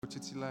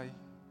títí láì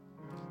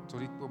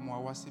torí pé mo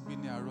wá síbí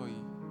ní àárọ̀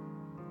yìí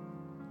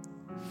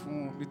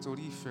fún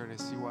nítorí ìfẹ́ rẹ̀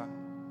sí wa.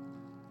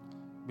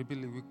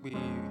 Bíbélì wípé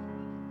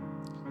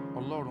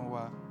Ọlọ́run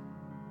wa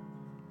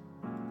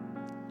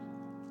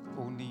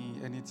òun ni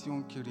ẹni tí ó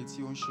ń kiri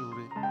tí ó ń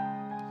ṣoore.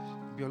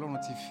 Bí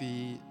Ọlọ́run ti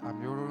fi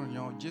àmì òróró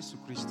yan Jésù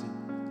Kristi,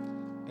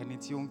 ẹni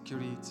tí ó ń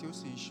kiri tí ó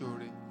sì ń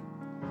ṣoore.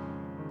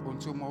 Ohun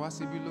tí ó mú wá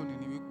síbí lónìí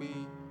ni wípé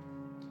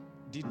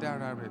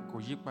dídára rẹ̀ kò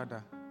yí padà,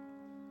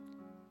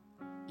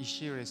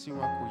 ìṣe rẹ̀ sí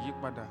wa kò yí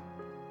padà,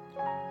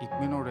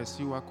 ìpinnu rẹ̀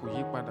sí wa kò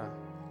yí padà,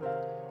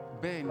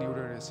 bẹ́ẹ̀ ni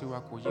oore rẹ̀ sí wa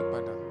kò yí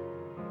padà.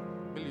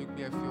 Bíbélì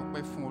wípé ẹ fi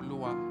ọpẹ́ fún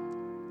Olúwa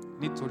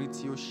nítorí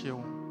tí ó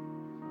ṣeun,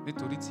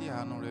 nítorí tí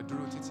àánú rẹ̀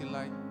dúró títí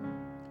láé.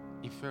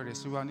 Ìfẹ́ rẹ̀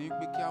sí wa ni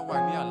wípé kí a wà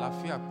ní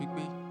àlàáfíà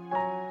pípé.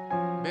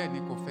 Bẹ́ẹ̀ ni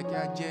kò fẹ́ kí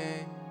a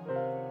jẹ́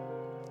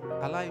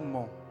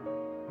aláìmọ̀,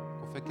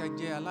 kò fẹ́ kí a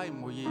jẹ́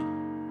aláìmọye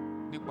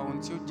nípa ohun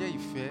tí ó jẹ́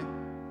ìfẹ́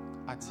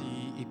àti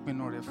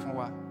ìpinnu rẹ̀ fún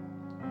wa.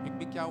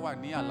 Wípé kí a wà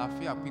ní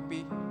àlàáfíà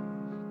pípé,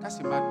 ká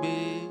sì máa gbé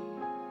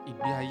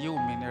ìgbé ayé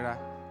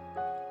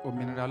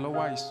òmìnira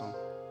lọ́wọ́ àìsàn.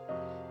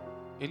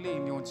 Eléyìí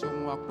ni ohun tí ó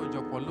mú wa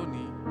péjọpọ̀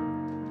lónìí,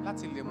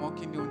 láti lè mọ̀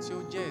kí ni ohun tí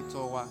ó jẹ́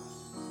ẹ̀tọ́ wa,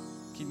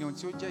 kí ni ohun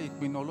tí ó jẹ́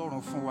ìpinnu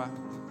Ọlọ́run fún wa,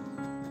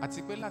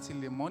 àti pé láti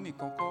lè mọ̀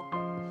nìkan kọ́,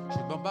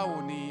 ṣùgbọ́n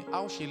báwo ni a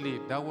ó ṣe lè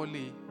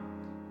dáwọ́lé,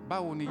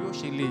 báwo ni yóò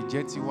ṣe lè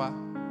jẹ́ tiwa,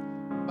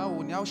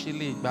 báwo ni a ó ṣe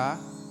lè gbà á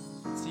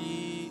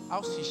tí a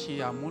ó sì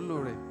ṣe àmúlò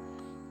rẹ̀.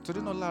 Torí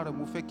náà láàárọ̀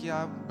mo fẹ́ kí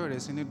a bẹ̀rẹ̀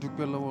sí ní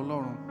dúpẹ́ lọ́wọ́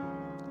Ọlọ́run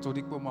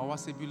torí pé ó máa wá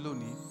síbí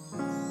lónìí,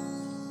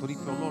 torí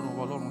pé Ọlọ́run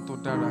wa Ọlọ́run tó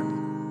dára ni.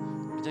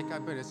 Ẹ jẹ́ ká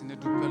bẹ̀rẹ̀ sí ní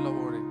dúpẹ́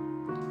lọ́wọ́ rẹ̀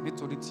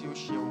nítorí tí ó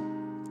ṣeun,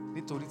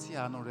 nítorí tí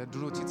àánú rẹ̀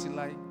dúró títí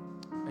láé.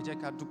 Ẹ jẹ́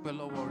ká dúpẹ́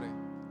lọ́wọ́ rẹ̀.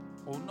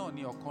 Òun náà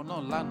ni ọ̀kan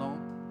náà lánàá,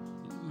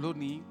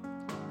 lónìí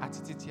àti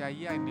títí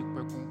ayé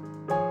àìnípẹ̀kun.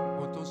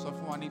 Ohun tó ń sọ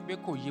fún wa ni pé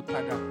kò yí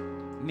padà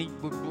ní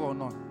gbogbo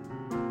ọ̀nà,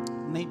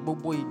 ní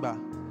gbogbo ìgbà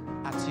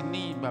àti ní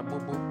ìgbà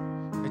gbogbo.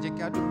 Ẹ jẹ́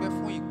kí a dúpẹ́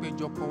fún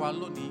ìpéjọpọ̀ wa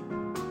lónìí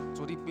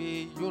torí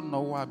pé yóò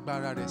nawọ́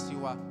agbára rẹ̀ sí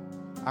wa.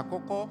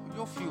 Àkọ́kọ́,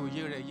 yóò fi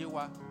òye rẹ̀ yé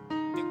wa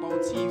nípa ohun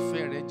tí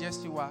ìfẹ́ rẹ̀ jẹ́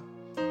sí wa.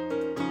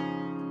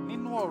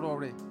 Nínú ọ̀rọ̀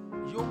rẹ̀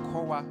yóò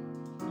kọ́ wa,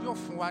 yóò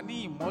fún wa ní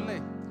ìmọ́lẹ̀,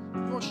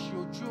 yóò ṣí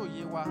ojú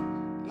òye wa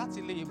láti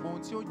lè mọ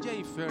ohun tí ó jẹ́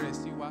ìfẹ́ rẹ̀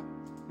sí wa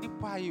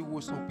nípa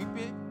ìwòsàn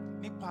pípé,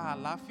 nípa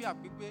àlàáfíà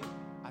pípé,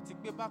 àti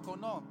pé bákan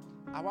náà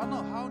àwa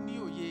náà a ó ní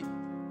òye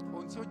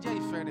ohun tí ó jẹ́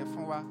ìfẹ́ rẹ̀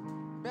fún wa.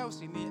 Bẹ́ẹ̀ ò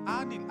sì ni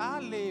a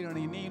lè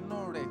rìn ní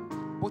inú rẹ̀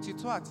bó ti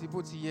tọ́ àti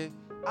bó ti yẹ.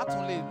 A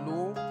tún lè lò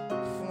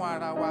ó fún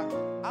ara wa,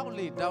 a ó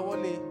lè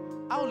dáwọ́lé,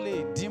 a ó lè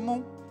dìímú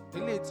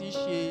eléyìí tí ń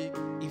ṣe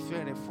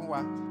ìfẹ́ rẹ̀ fún wa.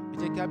 Ẹ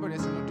jẹ́ kí a bẹ̀rẹ̀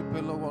sí ní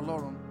dúpẹ́ lọ́wọ́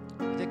Ọlọ́run.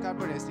 Ẹ jẹ́ ká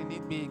bẹ̀rẹ̀ sí ní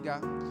gbé e ga.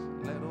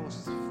 Leros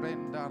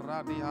frenda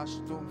radi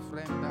aston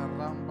frenda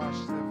ramba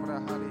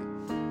sevrahari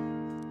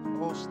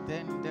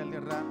ostendele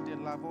rande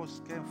la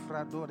voske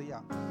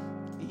fradoria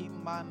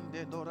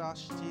imande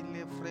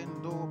dorastile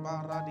frendo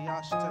baradi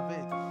asteve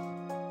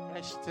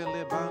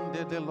estele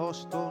bande de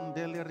los ton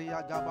del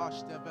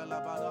riagabaste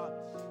velabada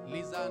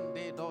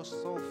lizande dos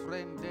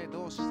frende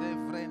dos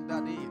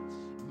frenda di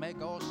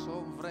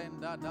megoso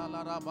frenda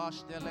dalla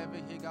rabaste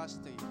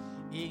levigaste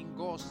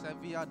ingose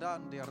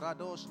viadande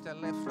radoste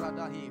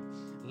lefradahi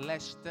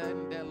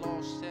lestende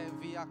los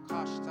via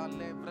casta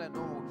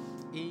levredo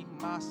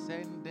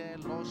imasende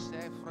los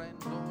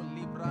frendo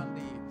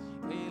librandi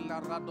il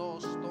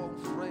radosto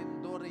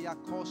frendo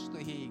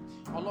riacostehi.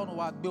 Ọlọ́run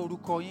wa gbé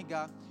orúkọ yín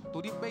ga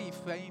torí pé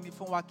ìfẹ́ yín ni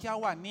fún wa kí a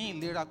wà ní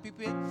ìlera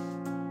pípé,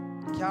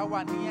 kí a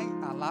wà ní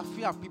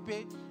àlàáfíà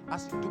pípé. A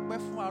sì dúpẹ́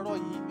fún àárọ̀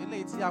yìí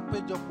eléyìí tí a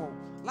péjọpọ̀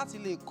láti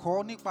lè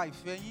kọ́ nípa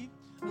ìfẹ́ yín,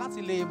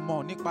 láti lè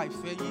mọ̀ nípa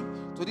ìfẹ́ yín,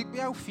 torí pé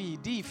ẹ ó fi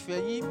ìdí ìfẹ́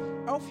yín,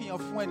 ẹ ó fi hàn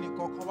fún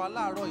ẹnìkọ̀ọ̀kan wa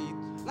láàárọ̀ yìí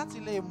láti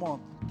lè mọ̀,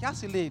 kí a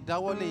sì lè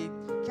dáwọ́lé,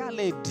 kí a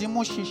lè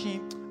dìímú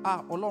ṣinṣin.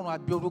 Ọlọ́run a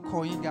gbé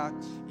orúkọ yín ga.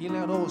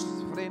 Ileros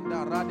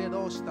frenda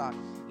radedosta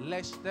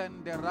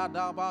lestende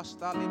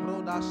radabasta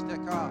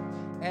librodasteka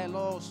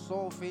elos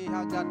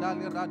sofia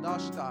gadali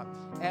radasta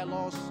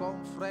elos son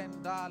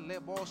frenda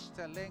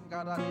leboste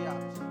lengaradia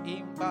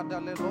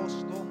imbadale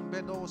los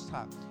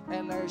dombedosa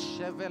eles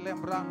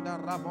chevelembranda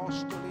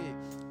rabostuli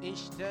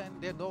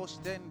istende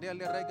dostende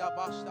le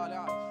regabasta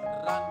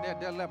rande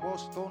dele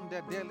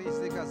bostonde deli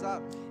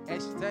zigaza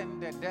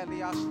estende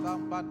deli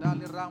astamba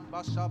dali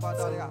ramba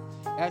sabadalia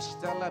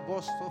estele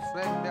bosto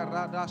frende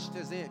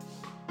radasteze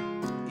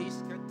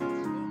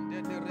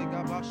isketostonde de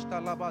regabasta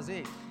la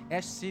base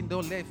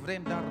Esindo le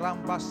vrenda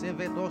ramba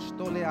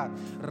sevedostolea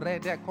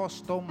rede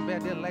costombe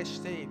de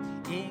leste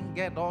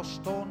inge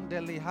doston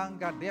de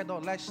lihanga dedo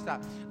lesta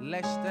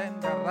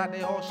lestende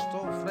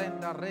radeosto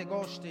frenda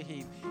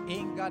regostehi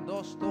inga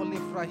dosto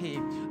lifrahi.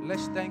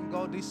 Let's thank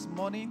God this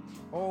morning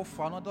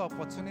for another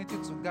opportunity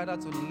to gather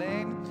to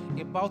learn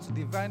about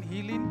divine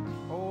healing.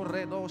 Oh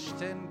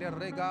redostende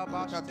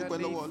regabaste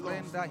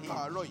frenda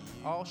hi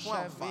oh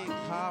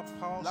shevika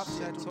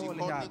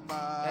pausetolia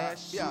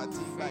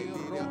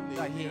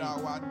esufironda hi.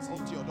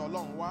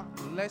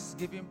 Let's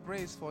give him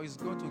praise for he's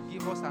going to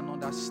give us an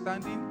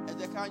understanding.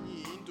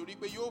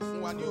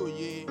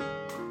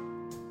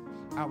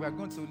 And we are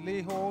going to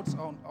lay hold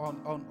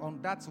on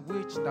that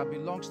which that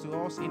belongs to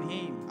us in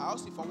Him.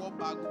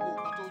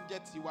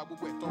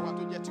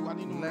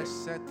 Let's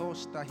set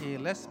us here.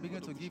 Let's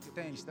begin to give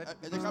thanks. Let's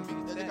begin to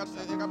give thanks.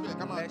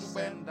 Let's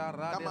send the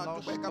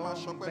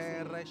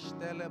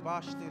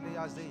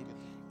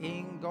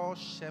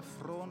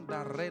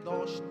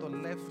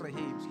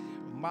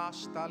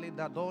Mastali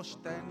da dos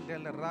ten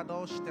del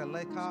rados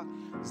teleka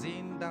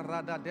zinda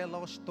rada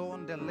delos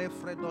ton del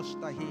lefredos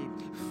tahi.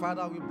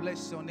 Father, we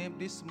bless your name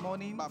this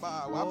morning.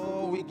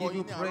 Oh, we give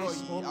you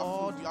praise, oh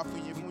Lord. We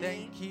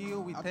thank you,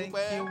 we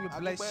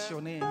bless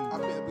your name.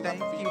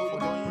 Thank you for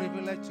the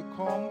privilege to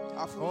come,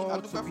 oh,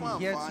 to be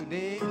here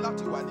today.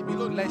 We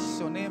bless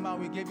your name and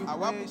we give you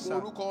praise.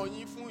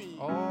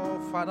 Oh,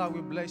 Father,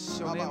 we bless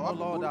your name, oh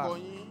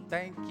Lord.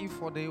 Thank you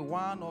for the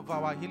one of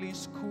our healing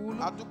school.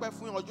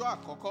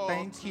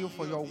 Thank you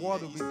for your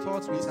word will be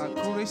taught with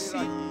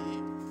accuracy.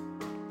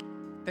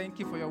 Thank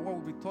you for your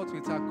word will be taught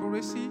with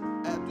accuracy.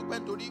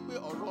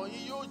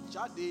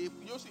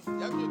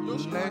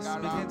 Let's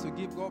begin to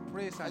give God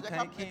praise and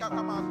thank Him.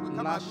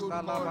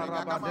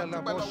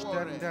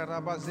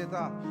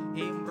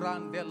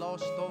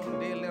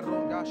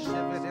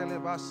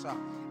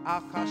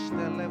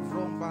 Akastele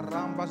vromba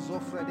ramba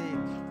zofrede.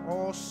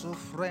 Oh,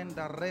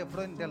 sufrenda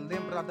reverend the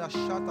lembra da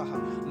shata.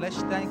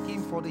 Let's thank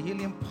Him for the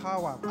healing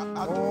power.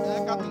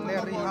 Oh,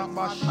 Leri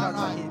Hamba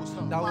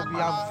Shata that will be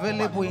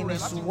available in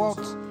His word.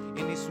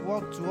 In His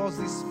word to us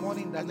this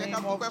morning, in the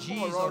name of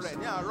Jesus.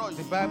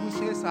 The Bible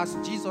says, as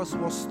Jesus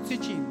was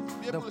teaching,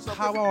 the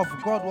power of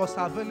God was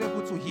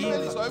available to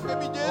heal.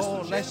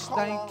 Oh, let's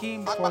thank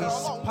Him for His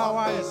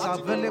power is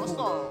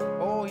available.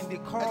 Oh, in the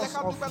course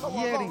of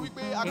hearing, in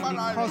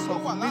the course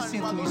of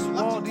listening to His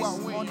word this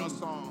morning,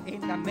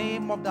 in the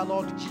name of the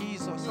Lord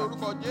Jesus.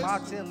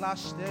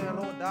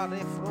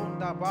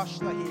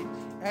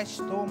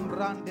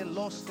 Estombrande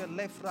los de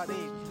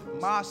lefrade,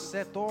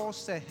 maseto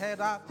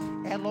sehera,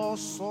 elo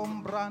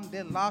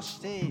sombrande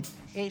laste,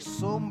 e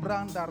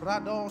sombranda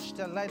rados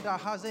de leda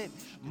hazet,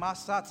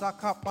 masata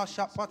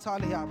kapasha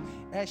patalia,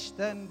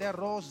 estende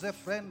rose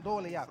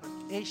frendolia,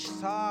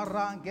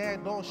 estarange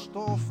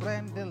dosto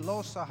frende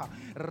losaha,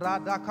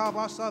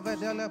 radakabasa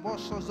vedele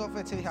bosso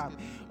zofetia,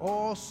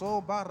 o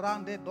so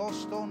barande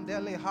doston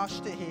dele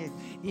haste,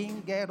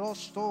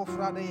 ingerosto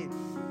frade.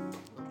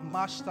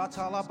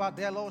 Mastatala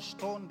badelo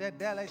stonde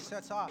dele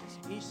seta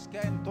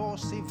iskento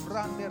si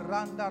frande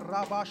randa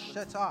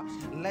rabasheta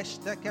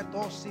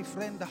lesteketo si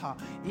frenda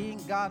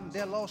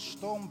ingandelo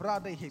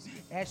stombrade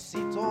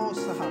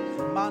esitosa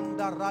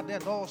manda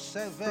radedo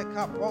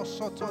seveka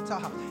posotota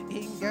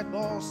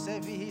ingedo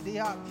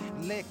sevidia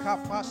le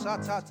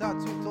capasata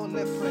tuto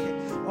le fre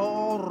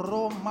o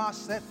roma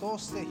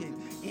setose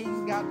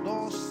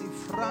ingado si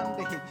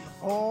frande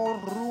o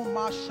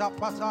ruma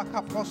shapata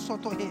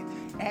caposoto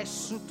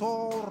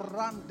esuto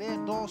rande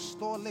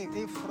dosto le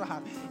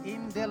ifra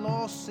in the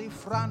losi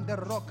frande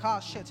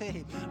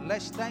rokashete.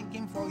 Let's thank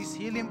Him for His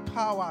healing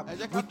power.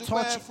 We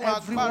touch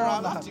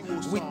everyone.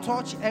 We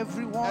touch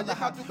everyone.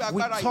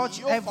 We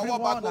touch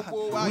everyone.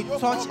 We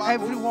touch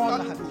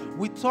everyone.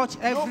 We touch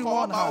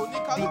everyone.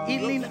 The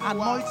healing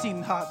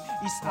anointing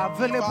is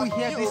available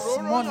here this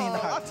morning.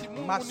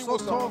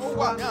 Masoto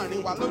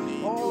frande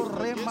o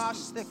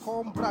remaste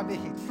comprade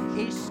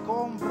is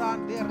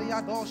comprande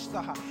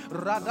riadosta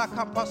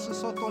radaka passo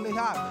sotto le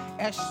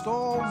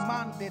esto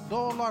mande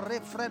dolor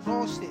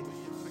refredoste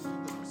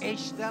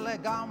estele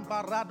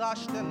gamba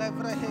radaste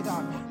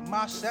levreheda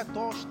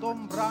maseto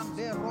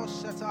stombrande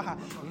roseta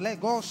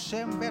lego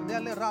sembe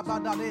delle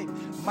rabadale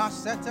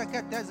masete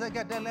che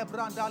tezege delle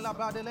branda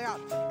labadele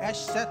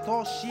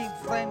esteto si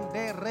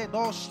frende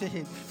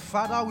redoste.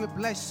 Father, we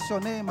bless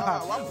your name.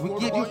 We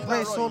give you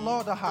praise, oh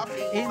Lord,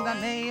 in the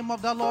name of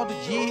the Lord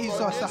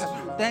Jesus.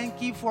 Thank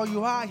you for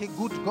you are a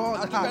good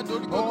God.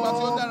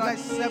 Oh,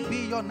 blessed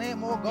be your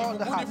name, oh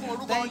God.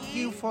 Thank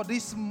you for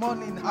this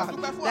morning.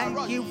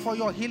 Thank you for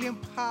your healing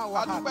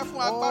power.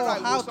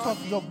 Oh, out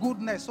of your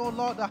goodness, oh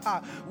Lord,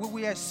 we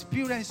will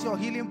experience your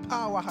healing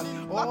power.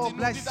 Oh,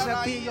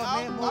 blessed be your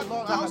name, oh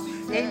Lord,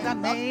 in the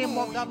name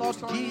of the Lord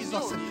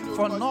Jesus.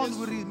 For none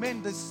will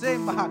remain the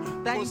same.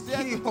 Thank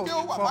you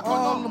for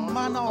all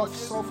manner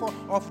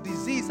of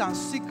disease and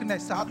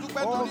sickness.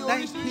 Oh,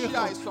 thank you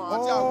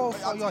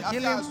for your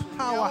healing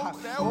power.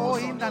 Oh,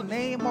 in the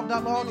name of the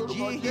Lord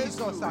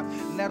Jesus.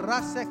 Le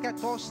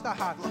raseketosta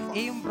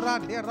imbra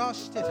de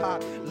rostita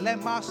le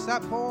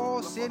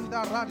masapo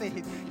sindarade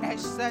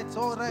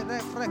esetore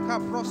refreka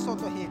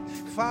prosotohi.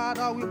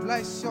 Father, we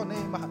bless your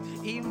name.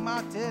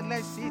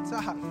 Imatele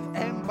sita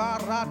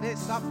embarade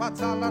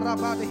sapatala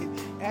rabade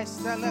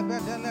estele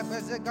bedele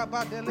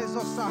bezegabadele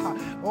zosaha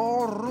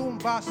o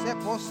rumba se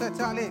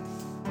posetale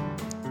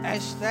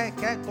este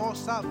que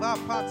tosa va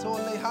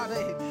patole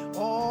hare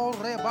Oh,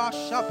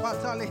 Rebasha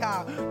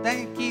Pataliha.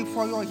 Thank you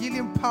for your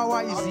healing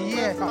power is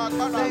here.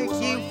 Thank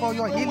you for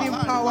your healing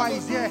power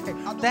is here.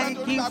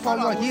 Thank you for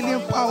your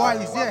healing power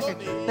is here.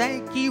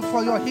 Thank you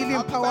for your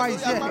healing power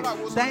is here.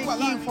 Thank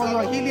you for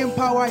your healing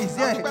power is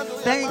here.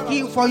 Thank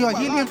you for your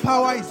healing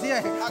power is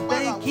here.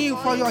 Thank you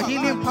for your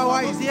healing power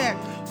is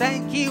here.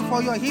 Thank you for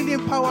your healing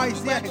power is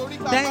here.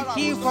 Thank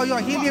you for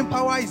your healing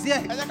power is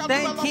here.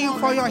 Thank you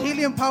for your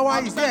healing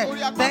power is here.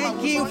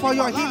 Thank you for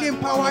your healing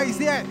power is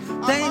here.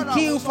 Thank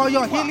you for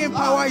your healing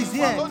power is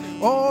here.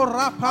 Oh,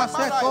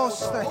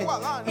 Rapasekoste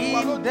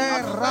in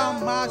the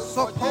Rama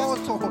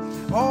Sopoto.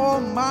 Oh,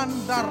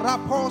 Manda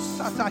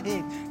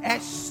Raposatahe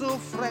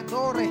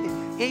Esufredore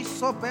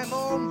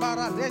Isobelom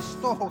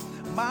Baradesto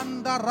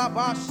Manda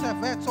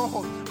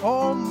Rabaseveto.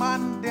 Oh,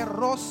 Mande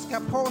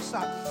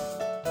Roscaposa.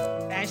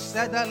 Let's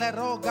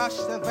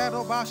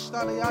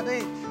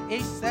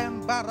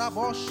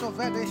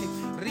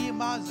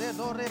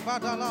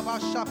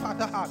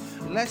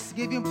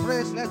give him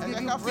praise. Let's give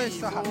him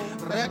praise.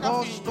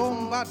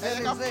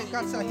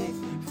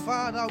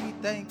 Father, we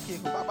thank you.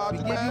 We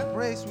give you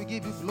praise. We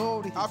give you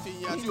glory.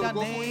 In the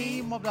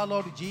name of the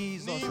Lord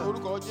Jesus.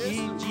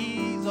 In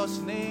Jesus'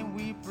 name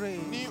we pray.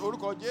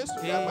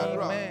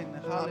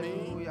 Amen.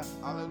 Hallelujah.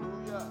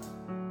 Hallelujah.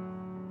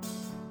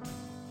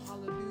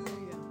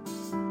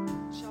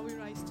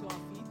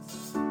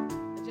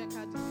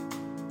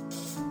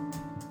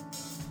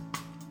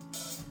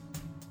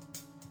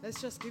 Let's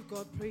just give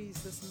God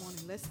praise this morning.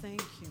 Let's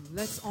thank him.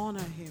 Let's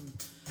honor him.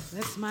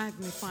 Let's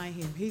magnify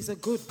him. He's a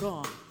good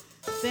God.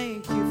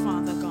 Thank you,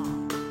 Father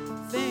God.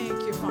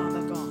 Thank you,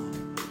 Father God.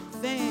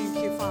 Thank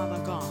you, Father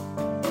God.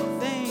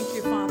 Thank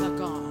you, Father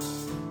God.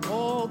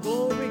 Oh,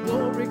 glory,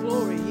 glory,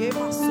 glory. Ye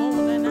my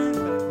soul and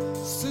anger.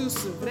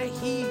 Susu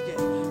brehige.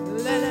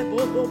 Lele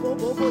bo bo bo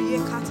bo bo ye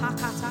kata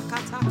kata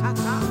kata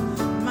kata.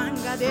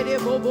 Manga de de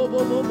bo bo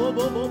bo bo bo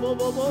bo bo bo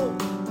bo bo.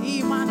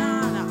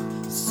 Imanana.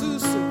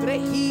 Susu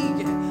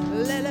brehige.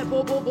 Lele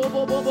bo bo bo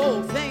bo bo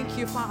bo. Thank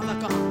you, Father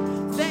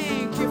God.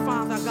 Thank you,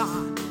 Father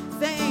God.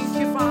 Thank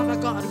you, Father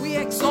God. We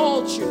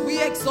exalt you.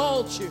 We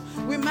exalt you.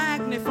 We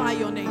magnify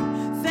your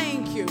name.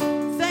 Thank you.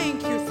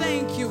 Thank you.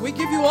 Thank you. We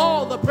give you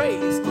all the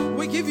praise.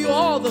 We give you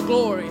all the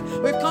glory.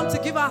 We've come to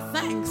give our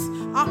thanks,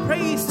 our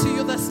praise to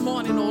you this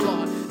morning, oh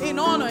Lord, in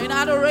honor, in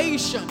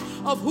adoration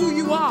of who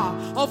you are,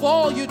 of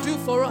all you do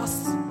for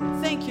us.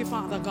 Thank you,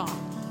 Father God.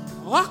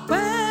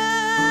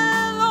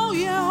 Oh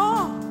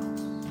yeah.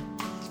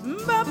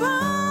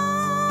 Baba.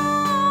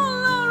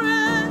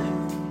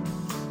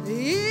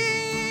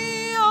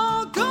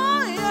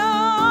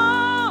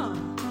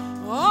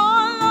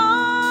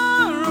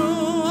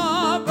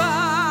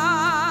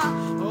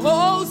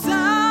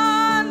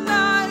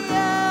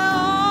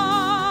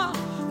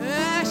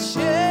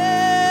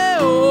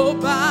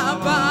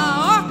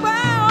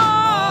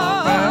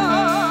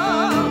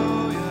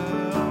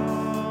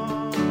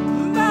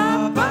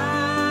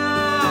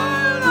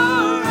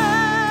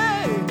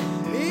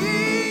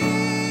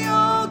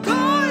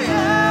 Go!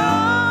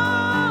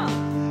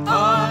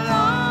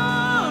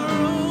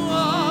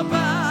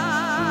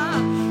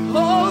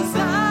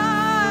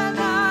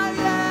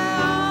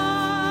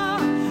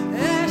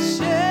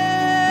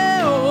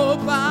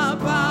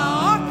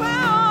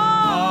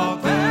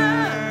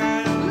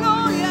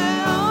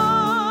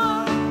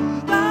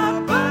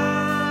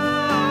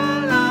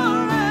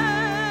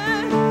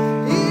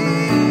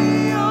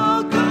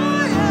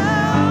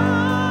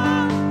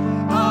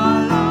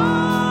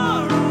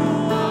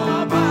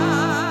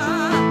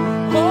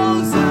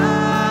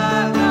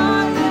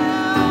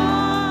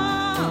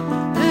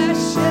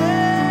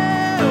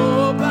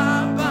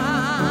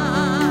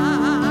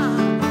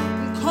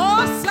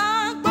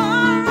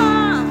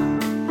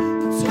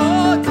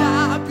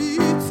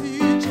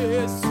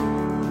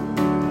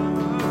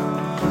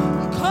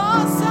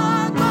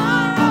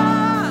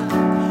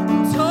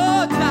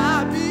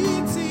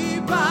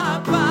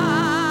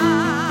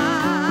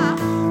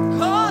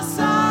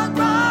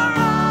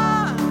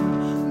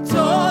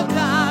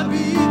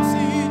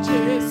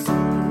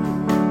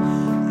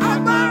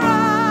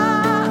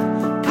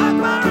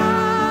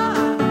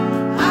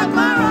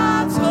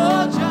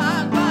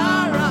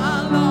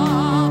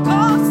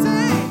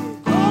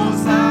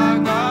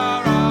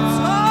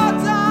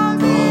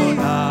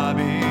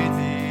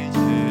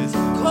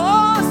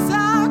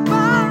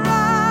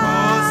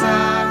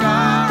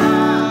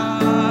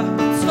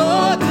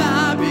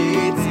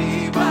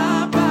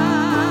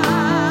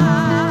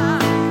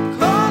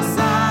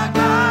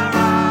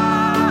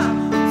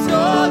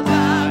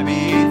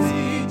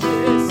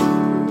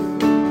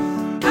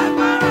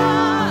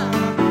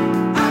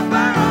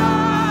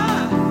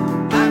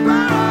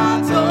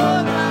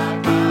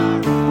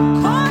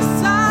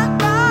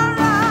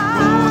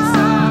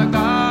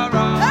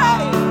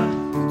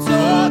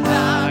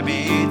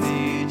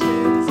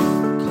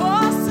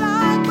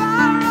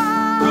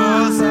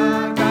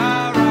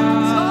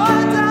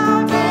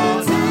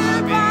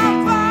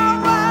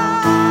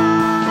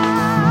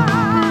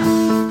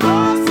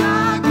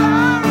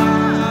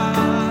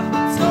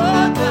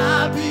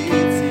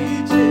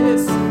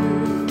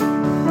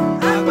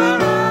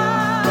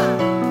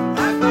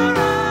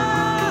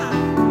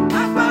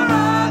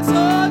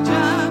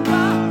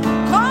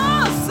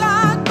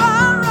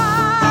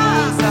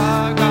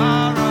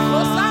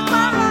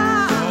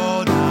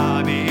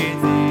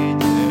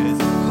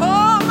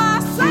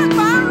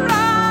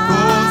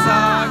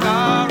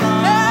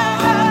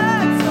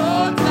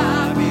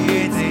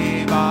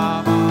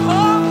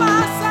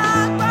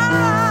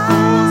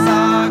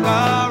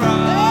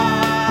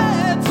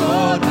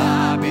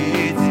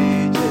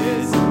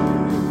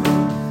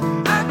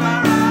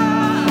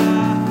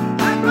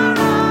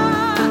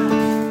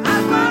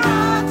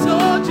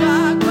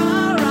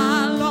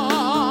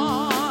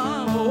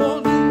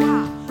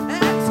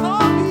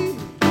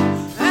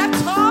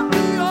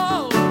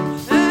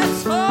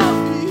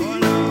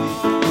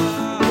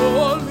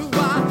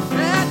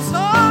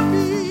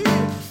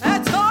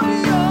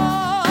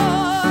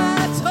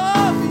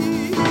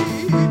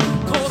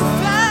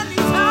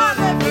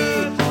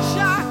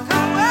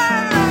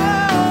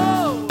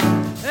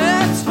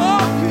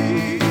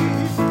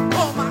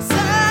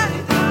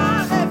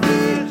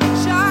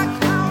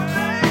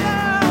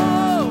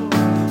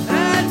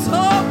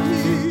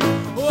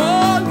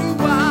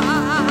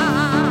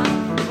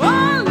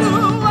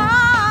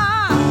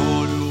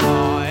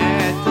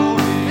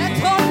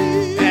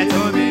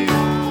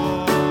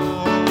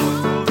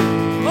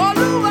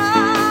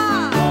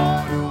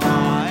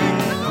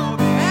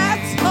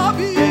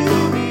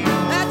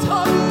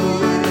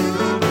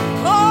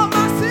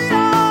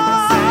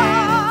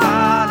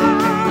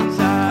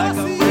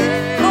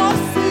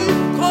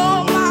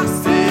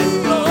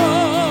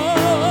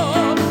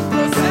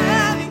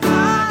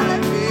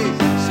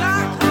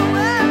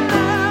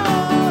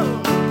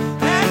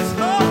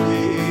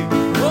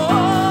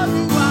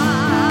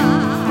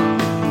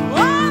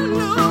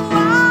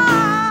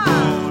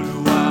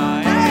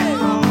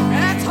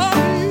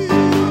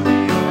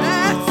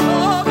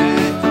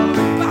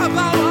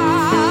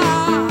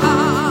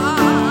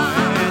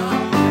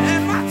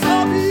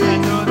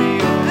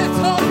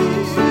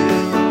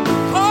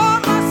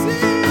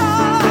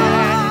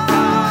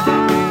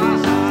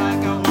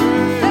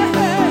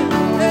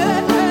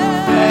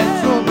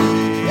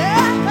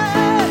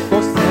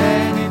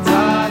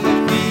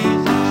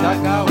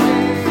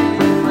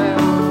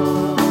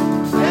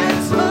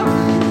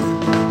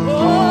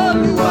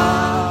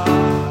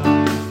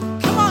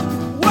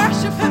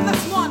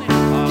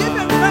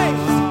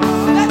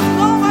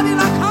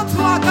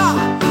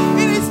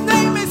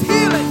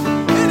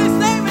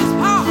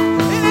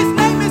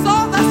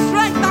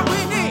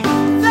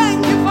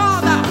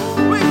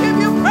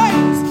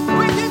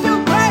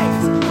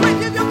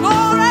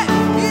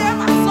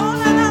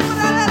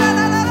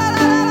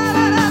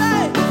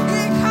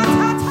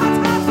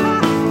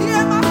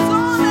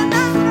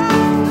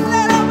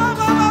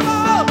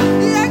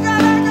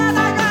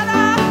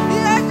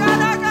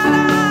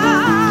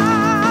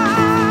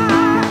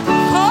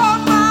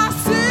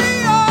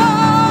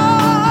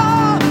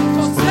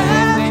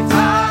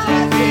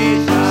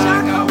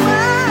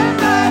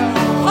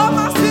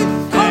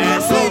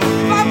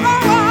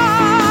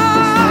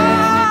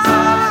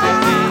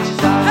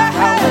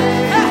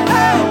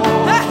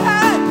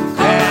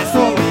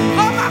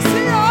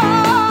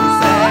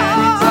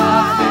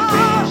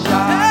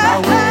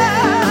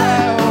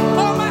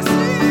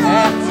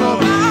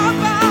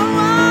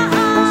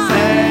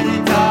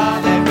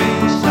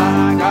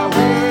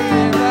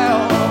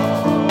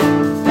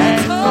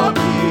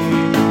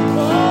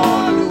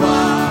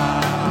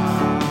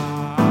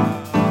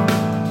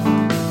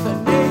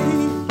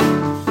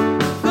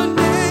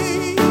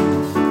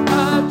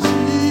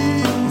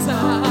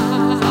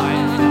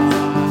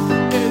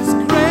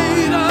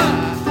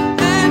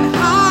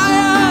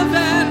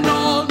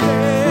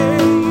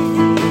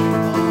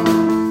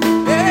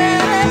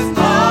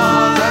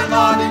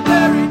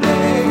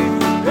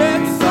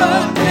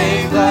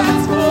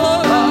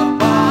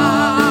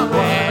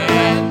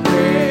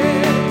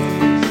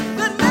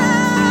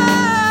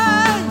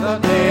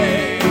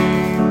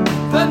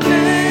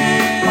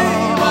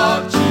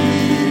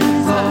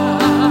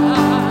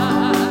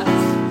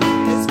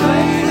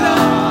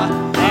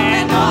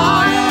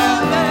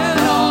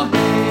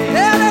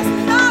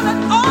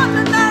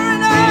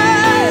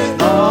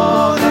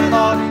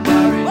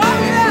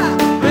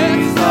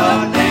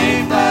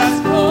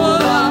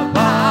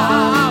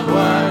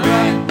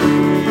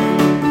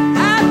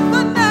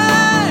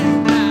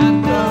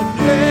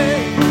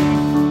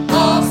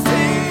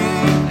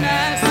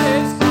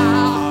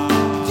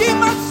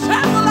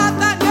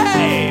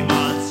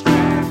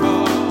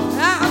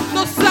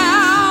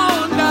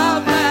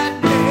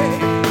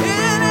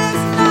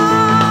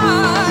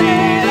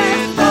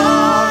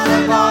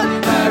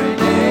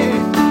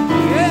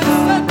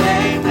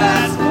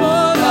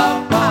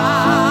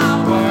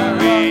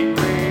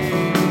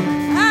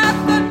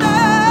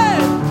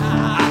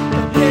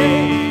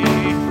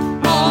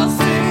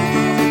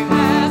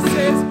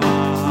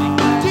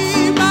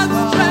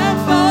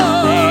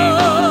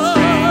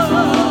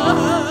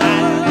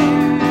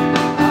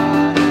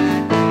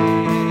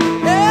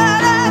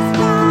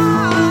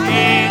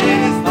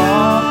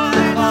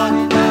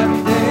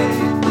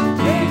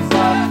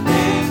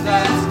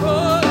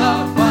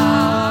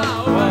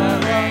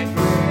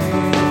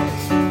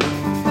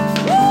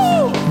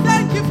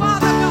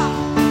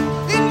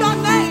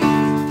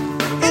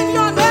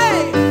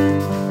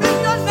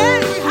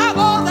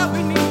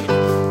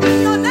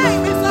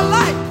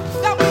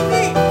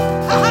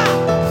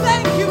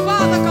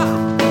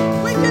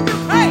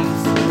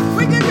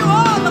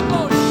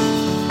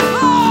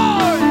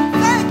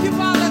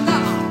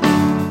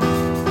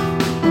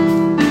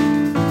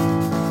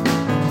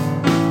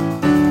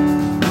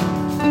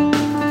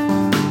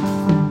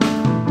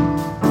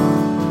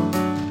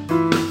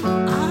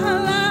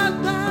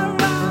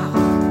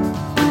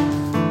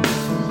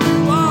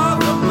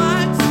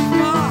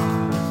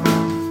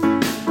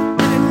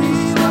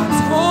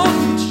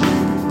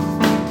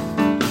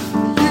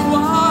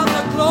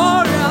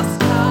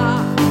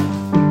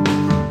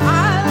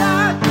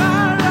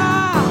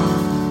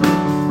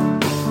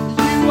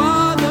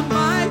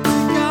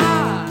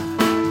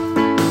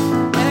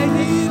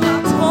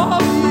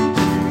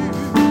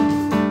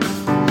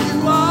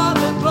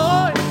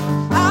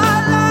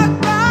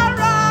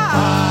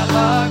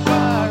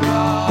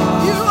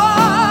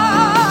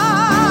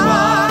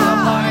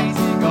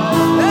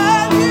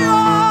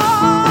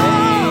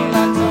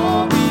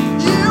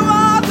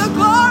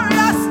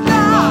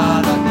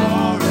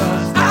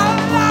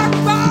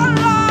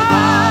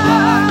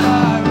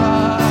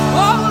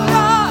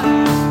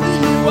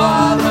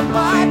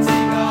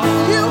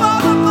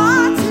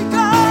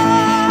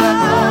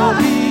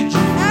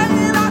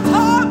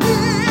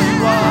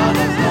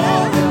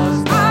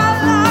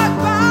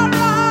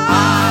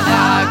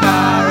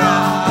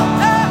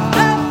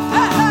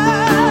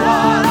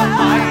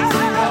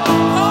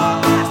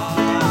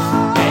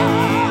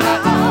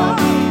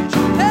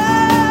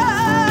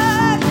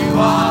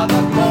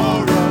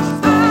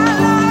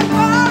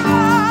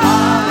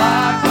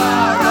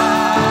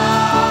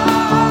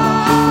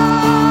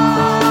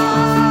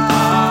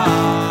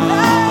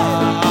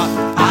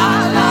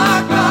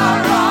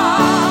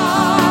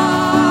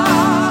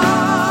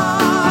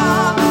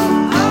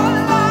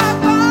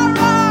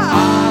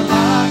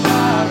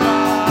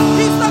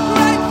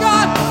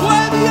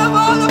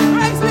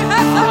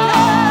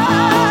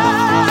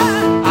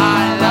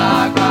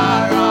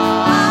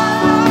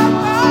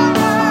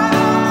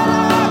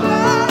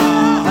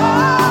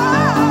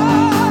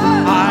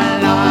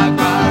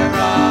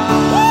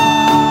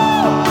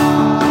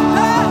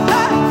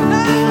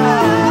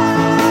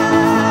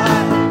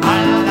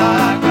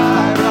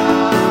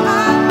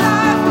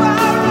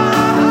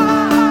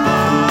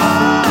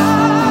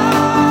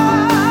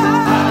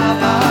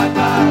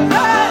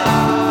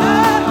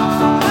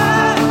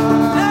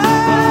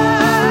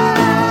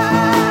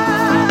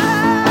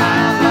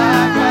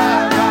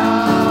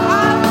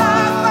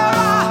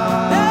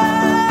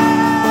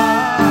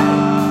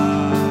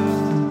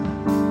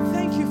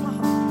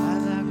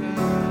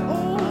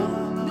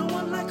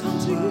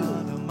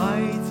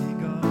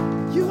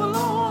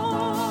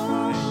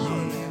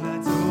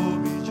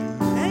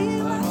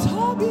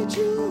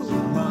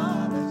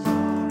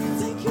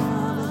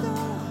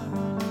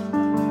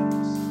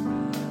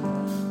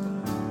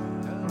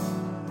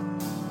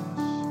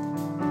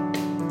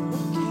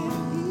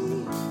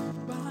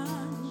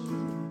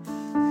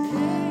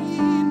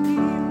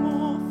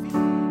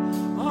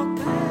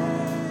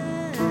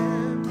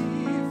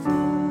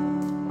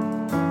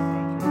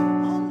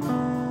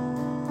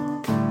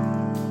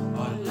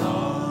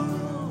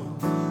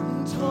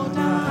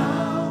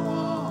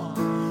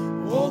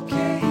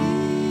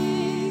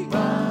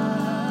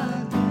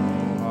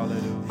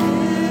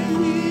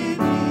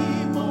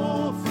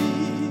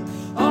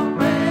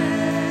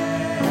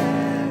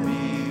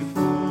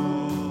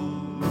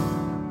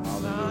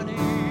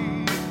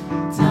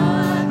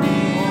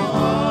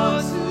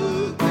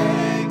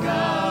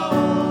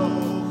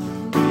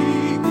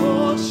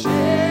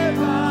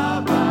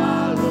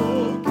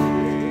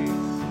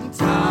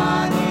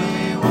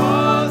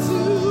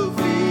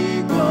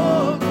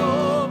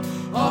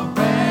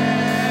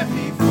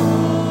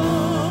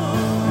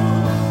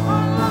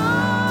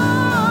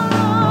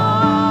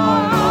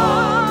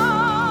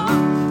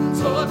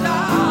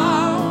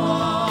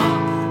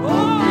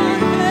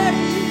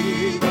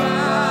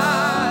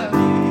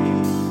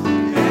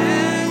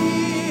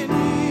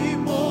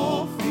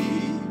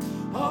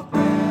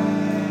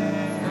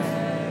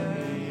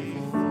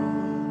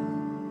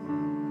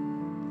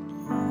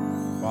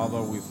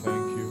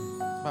 thank you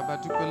Bàbá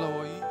dúpẹ́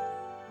lọ́wọ́ yín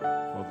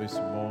for this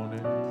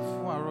morning.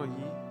 fún àárọ̀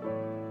yìí.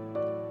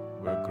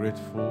 We're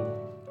grateful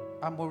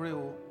Amore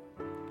o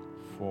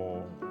for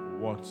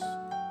what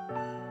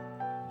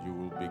you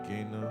will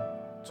begin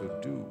to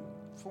do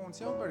fún ohun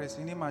tí ó bẹ̀rẹ̀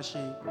sí ní máa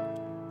ṣe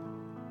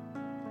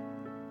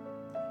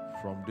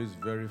from this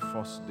very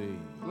first day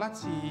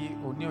láti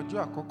òní ọjọ́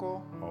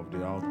àkọ́kọ́ of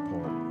the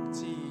outpour.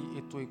 ti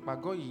ètò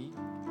ìpàgọ́ yìí.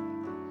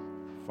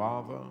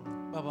 Father,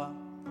 Bàbá,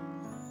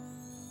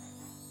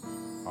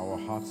 our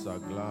hearts are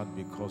glad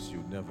because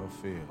you never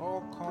fail.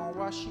 ọkàn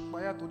wa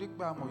ṣípayá torí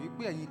pé a mọ̀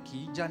wípé ẹ̀yin kì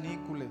í já ní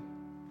ìkulẹ̀.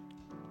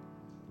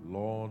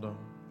 Lord,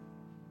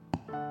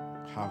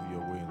 have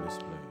your way in this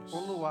place.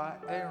 Olúwa,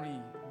 ẹ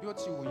rìn bí ó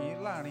ti wù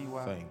yín láàrin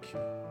wa. Thank you.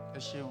 Ẹ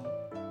ṣeun.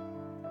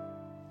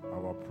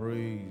 Our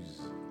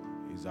praise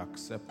is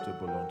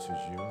acceptable unto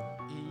you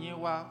Ìyìn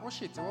wa ó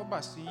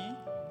ṣètẹ́wọ́gbà sí yín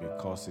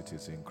because it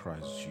is in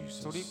Christ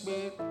torí Jesus.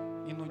 pé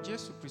inú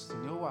Jésù Kristi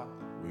ni ó wà.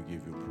 We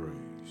give you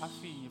praise. A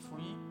fi ìyìn fún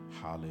yín.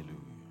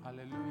 Hallelujah.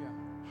 Hallelujah.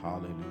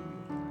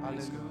 Hallelujah.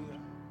 Hallelujah.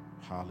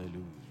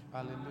 Hallelujah.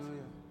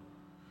 Hallelujah.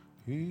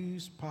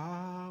 His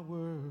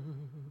power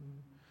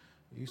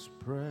is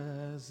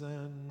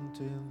present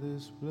in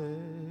this place.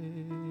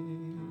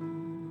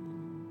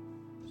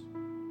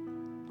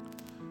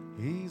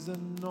 His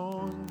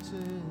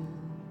anointing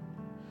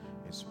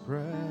is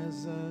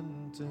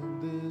present in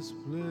this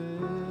place.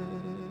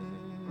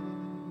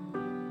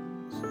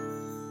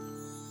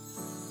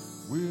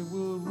 We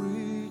will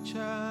reach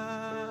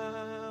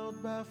out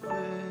by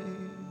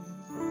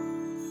faith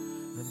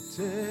and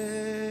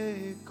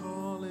take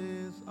all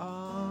His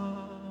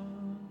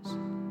arms.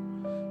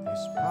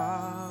 His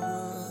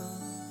power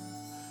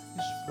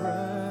is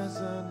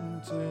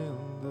present in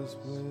this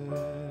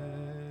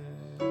place.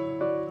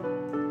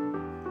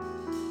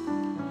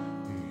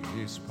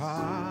 His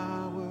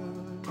power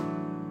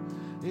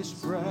is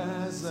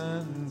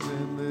present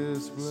in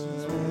this place.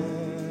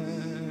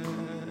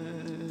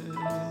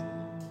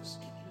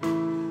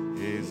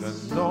 His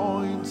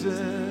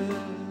anointing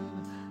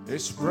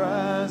is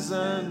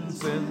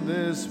present in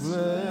this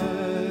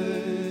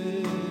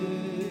place.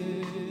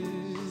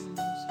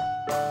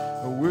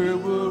 We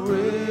will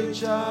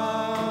reach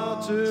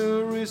out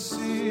to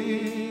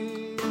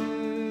receive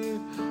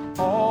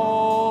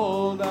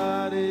all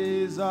that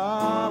is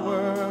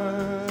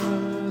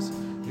ours.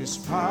 His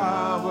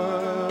power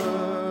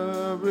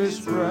is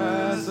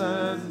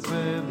present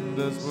in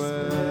this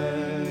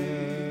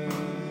place.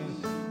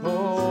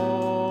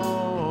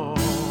 Oh,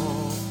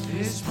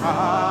 His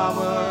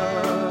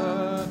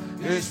power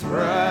is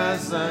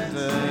present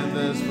in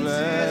this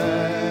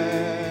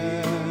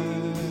place.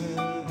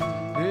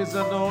 His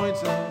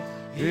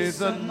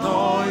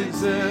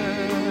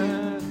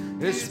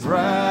anointing is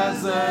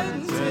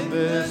present in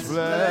this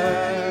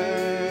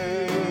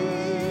place.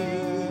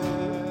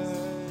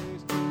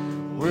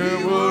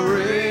 We will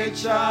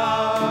reach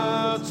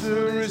out to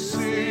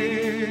receive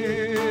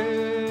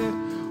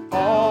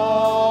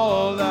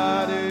all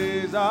that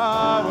is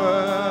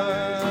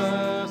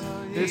ours.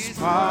 His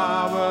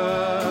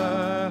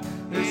power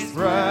is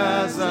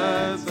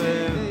present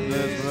in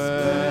this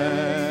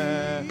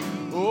place.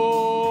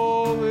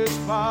 Oh, His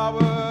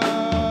power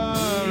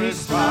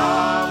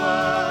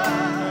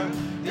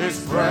is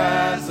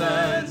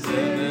present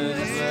in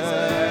this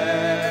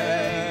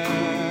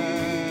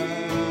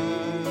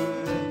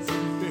place.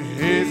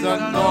 His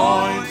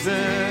anointing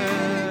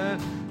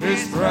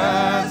is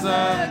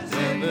present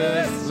in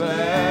this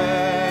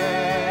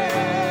place.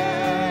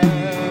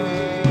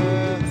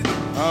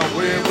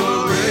 We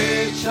will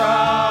reach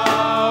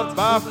out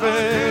by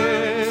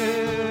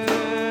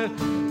faith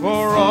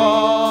for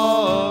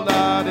all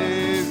that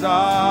is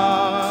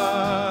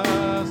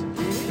ours.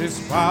 His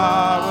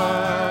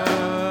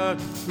power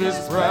is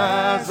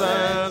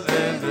present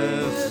in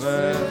this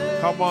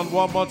place. Come on,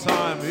 one more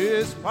time.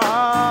 His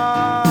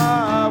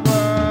power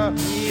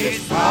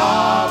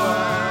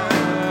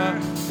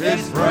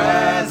is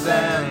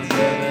present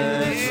in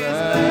this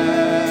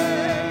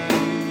place.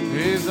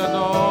 His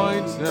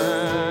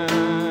anointing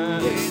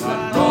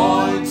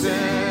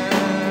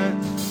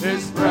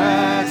is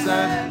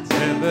present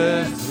in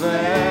this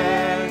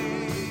place.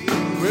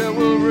 We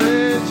will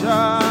reach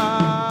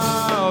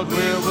out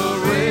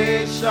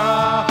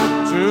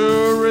to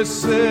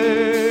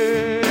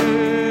receive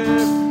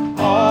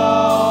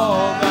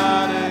all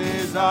that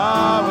is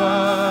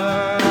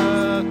ours.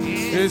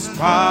 His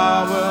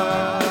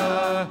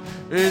power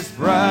is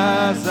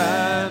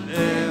present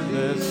in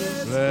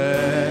this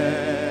place.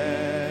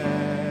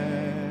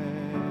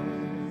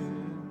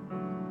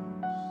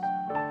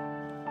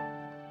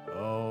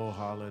 Oh,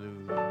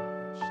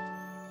 hallelujah.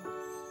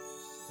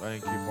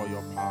 Thank you for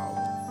your power.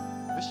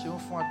 Ẹ ṣeun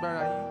fún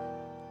agbára yín.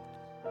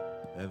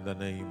 In the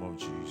name of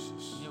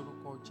Jesus. Ní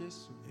orúkọ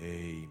Jésù.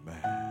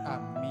 Amen.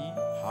 Àmín.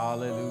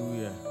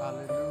 Hallelujah.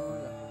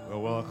 Hallelujah.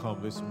 Well, welcome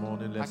this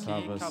morning. Let's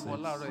have a káàbọ̀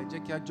láàárọ̀, ẹ seat.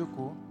 jẹ́ kí a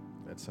jókòó.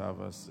 Let's have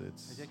a Ẹ seat.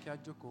 jẹ́ kí a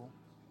jókòó.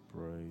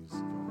 Praise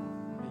God.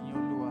 Ẹ̀yin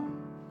Olúwa.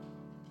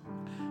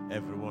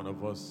 Every one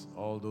of us,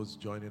 all those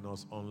joining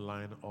us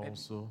online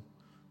also,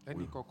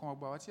 ẹnì kọ̀ọ̀kan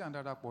ọgbà wa tí à ń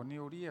darapọ̀ ní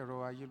orí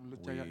ẹ̀rọ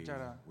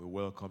ayélujára. We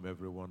welcome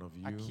every one of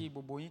A kí you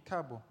gbogbo yín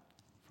káàbọ̀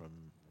from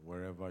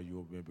wherever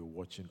you may be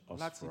watching us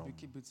láti from.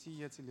 ibikíbi tí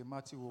ẹ ti lè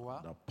máa ti wò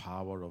wá. The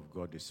power of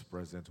God is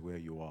present where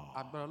you are.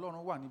 Agbára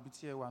Ọlọ́run wà níbi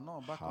tí ẹ wà náà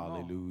bákan náà.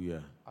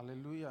 Hallelujah.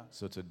 Hallelujah.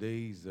 So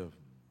today is the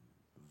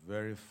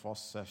very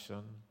first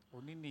session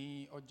Òní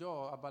ni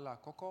ọjọ́ abala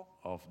àkọ́kọ́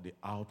of the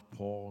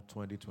Outpour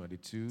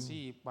 2022.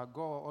 ti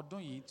ìpàgọ́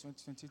ọdún yìí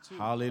 2022.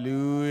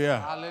 Hallelujah.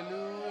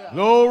 Hallelujah.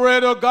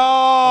 Glory to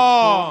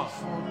God.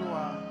 Fún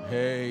Olúwa.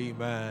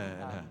 Amen.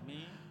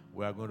 Àmín.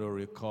 We are going to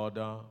record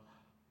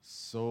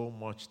so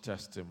much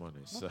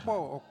testimonies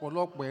Púpọ̀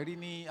ọ̀pọ̀lọpọ̀ ẹ̀rí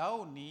ni a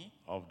ó ní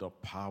of the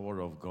power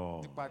of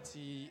God. nípa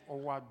ti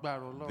ọwọ́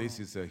agbára Ọlọ́run. This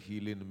is a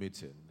healing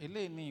meeting.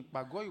 Eléyìí ni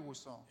ìpàgọ́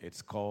ìwòsàn.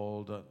 It's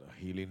called the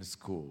Healing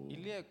School.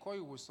 Ilé ẹ̀kọ́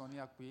ìwòsàn ni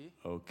a pè é.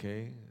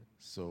 Okay,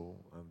 so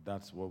and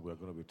that's what we're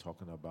going to be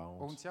talking Ohun about.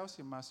 tí a ó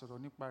sì máa sọ̀rọ̀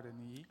nípa rẹ̀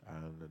nìyí.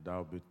 And that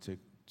will be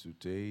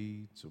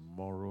today,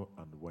 tomorrow,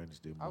 and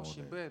Wednesday A ó ṣe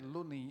morning. bẹ́ẹ̀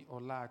lónìí,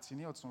 ọ̀la àti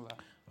ní ọ̀túnla.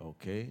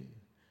 Okay,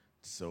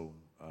 so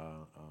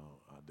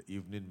the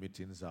evening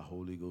meetings are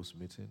Holy Ghost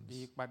meetings.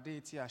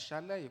 Ìpàdé ti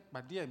àṣálẹ̀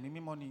ìpàdé ẹ̀mí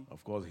mímọ́ ni.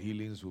 Of course,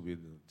 healings will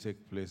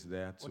take place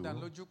there Ó too. dá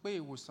lójú pé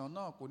ìwòsàn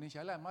náà kò ní ṣe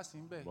aláìmásí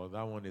ń bẹ̀. But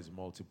that one is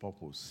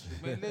multi-purpose.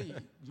 Ṣùgbọ́n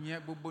eléyìí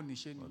ìyẹn gbogbo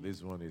nìṣe But ni.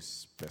 this one is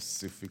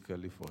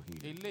specifically for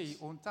healing. Eléyìí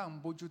ohun tá à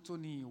ń bójú tó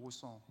ní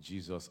ìwòsàn.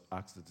 Jesus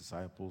asked the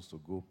disciples to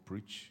go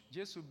preach,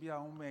 Jésù bí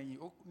àwọn ọmọ ẹ̀yìn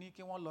ó ní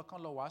kí wọ́n lọ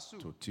kán lọ wàásù,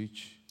 to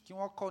teach, kí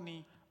wọ́n kọ́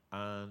ni,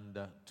 and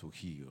to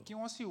heal. kí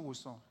wọ́n sì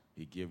wòsàn.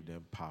 He gave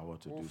them power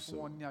to Ó do fún so.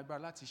 wọn ní agbára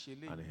láti ṣe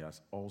And eléyìí. he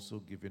has also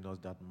given us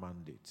that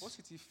mandate. Ó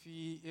sì ti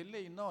fi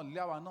eléyìí náà lé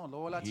àwa náà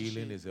lọ́wọ́ láti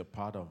Healing ṣe. is a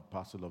part and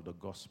parcel of the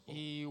gospel.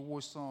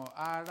 Ìwòsàn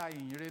ara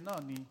ìyìnrere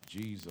náà ni.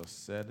 Jesus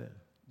said,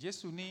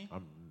 Jésù ní,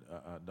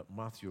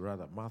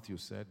 Matthew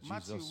said,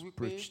 Matthew Jesus wípé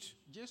preached,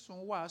 Jésù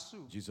ń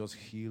wàásù, Jesus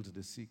healed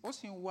the sick, ó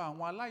sì ń wo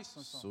àwọn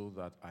aláìsàn sàn. so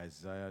that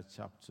Isaiah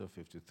chapter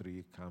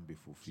 53 can be Kí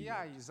fulfilled.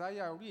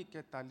 Àìsáyà orí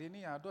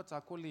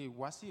ìkẹtàléníàádọ́ta kó lè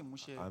wá sí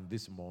ìmúṣẹ. And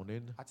this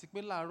morning, Àti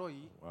pé láàárọ̀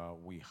yìí,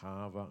 we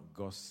have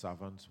God's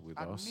servant with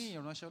a us, ní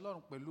ìránṣẹ́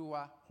Ọlọ́run pẹ̀lú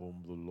wa.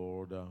 whom the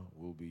Lord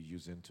will be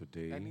using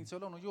today Ẹni tí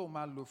Ọlọ́run yóò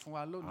máa lò fún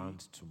wa lónìí, and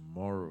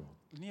tomorrow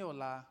ní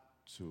ọ̀la,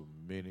 to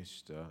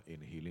minister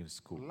in healing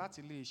school.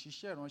 láti lè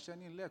ṣiṣẹ́ ìránṣẹ́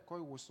ní ilé ẹ̀kọ́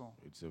ìwòsàn.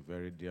 It's a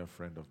very dear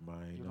friend of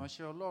mine.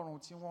 Ìránṣẹ́ Ọlọ́run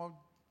tí wọ́n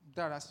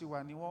dára sí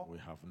wa ni wọ́n. We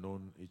have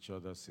known each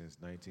other since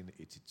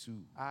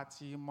 1982.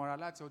 Àti mọ́ra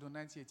láti ọdún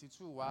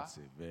 1982 wá. That's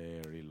a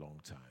very long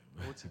time.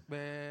 Ó ti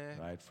pẹ́.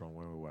 Right from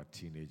when we were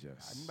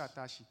teenagers. Nígbà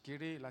tá a ṣì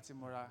kéré láti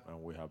mọ́ra.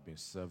 And we have been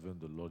serving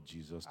the Lord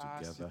Jesus A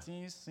sì together. ti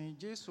ń sin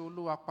Jésù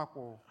Olúwa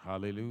papọ̀.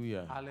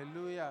 Hallelujah.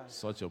 Hallelujah.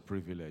 Such a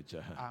privilege.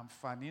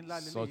 Àǹfààní ńlá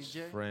lélẹ́yìí Such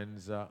jẹ́.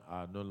 friends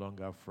are no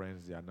longer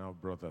friends, they are now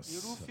brothers.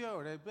 Irúfẹ́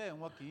ọ̀rẹ́ bẹ́ẹ̀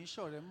wọn kì í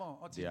ṣọ̀rẹ́ mọ́,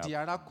 wọ́n ti They di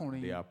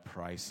arákùnrin. They are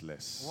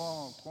priceless.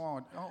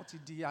 Wọ́n ti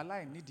di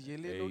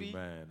aláìnídìíyelé lórí.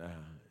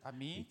 Amen. He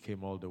Àmín.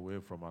 came all the way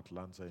from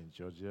Atlanta in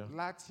Georgia.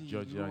 Láti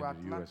Georgia ìlú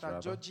in the US, Atlanta,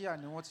 rather. Georgia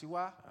ni wọ́n ti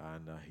wá.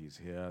 And he's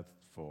here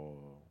for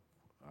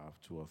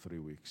 2 or 3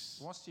 weeks.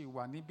 Wọ́n sì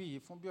wà níbí yìí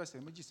fún bí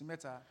ọ̀sẹ̀ méjì sí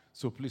mẹ́ta.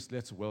 So please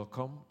let's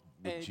welcome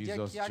with Ẹ jẹ́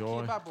Jesus' kí á kí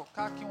joy bàbọ̀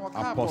ká kí wọn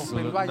káàbọ̀ Apostle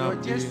pẹ̀lú ayọ̀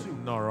Nnamdi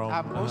Jésù. Norom,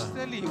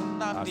 Àpọ́stélì as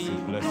Nnamdi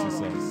he blesses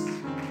Norom.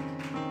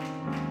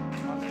 us.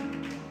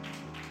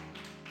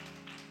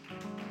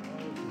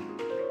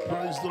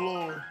 Praise the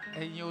Lord.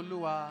 Ẹ̀yin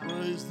Olúwa.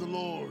 Praise the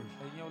Lord.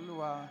 Ẹ̀yin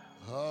Olúwa.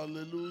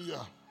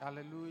 Hallelujah.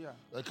 Hallelujah.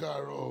 My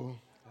Caro.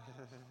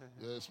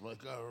 Yes, my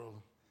Caro.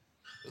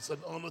 It's an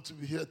honor to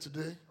be here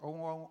today.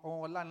 Ohun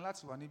ọlá ni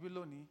láti wà níbí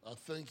lónìí. I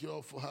thank you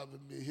all for having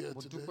me here Mo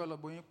today. dúpẹ́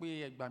lọ́gbọ́ yín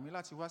pé ẹ gbà mí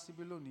láti wá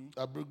síbí lónìí.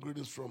 I bring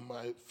greetings from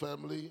my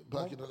family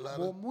back in Mo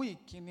Atlanta, mú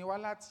ìkíni wá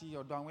láti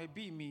ọ̀dọ̀ àwọn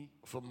ẹbí mi,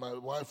 from my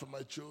wife and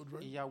my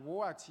children,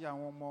 ìyàwó àti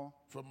àwọn ọmọ,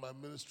 from my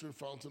ministry,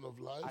 Fountain of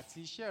Life.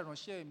 àti iṣẹ́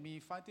ìránṣẹ́ mi,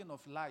 Fountain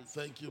of Life.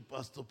 Thank you,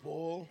 Pastor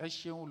Paul. Ẹ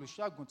ṣeun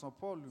olùṣọ́àgùntàn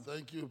Paul.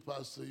 Thank you,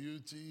 Pastor Ẹ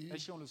UT.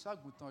 ṣeun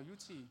olùṣọ́àgùntàn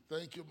UT.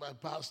 Thank you, my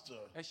pastor.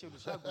 Ẹ ṣe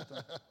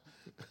olùṣọ́àgùntàn.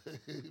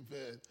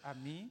 Amen.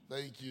 Àmín.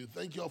 Thank you.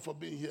 Thank you all for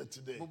being here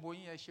today. Gbogbo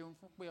yín ẹ ṣeun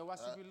fún pé ẹ wá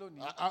síbí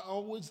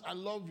lónìí. I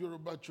love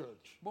Yoruba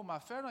Church. Mo máa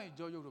fẹ́ràn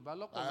ìjọ Yorùbá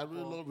I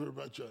really lọ́pọ̀lọpọ̀. love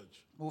Yoruba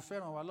Church. Mo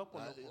fẹ́ràn wa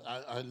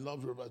lọ́pọ̀lọpọ̀. I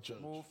love Yoruba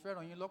Church. Mo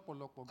fẹ́ràn yín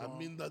lọ́pọ̀lọpọ̀ I gan.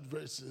 mean that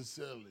very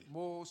sincerely.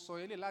 Mo sọ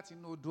eléyìí láti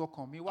inú odò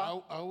ọkàn mi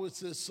wá. I always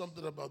say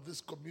something about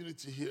this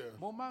community here.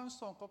 Mo máa ń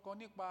sọ nǹkan kan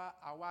nípa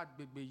àwa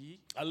agbègbè yìí.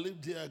 I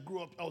lived here, I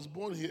grew up, I was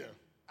born here.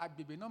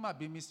 Agbègbè náà máa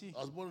bí mi sí I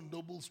was born in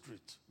Noble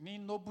Street. ní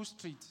Noble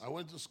Street. I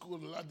went to school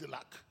in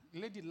Ladilak.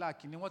 Lady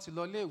Lack ni wọ́n ti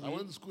lọ I went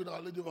léèwé to school in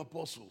Our Lady of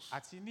Apostles.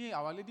 àti ní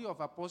Our Lady of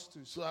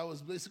Apostles. So I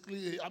was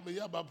basically, I'm a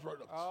Yaba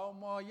product.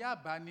 Ọmọ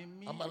Yaba ni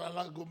mí. I'm an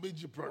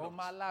Alagomeji product.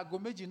 Ọmọ aláago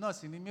méjì náà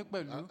sì ni mí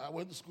pẹ̀lú. I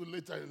went to school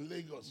later in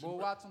Lagos. Mo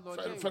wá tún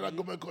lọ Federal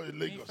Government College in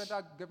ní Lagos.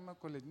 Federal Government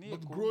College ní But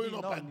Èkó growing bí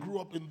up, I náà grew ni.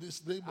 up in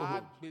this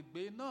neighborhood.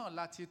 Agbègbè náà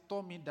láti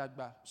tọ́ mi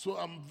dàgbà. So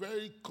I'm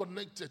very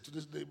connected to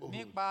this neighborhood.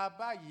 Nípa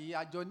báyìí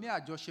àjọ ní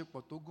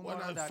àjọṣepọ̀ tó gún When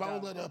mọ́rán I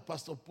found dáadáa. that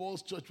Pastor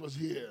Paul's church was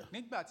here,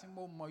 Nígbà tí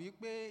mo mọ̀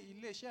wípé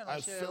iléeṣẹ́ I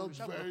ìránṣẹ́ felt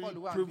felt olùṣàgùntàn very Paul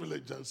wà níbí.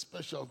 privileged and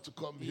special to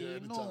come here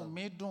Inú anytime.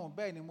 mi dùn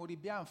bẹ́ẹ̀ ni mo rí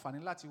bí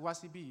àǹfààní láti wá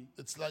síbí.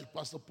 It's like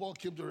Pastor Paul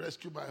came to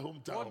rescue my Ó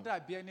hometown.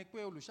 dàbí ẹni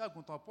pé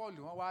olùṣàgùntàn Paul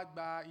wọ́n wá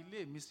gba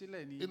ilé mi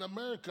sílẹ̀ ni. In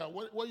America,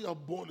 where you are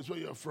born is where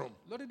you are from.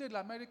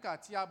 Lórílẹ̀-èdè Amẹ́ríkà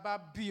tí a bá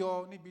bí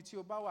ọ níbi tí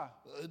o bá wà.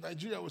 In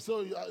Nigeria, we say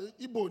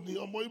Igbo ni,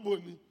 ọmọ Igbo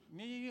ni.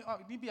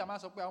 Níbi a máa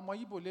sọ pé ọmọ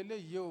Ìgbò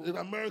leléyìí o. In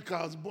America,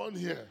 I was born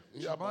here.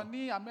 In Ṣùgbọ́n Yaba.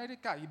 ní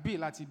Amẹ́ríkà ibí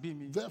láti bí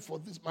mi. Therefore,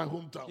 this is my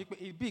hometown.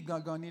 Ibí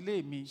gangan ni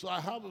ilé mi. So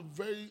I have a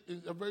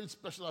very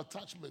special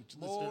attachment to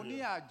this Mo ní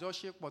area.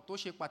 àjọṣepọ̀ tó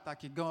ṣe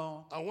pàtàkì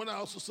gan. And when I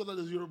also saw that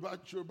there's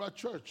Yoruba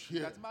church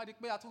here, Ìgbà tí máa rí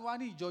pé a tún wá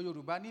ní ìjọ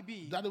Yorùbá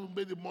níbí. that even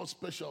made it more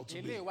special to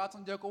me. Eléyìí wá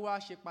tún jẹ́ kó wá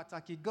ṣe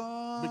pàtàkì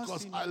gan.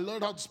 Because I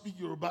learned how to speak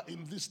Yoruba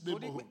in this Torí pé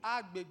neighborhood.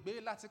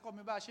 agbègbè láti kọ́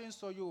mi bá a ṣe ń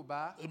sọ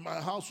Yorùbá. In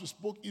my house, we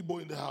spoke Igbo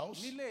in the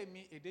house. Nílé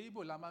mi èdè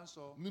Ìgbò la máa ń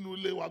sọ. Nínú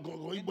ilé wa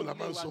gangan, Igbo la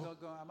máa ń Nínú ilé wa sọ.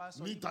 gangan a máa ń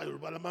sọ Níta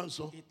Yorùbá la máa ń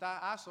sọ. Ìta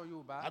á sọ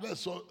Yorùbá. I then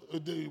saw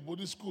the Igbo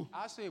ní school.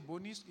 Á sọ èbó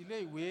ní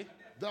ilé ìwé.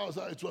 That was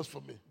how it was for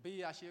me.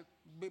 Bí a ṣe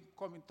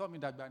tọ́ mi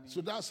dàgbà ni.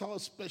 So that's how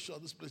special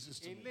this place is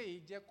to me.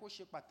 Eléyìí jẹ́ kó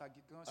ṣe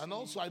pàtàkì gan sí And mi.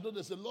 also, I know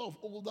there's a lot of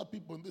older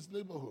people in this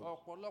neighborhood.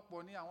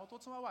 Ọ̀pọ̀lọpọ̀ ni àwọn tó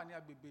tún wá wà ní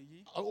agbègbè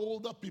yìí.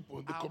 Older people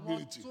in the Àwọn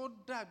community tó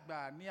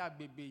dàgbà ní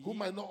agbègbè who yìí.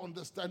 might not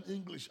understand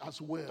English as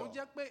Tó well.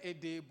 jẹ́ pé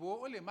èdè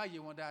èbó ó lè má yé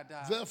wọn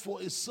dáadáa.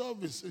 Therefore, a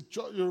service, a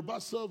church, Yoruba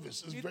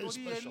service is very Nítorí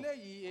special.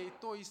 eléyìí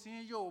ètò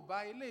ìsìn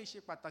Yorùbá eléyìí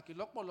ṣe pàtàkì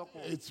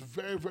lọ́pọ̀lọpọ̀. It's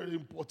very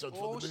important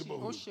for the Ó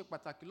neighborhood. ṣe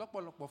pàtàkì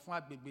lọ́pọ̀lọpọ̀ fún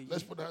agbègbè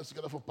Let's yìí. put our hands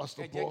together for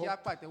Pastor Ẹ jẹ́ kí Paul á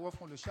pàtẹ́wọ́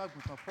fún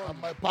olùṣọ́àgùntàn Paul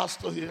and my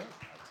pastor here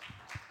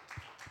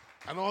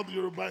and all the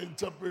Yoruba àti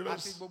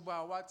interpreters gbogbo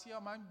àwa tí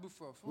wọ́n máa ń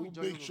gbùfọ̀ fún who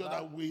ìjọ make sure Yorùbá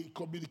that we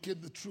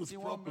communicate the truth tí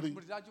wọ́n properly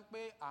rí dájú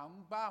pé à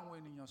ń bá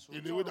àwọn ènìyàn sọ̀rọ̀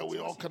in a way that we tí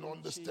wọ́n all sì can ń ṣe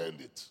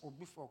understand it.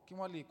 ògbùfọ̀ kí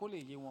wọ́n lè kó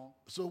lè yé wọn.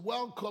 So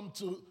welcome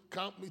to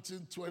Camp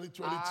Meeting A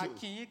 2022.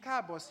 kí yín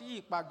káàbọ̀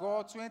sí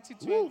ìpàgọ́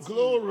 2020. Woo,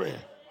 glory,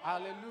 the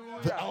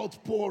Hallelujah.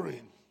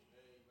 outpouring,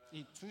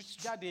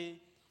 Ìtújáde,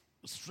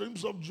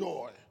 streams of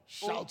joy,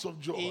 shouts of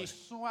joy.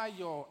 ìsún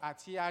ayọ̀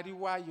àti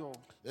ariwo ayọ̀.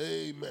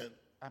 Amen.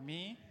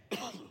 Àmín.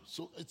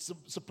 So it's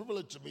a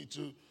privilege to me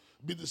to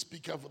be the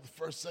speaker for the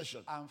first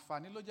session.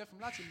 Àǹfààní ló jẹ́ fún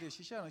mi láti lè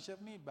ṣiṣẹ́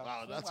ìránṣẹ́ ní ìgbà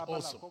Wow, fún that's abala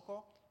awesome.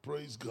 àkọ́kọ́.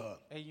 Praise God.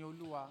 Ẹ̀yin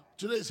Olúwa.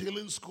 Today is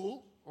healing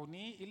school,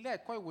 Òní ilé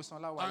ẹ̀kọ́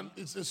ìwòsàn la wà and yìí.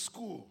 it's a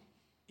school.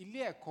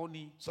 Ilé ẹ̀kọ́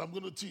ni So I'm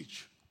going to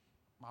teach.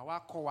 màá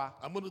wá kọ́ wa.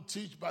 I'm going to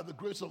teach by the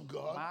grace of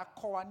God Màá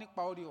kọ́ wa nípa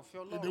oore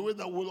ọ̀fẹ́ in a Ọlọ́run. way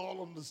that we'll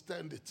all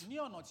understand it. Ní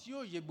ọ̀nà tí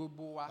yóò yé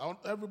gbogbo wa. I want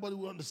everybody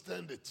will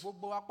understand it.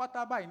 Gbogbo wa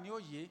pátá báyìí ni ó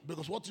yé.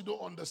 Because what you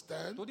don't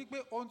understand, Torí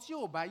pé ohun tí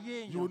ò bá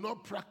yé you will èèyàn,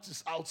 not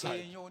practice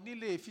outside. èèyàn ò ní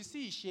lè fi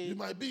sí ìṣe. You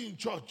might be in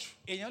church,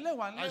 Èèyàn lè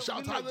wà nílé And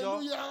shout ìjọ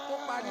hallelujah.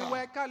 kó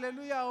pariwo ẹ̀ka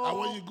hallelujah and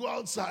when o. you go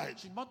outside,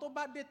 Ṣùgbọ́n tó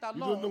bá dé ta you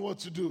don't know lọ́hùn what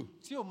to do.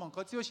 tí ò mọ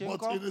nǹkan tí ó ṣe ń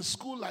But kọ́. in a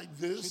school like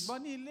this,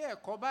 Ṣùgbọ́n ní ilé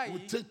ẹ̀kọ́ we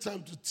báyìí, take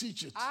time to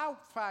teach it á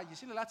fa àyè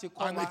sílẹ̀ láti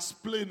kọ́ and wa.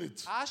 explain it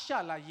Á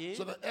ṣàlàyé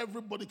so that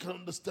everybody can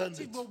understand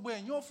tí it. gbogbo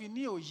èèyàn ò fi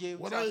ní òye ohun tí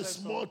Whether a a fẹ́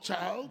small sọ.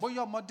 child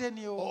Bóyá ọmọdé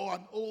ni o, or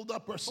an older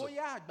person,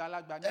 bóyá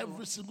àgbàlagbà ni o.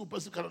 every single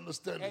person can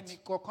understand Ẹnì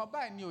it. kọ̀ọ̀kan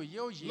báyìí ni òye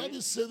òye. Let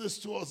me say this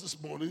to us this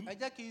morning. Ẹ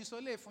jẹ́ kí n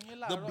sọ lè fún yín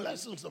The láàárọ̀ yìí.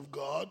 blessings of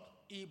God,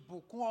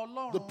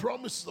 Ìbùkún the Ọlọ́run,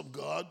 promises of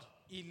God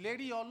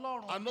ìlérí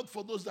Ọlọ́run are not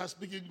for those that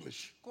speak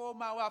English. kò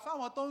máa wà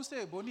fáwọn tó ń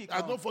ṣe èbó Are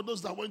nìkan. not for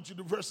those that went to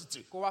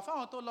university. Kò wà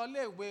fáwọn tó lọ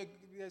léèwé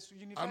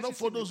Are not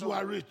for yunifásitì those who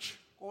are nìkan. rich.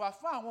 Kò wà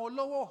fún àwọn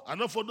olówó. Are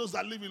not for those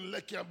that live in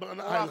Lekki and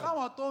Banana Kò wà Island.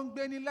 fáwọn tó ń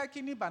gbé ní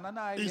Lẹ́kí ní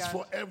Banana It's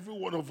for Island. every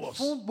one of us.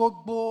 Fún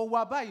gbogbo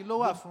wa báyìí ló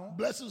wà fún.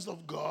 Blessings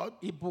of God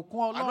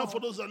Ìbùkún are not for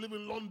Ọlọ́run those that live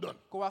in London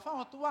kò wà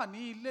fáwọn tó wà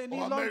ní ilé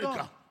ní or London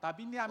America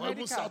tàbí ní or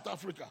even South Amẹ́ríkà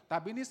Africa.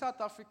 tàbí ní South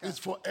Africa. It's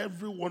for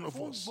every one of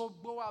Fún us.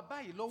 gbogbo wa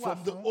báyìí ló wà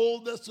From the fún.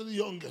 oldest to the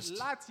youngest.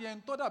 Láti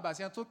ẹni tó dàgbà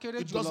sí ẹni tó kéré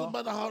It doesn't jùlọ.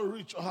 matter how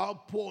rich or how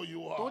poor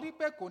you are. Torí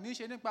pé kò ní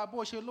ṣe nípa bó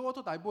ṣe lówó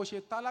tó tàbí bó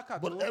ṣe tálákà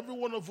tó. But every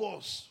one of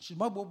us,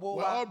 Ṣùgbọ́n gbogbo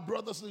we're wa all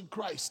brothers in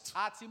Christ.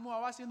 a ti mú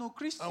wa wá sínú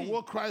Kristi. And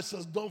what Christ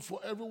has done for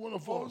every one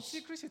of Ohun us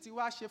tí Kristi ti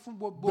wá ṣe fún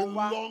gbogbo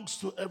wa belongs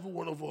to every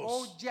one of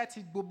ó us. jẹ́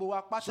ti gbogbo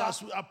wa So pátá.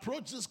 as we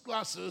approach these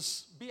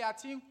classes, Bí a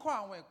ti ń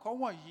kọ́ àwọn ẹ̀kọ́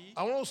wọ̀nyí,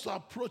 I want us to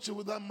approach it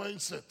with that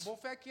mindset mo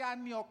fẹ́ kí a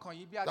ní ọkàn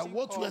yìí bí a ti that ń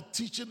what we're kọ́.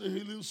 teaching in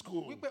healing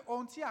school Wípé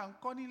ohun tí à ń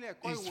kọ́ nílé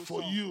ẹ̀kọ́ is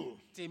for ìwòsàn you,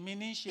 tèmi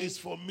ní í ṣe, is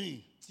for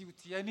me,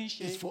 tiẹ̀ ní í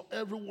ṣe, is for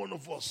every one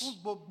of fún us.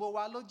 gbogbo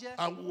wa ló jẹ́.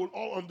 And we will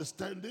all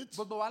understand it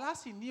Gbogbo wa lá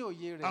sì ní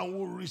òye rẹ̀. and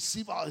we'll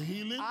receive our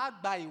healing Á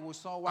gba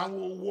ìwòsàn wa. and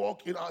we'll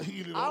walk in our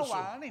healing Á wà also.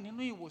 á rìn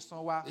nínú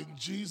ìwòsàn wa In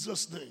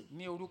Jesus' name.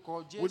 ní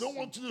orúkọ We don't Jésù.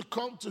 want you to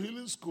come to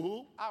healing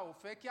school A ò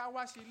fẹ́ kí a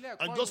wá sí ilé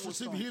and ẹ̀kọ́ just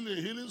receive ìwòsàn. healing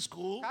in healing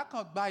school Ká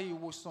kàn gba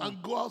ìwòsàn.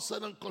 and go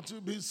outside and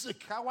continue being sick.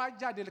 Ká wá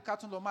jáde ká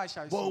tún lọ máa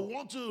But ṣàìsàn. we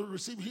want to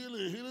receive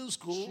healing in healing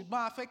school,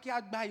 Ṣùgbọ́n a fẹ́ kí a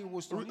gba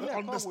ìwòsàn nílé ẹ̀kọ́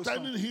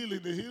understanding ìwòsàn.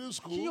 healing in healing Kí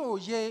school.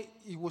 òye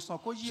ìwòsàn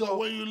kó yí So ọ.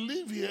 when you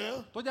leave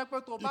here, Tó jẹ́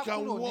pé tó you bá can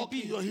kúrò walk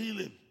in níbí, your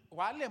healing.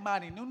 wàá lè máa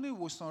rìn nínú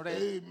ìwòsàn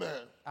rẹ.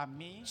 Amen.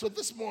 Àmín. So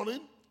this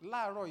morning,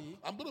 Láàárọ̀ yìí,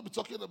 I'm going to be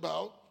talking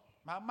about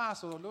màá máa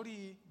sọ̀rọ̀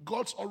lórí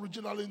God's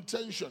original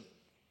intention.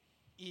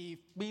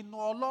 ìpinnu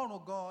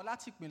Ọlọ́run gan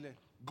láti ìpìlẹ̀.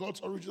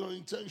 God's original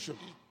intention.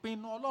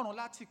 Ìpinnu Ọlọ́run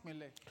láti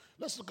ìpìnlẹ̀.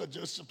 Let's look at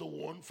Genesis chapter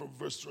 1 from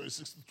verse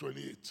 26 to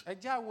 28. Ẹ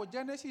jẹ́ á wo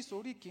Genesis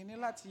orí kìíní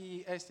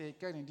láti ẹsẹ̀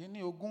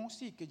ìkẹrìndínlógún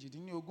sí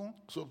ìkejìdínlógún.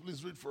 So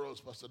please read for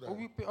us, Pastor Ó Dan.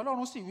 wí pé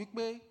Ọlọ́run sì wí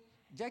pé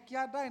jẹ́ kí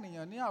á dá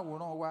ènìyàn ní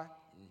àwòrán wa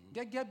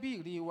gẹ́gẹ́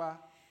bí ìrí wa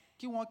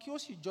kí wọn kí ó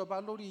sì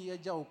jọba lórí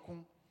ẹja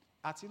òkun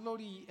àti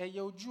lórí ẹyẹ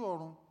ojú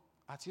ọ̀run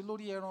àti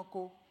lórí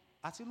ẹranko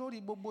àti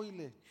lórí gbogbo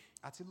ilẹ̀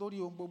àti lórí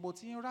ohun gbogbo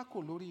tí ń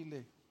rákò lórí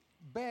ilẹ̀.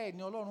 Bẹ́ẹ̀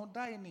ni Ọlọ́run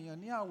dá ènìyàn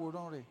ní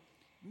àwòrán rẹ̀.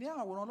 Ní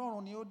àwòrán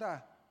Ọlọ́run ni ó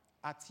dá,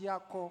 àti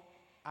akọ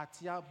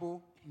àti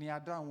abo ni a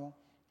dá wọn.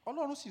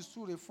 Ọlọ́run sì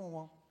súre fún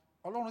wọn.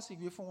 Ọlọ́run sì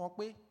wí fún wọn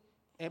pé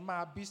ẹ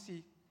máa bí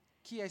sí,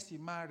 kí ẹ sì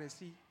máa rẹ̀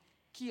sí,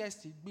 kí ẹ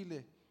sì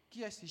gbilẹ̀,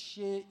 kí ẹ sì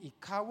ṣe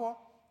ìkáwọ́,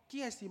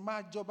 kí ẹ sì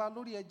máa jọba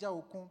lórí ẹja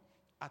òkun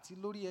àti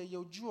lórí ẹyẹ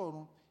ojú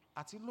ọ̀run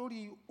àti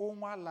lórí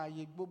ohun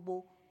alààyè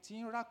gbogbo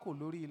tí ń rákò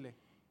lórí ilẹ̀.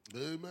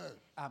 Amen.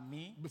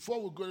 Àmín.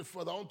 Before we go any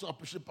further, I want to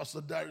appreciate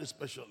Pastor Dare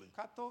especially.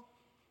 Ká tó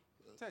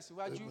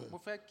tẹ̀síwájú, Amen. mo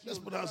fẹ́ kí Let's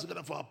put our hands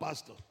together for our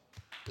pastor.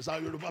 It's our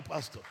Yoruba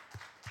pastor.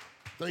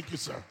 Thank you,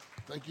 sir.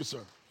 Thank you,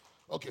 sir.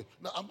 Okay,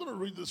 now I'm going to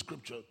read the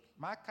scripture.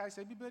 Màá ka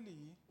ẹsẹ̀ Bíbélì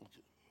yìí.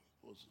 Okay,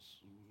 what's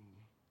this?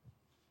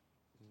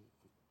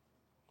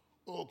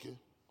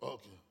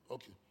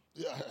 Okay.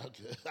 Yeah,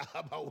 okay.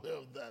 I'm aware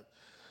of that.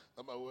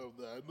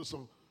 I know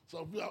some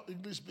of you are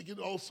English speaking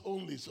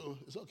only, so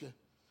it's okay.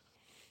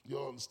 You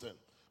understand.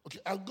 Okay,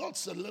 and God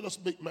said, let us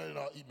make man in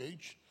our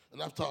image,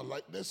 and after our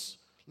likeness,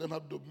 let them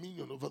have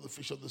dominion over the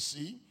fish of the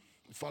sea,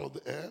 the fowl of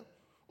the air,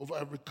 over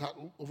every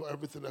cattle, over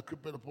everything that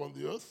creepeth upon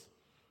the earth.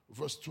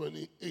 Verse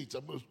 28,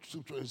 I'm going to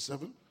skip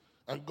 27.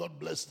 And God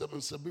blessed them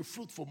and said, be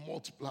fruitful,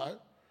 multiply,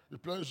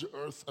 replenish the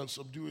earth and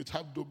subdue it,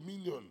 have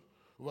dominion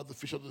over the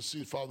fish of the sea,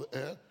 the fowl of the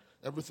air,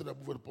 everything that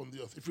moveth upon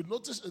the earth. If you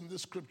notice in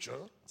this scripture,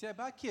 Tí ẹ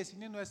bá kíyèsí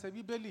nínú ẹsẹ̀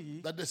Bíbélì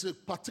yìí, that there's a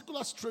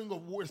particular string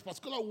of words,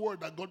 particular word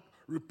that God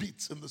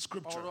repeats in the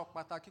scripture. ọ̀rọ̀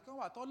pàtàkì kan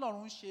wà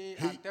tọ́lọ́run ṣe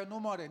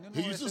àtẹnumọ́ rẹ̀ nínú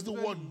He ẹsẹ̀ uses the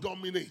Bíbélì word yìí.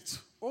 dominate.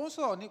 Ó ń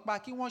sọ̀rọ̀ nípa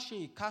kí wọ́n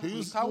ṣe He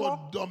uses the ìkáwọ́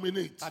word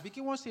dominate. tàbí kí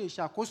wọ́n ṣe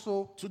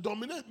ìṣàkóso. To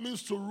dominate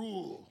means to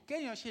rule,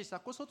 Kéèyàn ṣe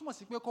ìṣàkóso túmọ̀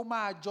sí pé kó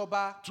máa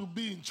jọba, to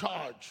be in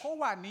charge, kó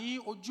wà ní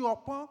ojú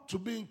ọpọ́n, to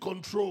be in kó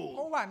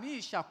control, wà ní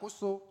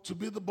ìṣàkóso, to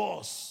be the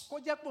boss. kó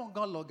jẹ́ pò ń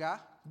gan lọ̀gá.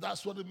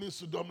 That's what it means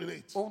to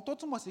dominate. Ohun tó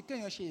túmọ̀ sí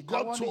kéèyàn ṣe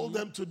ìkáwọ́ God told nìyí.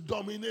 them to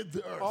dominate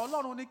the earth.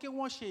 Ọlọ́run ní kí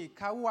wọ́n ṣe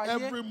ìkáwọ́ ayé.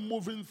 Every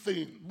moving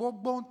thing,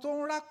 Gbogbo ohun tó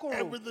ń rákòrò,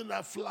 everything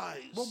that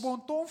flies, gbogbo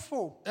ohun tó ń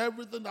fò,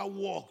 everything that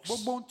walks,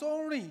 gbogbo ohun tó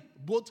ń rìn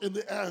both in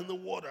the air and the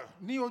water.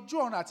 ní ojú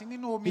ọ̀run àti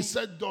nínú omi. He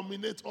said,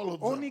 dominate all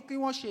of Ó them. ní kí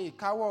wọ́n ṣe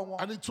ìkáwọ́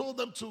wọn. And he told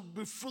them to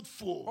be Ó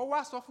fruitful,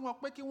 wá sọ fún wọn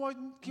pé kí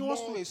wọ́n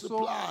so èso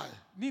multiply,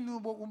 nínú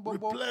gbogbo.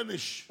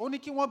 replenish, Ó ní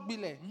kí wọ́n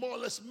gbilẹ̀. more or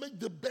less make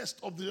the best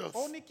of the Ó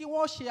earth. ní kí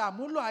wọ́n ṣe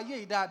àmúlò ayé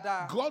yìí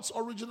dáadáa. God's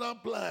original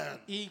plan,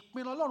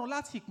 Ìpinnu Ọlọ́run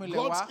láti ìpìnlẹ̀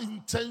wá. God's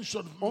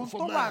intention Ohun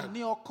for tó wà man ní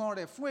ọkàn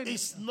rẹ̀ fún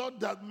is ènìyàn. not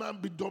that man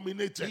be Kì í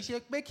dominated.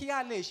 ṣe pé kí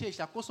a lè ṣe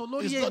ìṣàkóso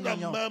lórí It's not that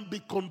ènìyàn. man be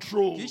Kì í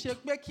controlled. ṣe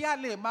pé kí a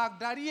lè máa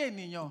darí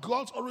ènìyàn.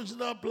 God's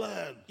original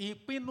plan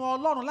Ìpinnu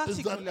Ọlọ́run láti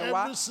is that ìpìlẹ̀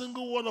wá. every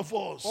single one of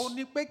us Ó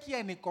ní pé kí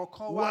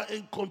ẹnìkọ̀ọ̀kan who wá are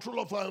in control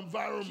of our kí ó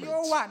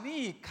environment, wà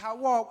ní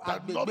ìkáwọ́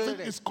that agbègbè nothing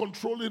rẹ̀. is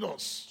controlling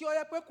us. Kí ó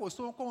yẹ pé kò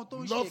sí ohunkóhun tó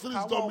ń ṣe Nothing is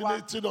ìkáwọ́ wa.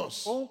 dominating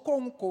us.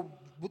 Ohunkóhun kò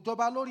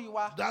jọba lórí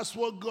wa. That's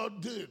what God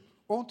did.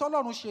 Ohun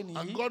tọ́lọ́run ṣe And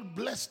nìyí. God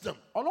blessed them.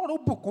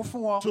 Ọlọ́run bùkún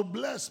fún wọn. To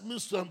bless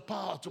means to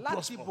empower, to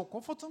Láti prosper.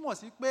 bùkún fún túmọ̀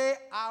sí pé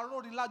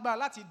arónilágbára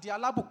láti di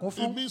alábùkún It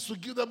fún. means to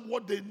give them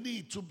what they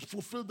need to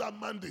fulfill that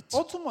mandate.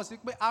 Ó túmọ̀ sí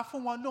pé a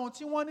fún wọn ní ohun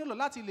tí wọ́n nílò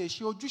láti lè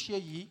ṣe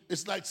ojúṣe yìí.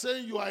 It's like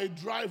saying you are a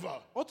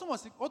driver Ó túmọ̀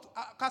sí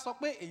ká sọ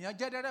pé èèyàn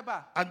jẹ́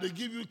dẹ́rẹ́bà. and they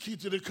give you key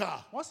to the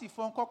car. Wọ́n sì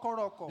fún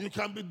kọ́kọ́rọ́ ọkọ̀. You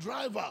can be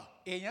driver.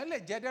 Èèyàn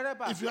lè jẹ́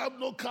dẹ́rẹ́bà. If you have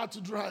no car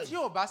to drive, Tí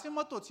ò bá sí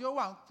mọ́tò tí ó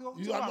wà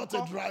You are not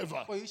a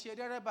driver. kò yí ṣe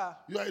dẹ́rẹ́bà.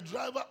 you are a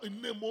driver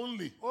in name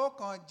only, Ó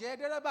kàn jẹ́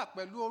dẹ́rẹ́bà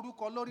pẹ̀lú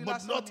orúkọ lórí but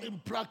lásán not ni. in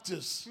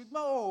practice. Ṣùgbọ́n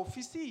o ò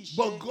fi sí ìṣe.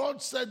 But God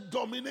said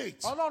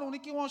dominate. Ọlọ́run ní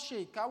kí wọ́n ṣe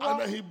And ìkáwọ́.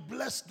 then he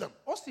blessed them.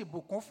 Ó sì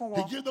bùkún fún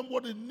He wọn. gave them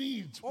what they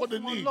need, Ó what they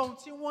fún wọn need lóhun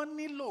tí wọ́n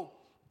nílò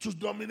to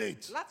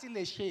dominate. láti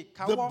lè ṣe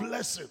The ìkáwọ́.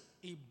 blessing.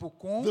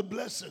 Ìbùkún. The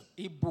blessing.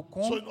 So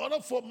Ìbùkún. in order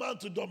for man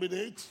to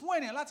dominate, Fún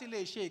ènìyàn láti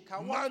lè ṣe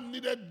ìkáwọ́. man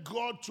needed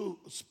God to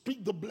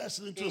speak the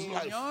blessing into his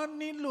life, Èèyàn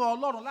nílò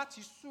Ọlọ́run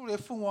láti súre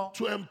fún wọn.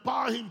 to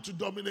empower him to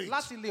dominate.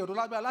 Láti lè rò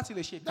lágbára láti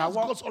lè ṣe That's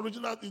ìkáwọ́. God's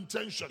original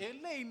intention.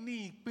 Eléyìí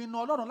ni ìpinnu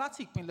Ọlọ́run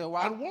láti ìpìnlẹ̀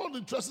wa. And one of the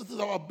interesting things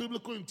about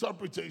biblical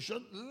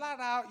interpretation,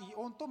 Lára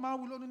ohun tó máa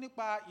ń wí lónìí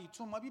nípa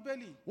ìtumọ̀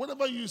Bíbélì.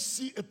 whenever you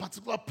see a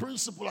particular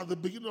principle at the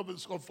beginning of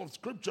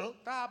scripture,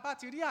 Tá a bá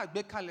ti rí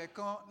àgbékalẹ̀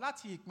kan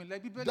láti ìpìnlẹ̀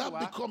Bíbélì that wá.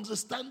 becomes a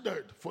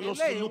standard for us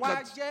to Eléyìí look wá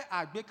at. jẹ́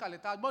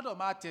àgbékalẹ̀ tá a gbọ́dọ̀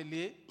máa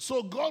tẹ̀lé.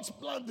 So God's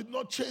plan did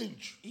not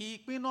change.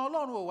 Ìpinnu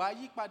Ọlọ́run ò wá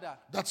yí padà.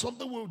 That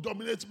something will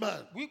dominate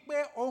man.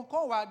 Wípé ohun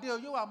kan wà dé o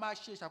yóò wá máa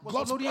ṣe ìṣàkóso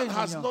God's lórí plan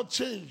has ènìyàn. not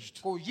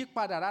changed. Kò yí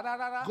padà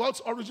rárá.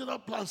 God's original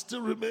plan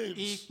still remains.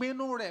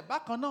 Ìpinnu rẹ̀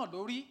bákan náà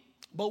lórí.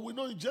 But we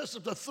know in Genesis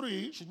chapter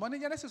 3, Ṣùgbọ́n ní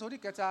Genesis orí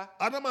kẹta,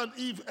 Adam and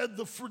Eve ate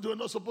the fruit they were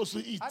not supposed to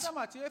eat. Ádámù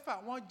àti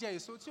Éfà wọ́n jẹ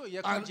èso tí ò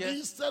yẹ kó And jẹ.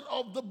 instead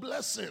of the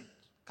blessing,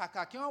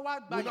 kàkà kí wọ́n wá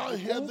gba we now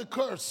hear the ìbùkún,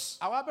 curse.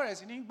 àwa bẹ̀rẹ̀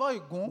sí ní gbọ́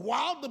ìgún.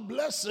 While the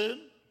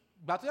blessing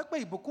Ìgbà tó yẹ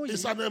pé ìbùkún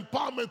is yìí an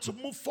empowerment to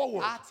move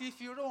forward, a ti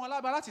fi ró wọn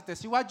lágbára láti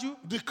tẹ̀síwájú.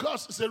 the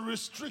curse is a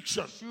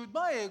restriction.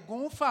 Ṣùgbọ́n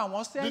ègún fà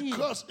wọ́n The sẹ́yìn.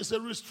 curse is a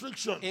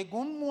restriction.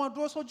 Ègún mú wọn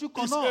dúró sójú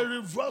kan It's a náà.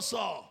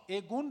 reversal.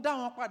 Ègún dá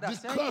wọn padà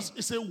The curse sẹ́yìn.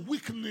 is a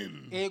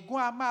weakening. Ègún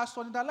a máa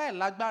sọ ní dáláì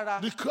lágbára.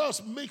 The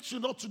curse makes you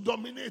not to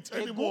dominate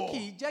Ègún anymore, kì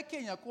í jẹ́ kí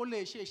èèyàn kó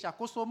lè ṣe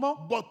ìṣàkóso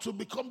mọ́. but to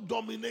become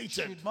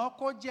dominated. Ṣùgbọ́n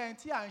kó jẹ́ ẹni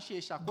tí à ń ṣe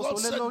ìṣàkóso God lé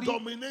said, lórí.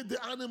 dominate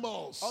the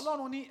animals,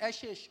 Ọlọ́run ní ẹ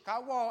ṣe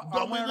ìkáwọ́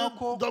àwọn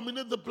ẹranko.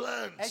 dominate the Ẹ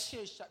plants, ṣe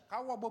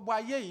ìkáwọ́ gbogbo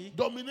ayé yìí.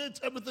 dominate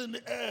everything in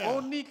the Ó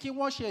air. ní kí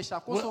wọ́n ṣe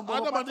ìṣàkóso When gbogbo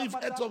Adam and Eve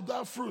ate pátápátá. of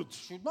that fruit,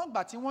 Ṣùgbọ́n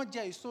ìgbà tí wọ́n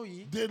jẹ èso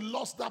yìí, they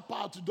lost that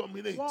power to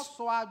dominate. wọ́n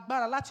sọ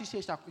agbára láti ṣe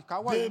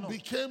ìkáwọ́ They yìí nù.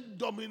 became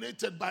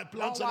dominated by Wọ́n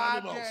plants and wá jẹ́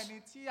animals.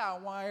 ẹni tí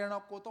àwọn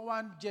ẹranko tó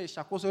wá ń jẹ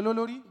ìṣàkóso lé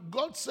lórí.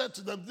 God said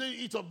to them, they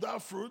eat of that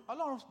fruit,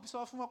 Ọlọ́run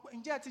sọ fún wọn pé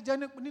ǹjẹ́ ẹ ti jẹ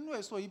nínú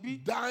èso yìí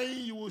bí?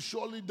 dying you will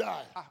surely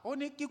die. Ó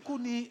ní kíkú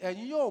ni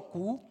ẹ̀yin yóò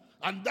kú.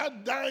 And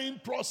that dying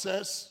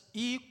process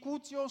Ikú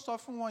tí ó ń sọ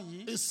fún wọn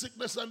yìí, is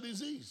sickness and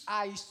disease.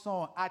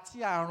 àìsàn àti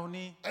àrùn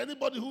ni.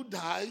 Anybody who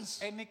dies,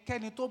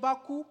 Ẹnikẹ́ni tó bá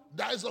kú,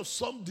 dies of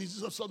some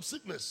disease, of some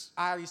sickness.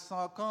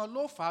 àìsàn kan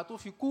ló fà á tó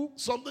fi kú.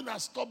 Something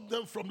has stopped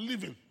them from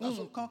living. That's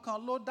what- Nǹkan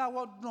kan ló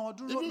dáwọ́ dán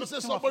dúró Even tí if say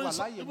wọ́n fi somebody, wà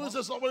láàyè even mọ́.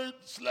 say somebody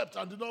slept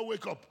and did not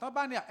wake up, Tọ́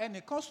bá ní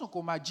ẹnìkan sùn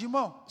kò mà jí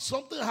mọ́.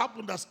 something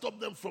happened that stopped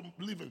them from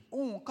living.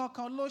 Nǹkan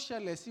kan ló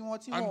ṣẹlẹ̀ sí wọn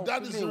tí wọn And ò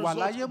that fi is lè the wà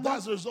láyé result,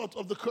 that's mọ́. the result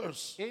of the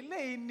curse.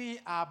 Eléyìí ni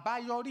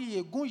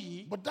àbáyọrí ègún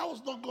yìí. But that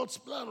was not God's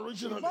plan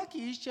originally. Ṣùgbọ́n kì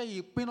í ṣe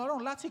ìpinnu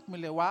Ọlọ́run láti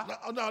ìpìnlẹ̀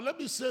wá. Now let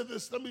me say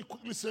this, let me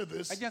quickly say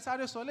this, Ẹ jẹ́ n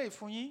sáré sọ léyìí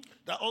fún yín.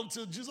 that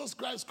until Jesus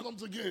Christ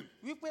comes again,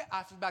 Wípé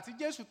àfìgbà tí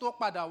Jésù tó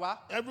padà wá,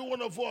 every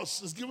one of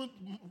us is given,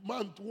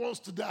 man wants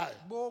to die.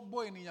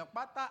 gbogbo ènìyàn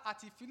pátá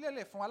àti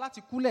ìfilélẹ̀ fún wa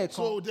láti kú lẹ́ẹ̀kan.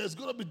 So there's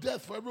going to be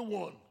death for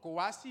everyone Kò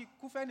wá sí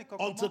ikú fẹ́nìkan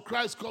kan until mọ́.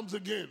 Christ comes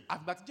again.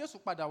 Àfìgbà tí Jésù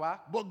padà wá.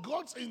 But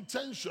God's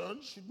intention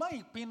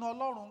Ṣùgbọ́n ìpinnu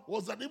Ọlọ́run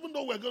was that even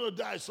though we're going to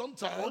die ó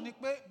sometime, ní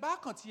pé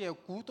bákan tiẹ̀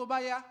kú tó bá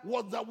yá,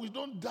 was that we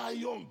don't die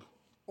young.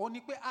 ó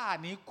ní pé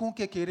àní kún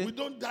kékeré, We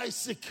don't die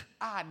sick.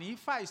 àní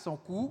fàìsàn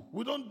kú,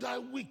 We don't die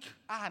weak.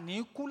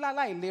 àní kú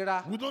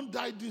láláìlera, We don't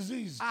die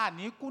disease.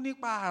 àní kú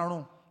nípa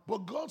àrùn.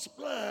 But God's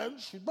plan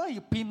Ṣùgbọ́n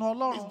ìpinnu is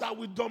Ọlọ́run that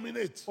we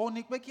dominate. ó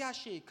ní pé kí a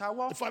ṣe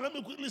ìkáwọ́. If I let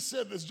me quickly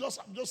say this, just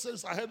say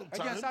this ahead of Ẹ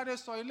jẹ́ n time. sáré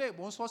sọ ilé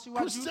ìbò ń sọ síwájú.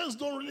 Christians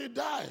don't really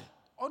die.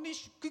 Ó ní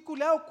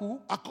kíkúlẹ̀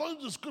òkú According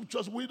to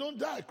scriptures, we don't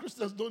die.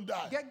 Christians don't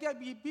die. gẹ́gẹ́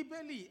bí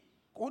Bíbélì,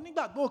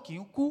 onígbàgbọ́ kì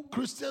í kú,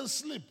 Christians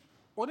sleep.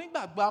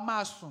 onígbàgbọ́ a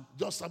máa sùn.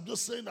 I'm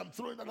just saying, I'm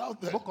throwing that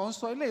out there. Mo kàn ń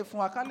sọ ilé fún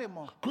wa ká lè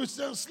mọ̀.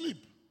 Christians sleep.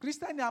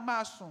 Kírísítẹ́nì a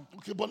máa sùn,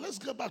 Okay, but let's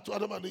get back to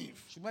Adam and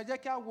Eve. ṣùgbọ́n ẹ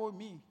jẹ́ kí a wo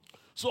míì.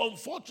 So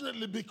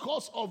unfortunately,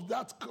 because of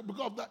that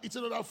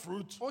eating of that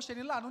fruit, Ó ṣe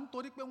ní láàánú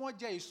nítorí pé wọ́n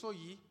jẹ èso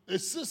yìí. a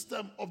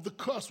system of the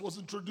curse was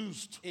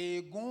introduced.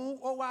 Ègún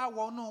ó wá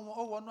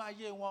wọnú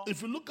ayé wọn.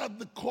 If you look at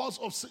the cause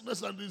of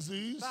sickness and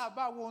disease, Bá a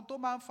bá wo ohun tó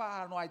máa ń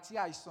fa àrùn àti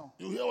àìsàn.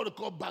 you hear what they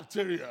call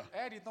bacteria.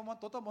 Ẹ̀rí tó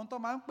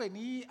máa ń pè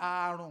ní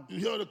àrùn. You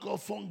hear what they call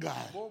fungi.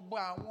 Gbogbo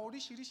àwọn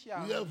oríṣiríṣi You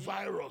àrùn hear yìí.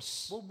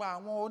 virus. Gbogbo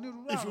àwọn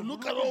onírúurú If you àrùn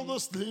look at burúkú all yìí.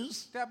 those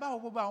things, Tẹ́ bá wo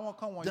gbogbo àwọn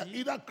nǹkan they're wọ̀nyí.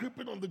 either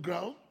creeping on the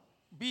ground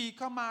Bíi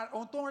kán máa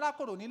ohun tó ń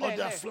rákòrò or nílẹ̀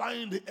they're ẹlẹ̀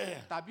flying in the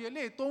air. tàbí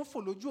eléyìí tó ń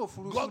fò lójú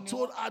òfurufú God ni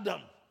told wọ́n.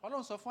 Adam,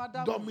 Ọlọ́run sọ fún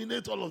Ádámù,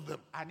 dominate all of them.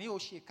 àní o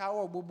ṣe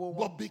káwọ́ gbogbo wọn.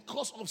 But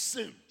because of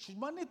sin,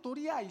 Ṣùgbọ́n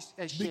nítorí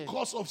ẹ̀ṣẹ̀,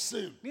 because of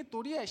sin,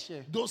 nítorí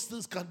ẹ̀ṣẹ̀, those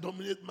things can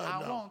dominate man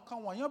now. àwọn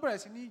nǹkan wọ̀nyí bẹ̀rẹ̀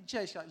sí ní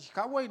jẹ́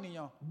ìkáwọ́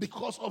ènìyàn.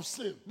 Because of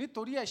sin,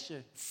 Nítorí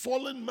ẹ̀ṣẹ̀,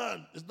 fallen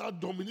man is now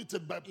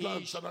dominated by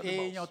plants and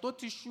èèyàn animals. tó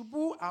ti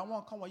ṣubú,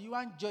 àwọn nǹkan wọ̀nyí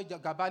wá ń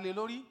jẹ gàba lé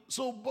lórí.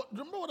 So, but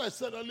remember what I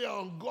said earlier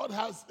on, God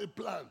has a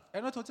plan.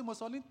 Ẹnu tó tí mo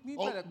sọ ní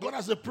Or bẹ̀rẹ̀ God pé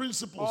has a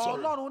principle,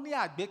 sorry. Ọlọ́run ní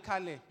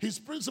àgbékalẹ̀, His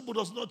principle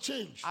does not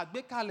change.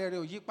 àgbékalẹ̀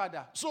rẹ̀ ò yí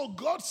padà. So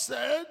God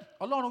said,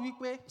 Ọlọ́run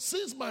wípé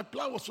since my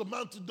plan was for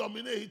man to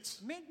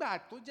dominate, nígbà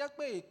tó jẹ́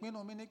pé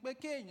ìpinnu mi ni pé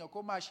kéèyàn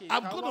kó máa ṣe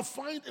I'm going to ìkáwọ́,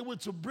 find a way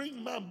to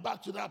bring man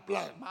back to that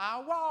plan.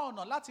 màá wá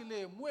ọ̀nà láti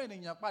lè mú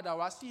ènìyàn padà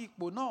wá sí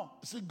ipò náà.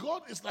 See,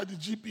 God is like the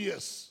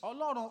GPS.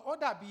 Ọlọ́run ó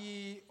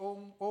dàbí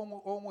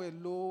ohun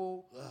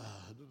èlò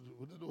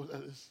We don't know what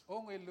that is.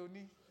 ohun èlò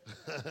ni.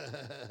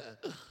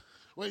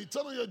 When you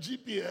turn on your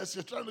GPS,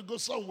 you're trying to go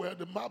somewhere,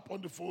 the map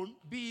on the phone,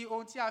 Bí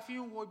ohun tí a fi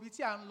ń wo ibi tí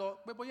à ń lọ,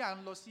 pé bóyá à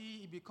ń lọ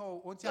sí ibì kan o,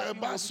 ohun tí a Ẹ fi ń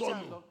wo bá ibi tí à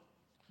ń sọnù. lọ.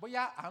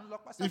 Bóyá à ń lọ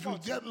if you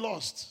pásítọ̀ get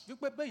lost,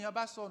 wípé béèyàn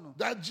bá sọnù,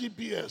 that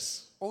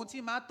GPS ohun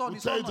tí máa tọ́ will ni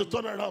tell you sọ́nà to yìí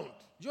turn around,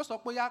 yóò sọ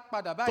pé yá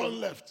padà turn báyìí,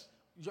 left,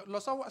 lọ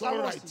sọ́wọ́ turn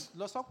sí, right,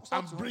 lọ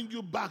and sọ́tún, bring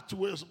you back to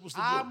where you're supposed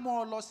to á go. mú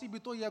ọ lọ síbi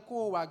tó yẹ kó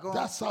o wà gan.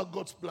 That's how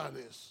God's plan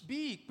is.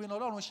 Bí ìpinnu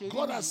Ọlọ́run ṣe rí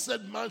God has nìyí.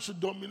 said man should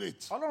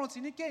dominate. Ọlọ́run ti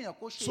ní kéèyàn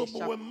kó ṣe So,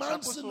 but when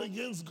man sinned ìṣàkóso.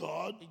 against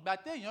God, Ìgbà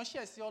téèyàn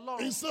ṣẹ̀ sí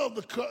Ọlọ́run, instead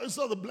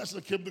of the blessing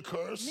came the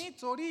curse,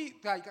 nítorí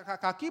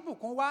kàkà kí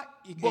ìbùkún wá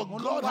but ìgbègùn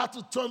ló God wá. had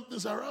to turn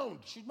things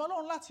around Ṣùgbọ́n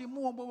Ọlọ́run láti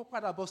mú ohun gbogbo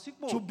padà bọ̀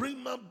sípò, to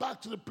bring man back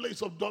to the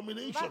place of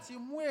domination. láti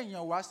mú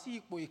èèyàn wá sí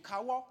ipò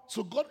ìkáwọ́.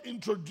 So God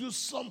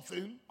introduced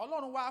something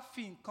Ọlọ́run wá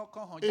fi nǹkan kan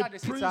kan hàn a jáde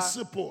síta.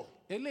 principle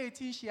Eléyìí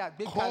tí ń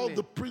ṣe called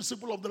the àgbékalẹ̀.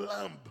 principle of the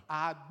lamb.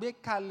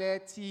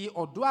 Àgbékalẹ̀ ti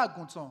ọ̀dọ́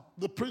àgùntàn.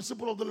 The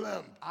principle of the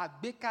lamb.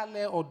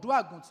 Àgbékalẹ̀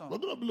ọ̀dọ́ àgùntàn. We're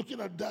going to be looking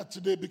at that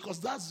today because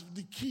that's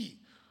the key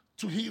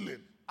to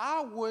healing.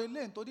 A wo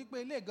eléyìí nítorí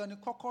pé eléyìí gan ni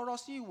kọ́kọ́rọ́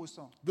sí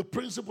ìwòsàn. The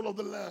principle of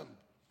the lamb.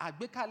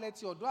 Àgbékalẹ̀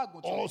ti ọ̀dọ́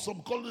àgùntàn. Or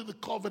some call it the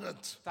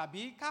covenant.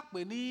 Tàbí ká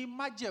pè ní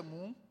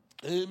májẹ̀mú.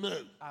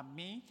 Amen.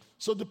 Àmín.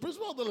 So the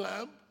principle of the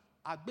lamb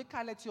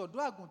Àgbékalẹ̀ ti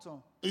ọ̀dọ́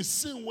àgùntàn. is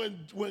seen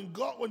when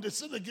they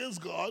sin against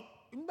God,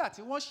 Nígbà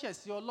tí wọ́n ṣẹ̀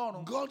sí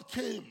Ọlọ́run, God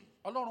came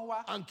Ọlọ́run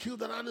wá, and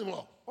killed an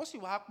animal. ó sì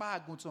wá pa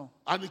àgùntàn.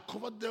 And he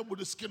covered them with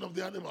the skin of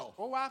the animal.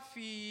 Ó wá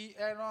fi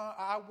ẹran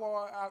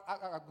awọ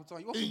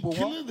àgùntàn yìí, ó fi In bò wọ́n.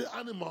 killing the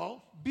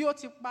animal, Bí ó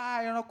ti pa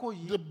ẹranko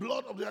yìí, the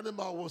blood of the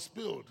animal was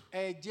spilled.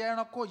 ẹ̀jẹ̀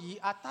ẹranko yìí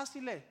a tá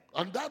sílẹ̀.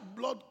 And that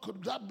blood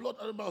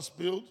animal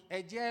spilled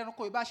Ẹ̀jẹ̀ ẹranko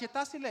yìí bá ṣe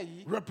tá sílẹ̀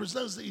yìí,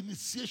 represents the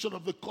initiation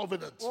of the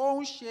covenant. ó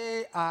ń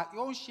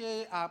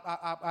ṣe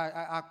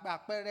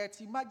àpẹẹrẹ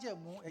ti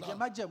májẹ̀mú, ẹ̀jẹ̀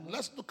májẹ̀mú.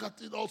 Let's look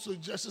at it also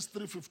in Genesis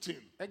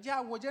 3:15. Ẹ jẹ́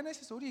á wo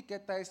Genesis orí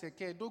ìkẹta ẹsẹ̀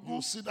kẹẹ̀ẹ́dógún.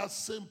 You see that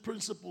same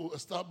principle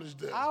established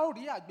there. A ó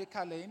rí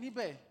àgbékalẹ̀ yìí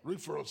níbẹ̀.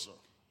 Read for us, sir.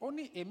 Ó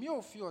ní èmi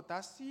ò fi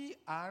ọ̀tá sí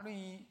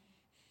àárín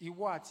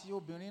ìwọ àti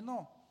obìnrin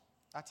náà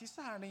àti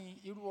sáàárín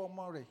irú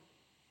ọmọ rẹ̀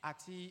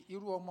àti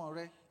irú ọmọ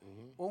rẹ̀.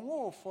 Òun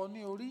ò fọ́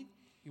ní orí,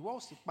 ìwọ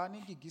ò sì pa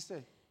ní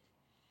gìgísẹ̀.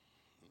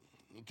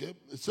 Okay,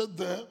 it said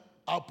there,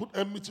 I'll put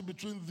enmity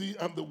between thee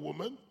and the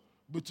woman,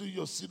 between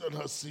your seed and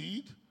her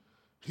seed.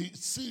 He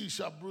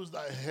shall bruise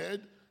thy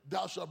head,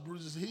 thou shalt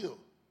bruise his heel.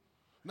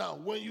 Now,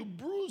 when you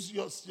bruise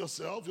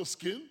yourself, your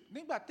skin,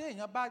 Nígbà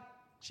téèyàn bá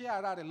ṣe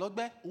ara rẹ̀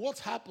lọ́gbẹ́, what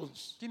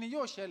happens? kí ni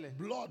yóò ṣẹlẹ̀?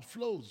 Blood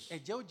flows.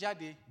 Ẹ̀jẹ̀ ó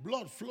jáde,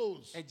 Blood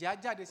flows. ẹ̀jẹ̀ á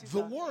jáde The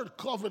síta. word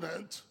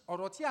covenant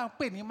Ọ̀rọ̀ tí à ń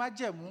pè ní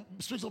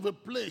májẹ̀mú, speaks of a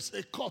place,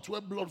 a cut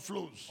where blood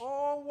flows.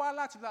 ó wá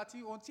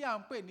láti ohun tí à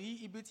ń pè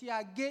ní ibi tí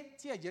a gé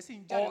tí ẹ̀jẹ̀ sì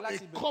ń jáde Or a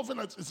láti ibẹ̀.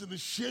 covenant is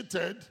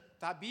initiated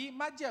Tàbí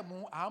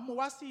májẹ̀mú à ń mú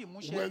wá sí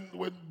ìmúṣẹ.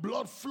 when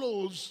blood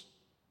flows,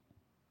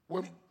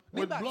 when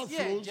Nígbà blood tí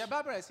flows, ẹ̀jẹ̀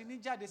bá bẹ̀rẹ̀ sí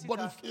ní jáde but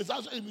síta. it's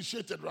actually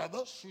initiated rather,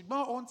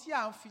 Ṣùgbọ́n ohun tí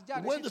à ń fi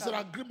jáde when there's an síta.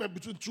 agreement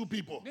between two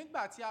people.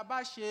 Nígbà tí a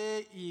bá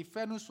ṣe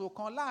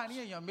ìfẹnusọ̀kan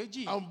láàrin èèyàn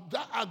méjì, And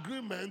that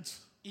agreement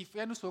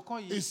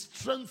ìfẹnusọ̀kan yìí, is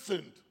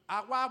strengthened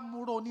àwa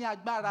múrò ní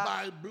agbára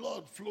by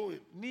blood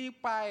flowing.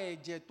 nípa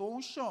ẹ̀jẹ̀ tó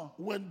ń ṣàn.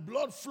 When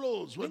blood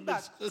flows, when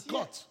there's a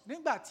cut,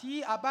 Nígbà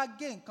tí a bá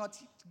gé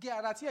gé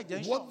ara tí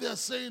ẹ̀jẹ̀ ń what ṣàn, they're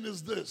saying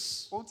is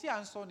this: ohun tí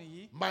à ń sọ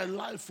nìyí. my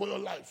life for your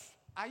life,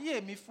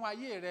 Ayé mi fún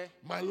ayé rẹ,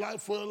 my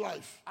life for your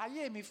life.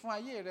 ayé mi fún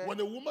ayé rẹ. When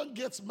a woman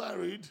gets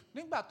married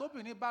Nígbà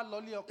tóbìnrin bá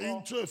lọlé ọkọ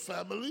into a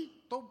family,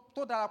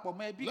 tó darapọ̀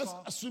mọ́ ẹbí let's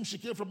kan, assume she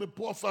came from a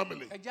poor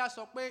family. ẹ̀jẹ̀ á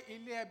sọ pé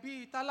ilé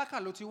ẹbí tálákà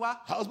ló ti wá.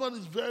 Husband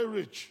is very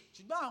rich.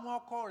 Ṣùgbọ́n àwọn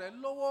ọkọ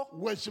rẹ̀ lówó.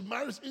 When she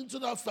marries into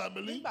that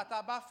family, Nígbà tá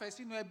a bá fẹ́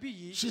sínú ẹbí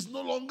yìí, she's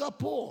no longer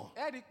poor.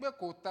 ẹ rí i pé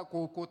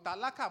kò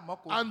tálákà mọ́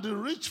kò. And the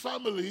rich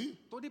family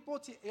Torí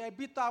pé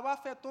ẹbí tá a wá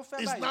fẹ́ tó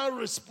fẹ́ is báyìí. now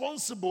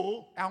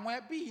responsible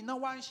Àwọn ẹbí yìí náà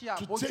wá ń ṣe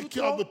to take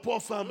care of the àbójútó poor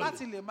family.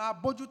 láti lè máa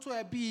bójútó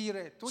ẹbí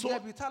rẹ̀ tó So- jẹ́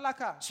ẹbí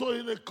tálákà. So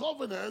in a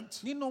covenant,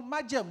 Nínú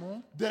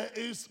májẹ̀mú, there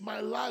is my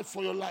life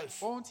for your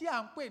life, ohun tí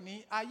à ń pè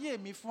ní ayé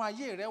mi fún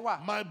ayé rẹ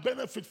wà. my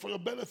benefit for your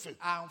benefit.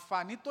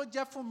 Àǹfààní tó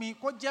jẹ́ fún mi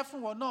kó jẹ́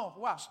fún wọn náà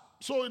wà.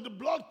 So in the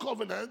blood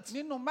covenant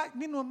Nínú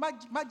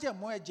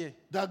májẹ̀mú ẹ̀jẹ̀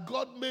that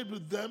God made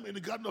with them in the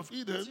Garden of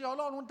Eden, tí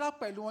Ọlọ́run dá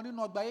pẹ̀lú wọn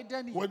nínú ọgbà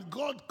Édẹ́nì. when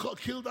God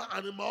killed that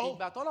animal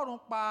Ìgbà tọ́lọ́run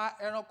pa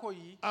ẹranko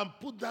yìí and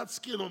put that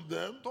skin on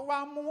them, tó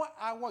wá mú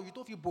awọ yìí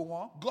tó fi bò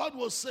wọ́n. God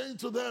was saying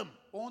to them,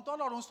 Ohun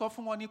tọ́lọ́run sọ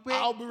fún wọn ni pé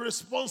I'll be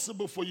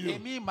responsible for you.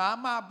 èmi màá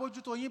máa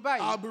bójútó yín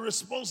I'll báyìí. be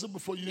responsible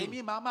for you.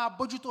 Èmi màá máa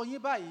bójútó yín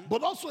báyìí.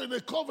 But also in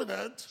a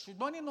covenant,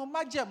 Ṣùgbọ́n nínú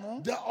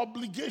májẹ̀mú, there are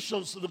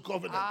obligations to the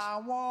covenant.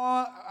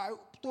 àwọn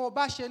tó o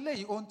bá ṣe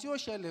léyìí ohun tí ó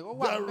ṣẹlẹ̀ ó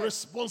wà There are níbẹ̀.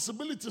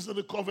 responsibilities in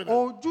the covenant.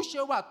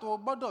 Ojúṣe wà tó o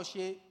gbọ́dọ̀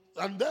ṣe.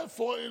 And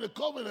therefore, in a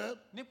covenant,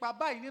 Nípa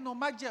báyìí nínú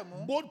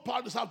májẹ̀mú, both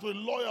parties have to be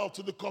loyal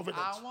to the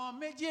covenant. àwọn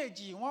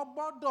méjèèjì wọ́n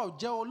gbọ́dọ̀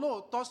jẹ́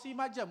olóòótọ́ sí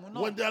májẹ̀mú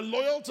náà. When they are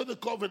loyal to the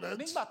covenant,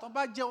 Nígbà tó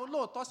bá jẹ́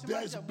olóòótọ́ sí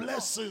there is májẹ̀mú náà,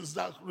 blessings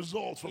that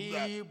result from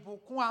that.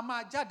 ìbùkún a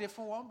máa jáde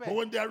fún wọn But bẹ́ẹ̀.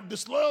 when they are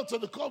disloyal to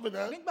the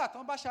covenant, Nígbà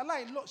tó bá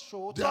ṣaláì there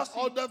ṣòótọ́ are sí,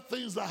 other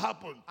things that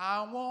happen,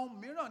 àwọn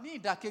ohun mìíràn ní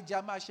ìdàkejì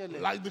a máa ṣẹlẹ̀.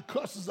 like the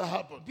curses that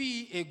happen.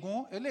 Bíi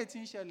ègún eléyìí tí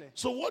ń ṣẹlẹ̀.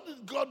 So what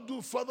did God do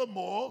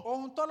furthermore?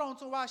 Ohun tọ́lọ́run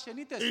tún wá ṣe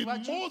ní In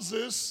tẹ̀síwájú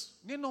Moses,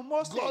 nínú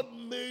Mósè. God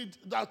made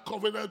that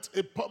covenant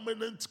a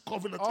permanent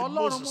covenant in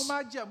Ọlọ́run mú Moses.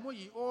 májẹ̀mú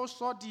yìí ó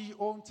sọ di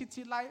ohun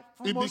títí láé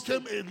fún It Mósè.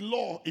 became a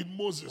law in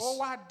Moses. Ó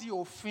wá di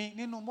òfin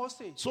nínú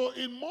Mósè. So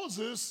in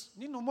Moses,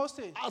 Nínú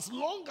Mósè, as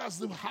long as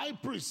the high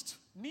priest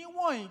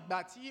níwọ̀n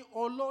ìgbà tí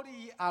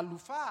olórí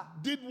àlùfáà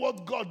did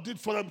what God did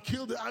for them,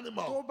 kill the tó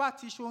animal, bá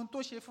ti ṣe ohun tó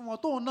ṣe fún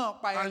wọn tóun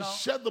náà pa and ẹran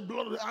shed the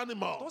blood of the tó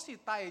animal, sì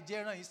ta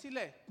ẹ̀jẹ̀ ẹran yìí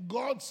sílẹ̀,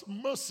 God's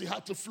mercy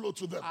had to flow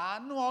to them.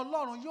 àánú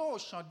Ọlọ́run yóò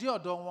ṣàn dé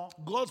ọ̀dọ̀ wọn,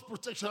 God's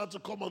protection had to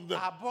come on them.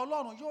 ààbò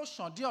Ọlọ́run yóò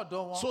ṣàn dé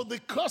ọ̀dọ̀ wọn. So the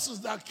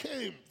curses that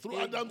came through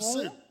Adam's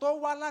sin, Ègún tó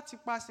wá láti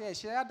pàṣẹ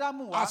ẹ̀ṣẹ̀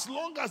Ádámù wá, as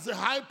long as the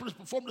high priest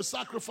performed the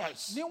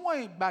sacrifice,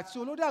 níwọ̀n ìgbà tí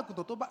olórí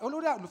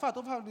àlùfáà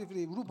tó fà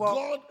lè rúbọ,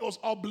 God was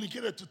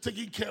obligated to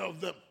taking care of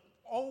them.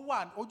 ó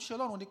wà ojúṣe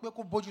Ọlọ́run ni pé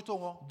kó bójútó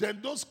wọn.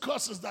 Then those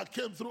curses that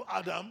came through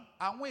Adam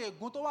Àwọn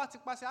ègún tó wá ti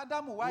pàṣẹ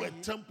Ádámù wá were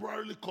yìí,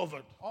 temporarily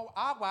covered.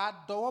 á wà á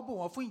dọwọ́ bò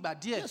wọ́n fún ìgbà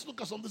díẹ̀. Let's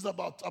look at some things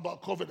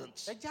about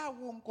covenants. Ẹ já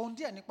wo nǹkan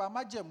díẹ̀ nípa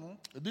májẹ̀mú,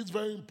 It is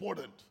very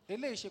important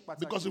eléyìí ṣe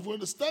because pàtàkì. if we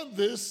understand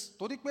this,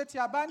 Torí pé tí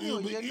a bá ní it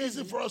will be òye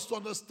easy eléyìí, for us to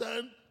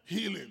understand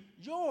healing.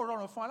 yóò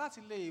rọrùn fún wa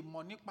láti lè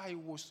mọ̀ nípa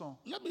ìwòsàn.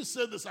 Let me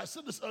say this. I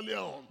said this earlier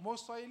on. Mo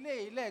sọ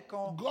eléyìí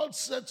lẹ́ẹ̀kan, God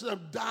said to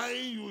them,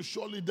 dying, you will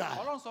surely die.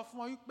 Ọlọ́run sọ fún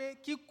wọn wípé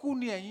kíkú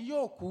ni ẹ̀yin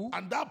yóò kú.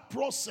 And that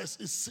process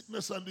is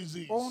sickness and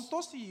disease. Ohun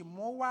tó sì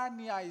mú wá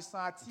ní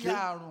àìsàn àti Okay?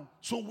 àrùn.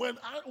 So when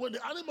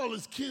the animal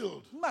is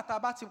killed Nígbà tá a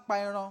bá ti pa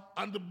ẹran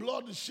and the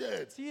blood is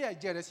shed, tí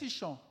ẹ̀jẹ̀ rẹ̀ sì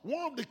ṣàn,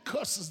 one of the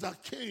curses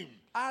that came,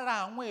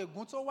 ara àwọn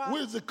ègún tó wá,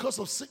 which is the curse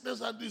of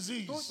sickness and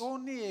disease, ó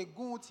ní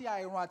ègún ti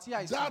àìrùn àti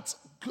àìsàn.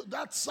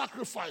 that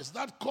sacrifice,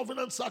 that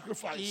covenant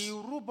sacrifice,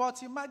 Ìrúbọ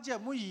ti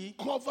májẹ̀mú yìí,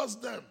 covers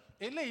them,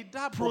 eléyìí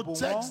dáàbò bò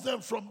protects wọ́n,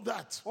 them from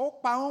that. ó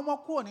pa wọ́n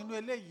mọ́ kúrò nínú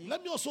eléyìí.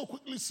 Let me also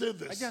quickly say Ẹ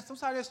this. jẹ́ n tún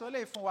sáré sọ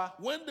eléyìí fún wa.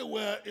 When they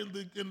were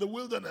in the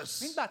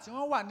wilderness, Nígbà tí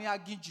wọ́n wà ní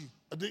aginjù,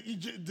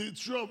 the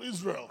children of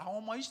Israel,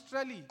 àwọn ọmọ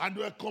Ísírẹ́lì and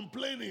they were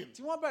complaining,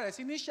 tí wọ́n bẹ̀rẹ̀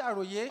sí ní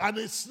ṣàròyé, and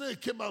a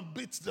snake came and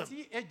bit them.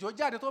 tí ejò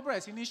jáde tó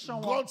bẹ̀rẹ̀ sí ní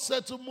ṣán wọn. God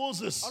said to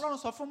Moses, Ọlọ́run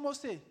sọ fún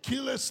Mósè,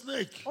 kill a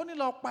snake. ó ní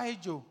lọ pa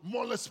ejò,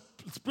 More or less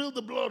spill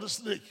the blood of the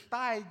snake.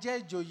 ta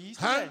ẹ̀jẹ̀ ejò yìí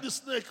Hang sílẹ̀, the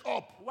snake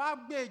up. wá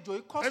gbé ejò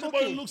yìí kọ́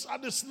Anybody sókè. looks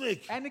at the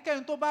snake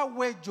Ẹnikẹ́ni tó bá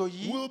wo ejò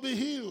yìí will be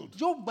healed.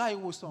 yóò gba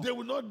ìwòsàn, They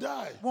will not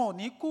die. wọn ò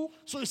ní kú.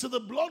 So he said the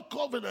blood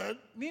covenant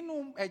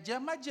Nínú ẹ̀jẹ̀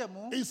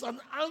májẹ̀mú, is an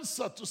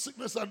answer to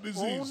sickness and òun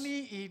disease.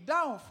 ni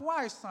ìdáhùn fún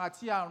àìsàn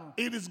àti àrùn.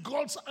 It is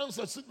God's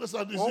answer to sickness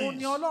and Òun ni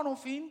disease. Ọlọ́run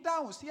fi ń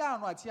dáhùn sí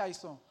àrùn àti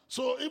àìsàn.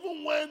 So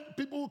even when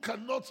people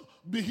cannot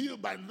be healed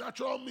by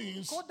natural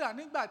means, Kódà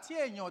nígbà tí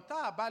èèyàn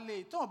tán bá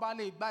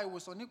lè gba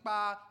ìwòsàn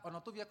nípa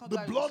ọ̀nà tó fi yẹ kán the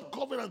gba blood ìwòsàn.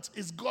 covenant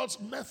is God's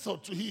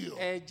method to heal.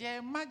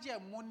 Ẹ̀jẹ̀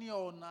májẹ̀mú ni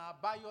ọ̀nà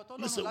àbáyọ tọ́lọ́run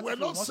Listen, láti we're fi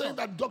not wọ́n saying sàn.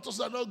 that doctors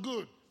are not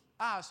good.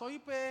 A sọ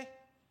wípé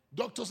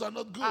Doctors are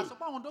not a good. sọ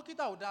pé àwọn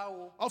dókítà ò dáa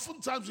o.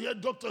 Oftentimes you hear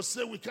doctors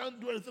say we can't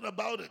do anything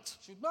about it.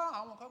 Ṣùgbọ́n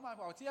àwọn kan máa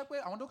wà tí yẹ pé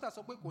àwọn dókítà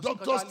sọ pé kò sí nǹkan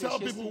Doctors tá a lè tell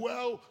ṣe people, sí.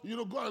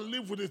 well, go and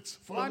live with it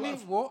for Wọ́n ní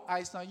life. wo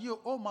àìsàn yìí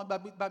ó mọ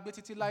gbàgbé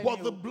títí láì But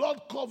ní the o.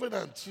 blood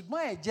covenant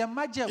Ṣùgbọ́n ẹ̀jẹ̀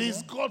májẹ̀mú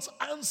is God's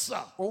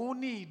answer. òun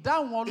ni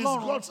ìdáhùn Is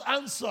Ọlọ́run. God's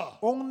answer.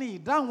 Òun ni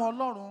ìdáhùn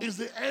Ọlọ́run. Is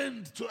the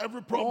end to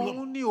every problem.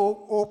 Òun ni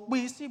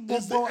òpin sí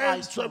Is the gbogbo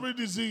end to àìsàn. every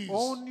disease.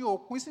 Òun ni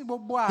òpin sí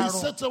gbogbo He àrùn.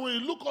 said to when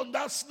you look on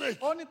that snake,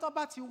 Ó ní tán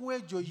bá ti wo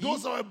ejò those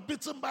yìí, that were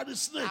bitten by the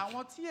snake,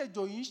 àwọn tí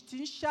ejò yìí ti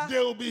ń ṣá, they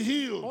will be ó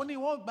healed ní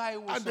wọ́n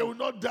gba and they will ìwòsàn,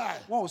 not die.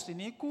 wọn ò sì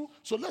ní kú.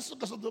 So let's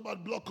look at something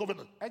about blood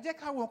covenant. Ẹ jẹ́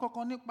ká wo nǹkan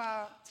kan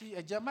nípa ti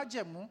ẹ̀jẹ̀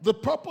májẹ̀mú. The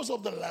purpose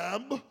of the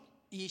lamb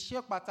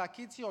Ìṣe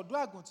pàtàkì ti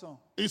ọ̀dọ́ àgùntàn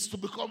is to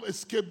become a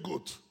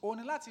scapegoat, òun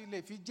ni láti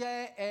lè fi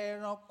jẹ́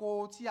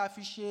ẹranko tí a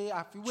fi ṣe to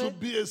àfiwé,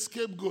 be a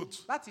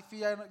scapegoat. láti fi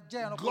jẹ́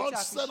ẹranko tí God a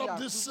fi set ṣe up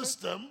this àfiwé.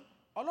 system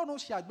Ọlọ́run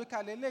ṣe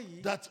àgbékalẹ̀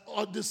eléyìí that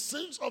on the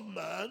sins of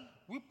man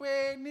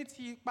wípé ní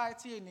ti ipa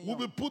ti will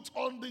be ènìyàn, put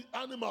on the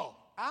animal.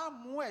 á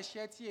mú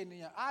ẹ̀ṣẹ̀ ti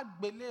ènìyàn, á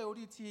gbélé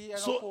orí ti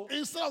So ẹranko.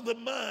 instead of the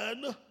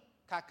man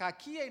Kàkà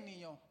kí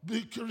ènìyàn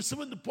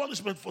receiving the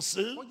punishment for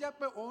sin, ó jẹ́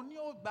pé òun ni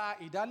ó gba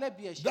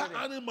ìdálẹ́bi ẹ̀ṣẹ̀ that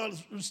rẹ̀. animal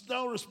is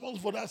now responsible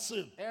for that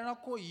sin.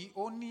 Ẹranko yìí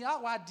òun ni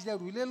á wá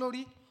dẹrù lé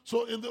lórí.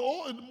 So in the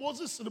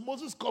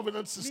Moses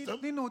covenant system,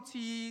 Nínú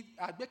ti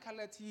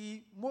àgbékalẹ̀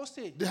ti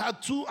Mósè, they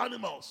had two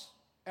animals.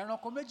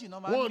 ẹranko méjì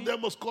náà máa One ń of ní.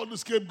 them was called the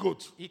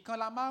scapegoat. Ìkan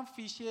la máa ń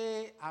fi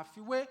ṣe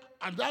àfiwé.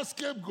 And that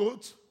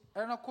scapegoat,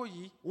 Ẹranko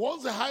yìí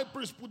once the high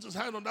priest puts his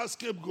hand on that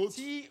scapegoat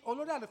tí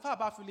olórí àlùfáà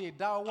bá fi lè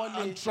dá ọwọ́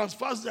lé, and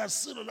transfers their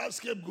sin on that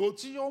scapegoat,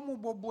 tí ó mú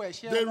gbogbo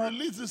ẹ̀ṣẹ̀ they wọn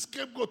release the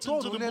scapegoat tó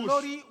into rù the lé bush.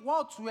 lórí,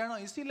 wọ́n tú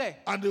ẹran yìí sílẹ̀.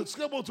 And the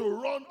scapegoat will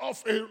run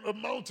off a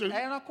mountain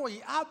Ẹranko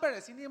yìí á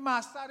bẹ̀rẹ̀ sí ní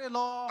máa sáré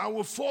lọ, and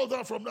will fall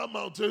down from that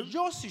mountain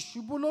yóò sì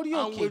ṣubú lórí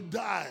and òkè, will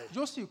die.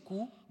 yóò sì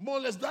kú. More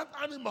or less, that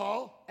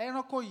animal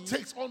Ẹranko yìí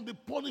takes on the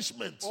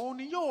punishment òun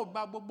ni yóò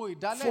gba gbogbo for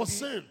ìdálẹ́bi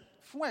sin.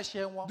 fún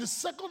ẹ̀ṣẹ̀ wọn. The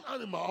second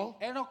animal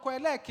Ẹranko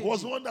was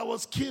ẹlẹ́ẹ̀kejì one that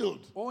was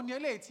killed. òun ni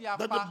eléyìí tí a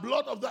That the pa.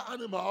 blood of the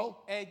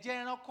animal Ẹ̀jẹ̀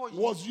ẹranko yìí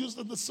was used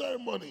in the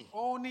ceremony.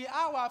 òun ni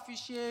á wá fi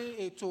ṣe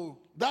ètò.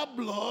 That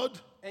blood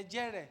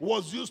ẹ̀jẹ̀ rẹ̀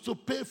was used to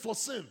pay for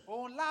sin.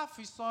 òun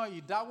láàfin san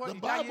The Bible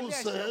ìdáyẹlé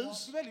ẹ̀ṣẹ̀ wọn.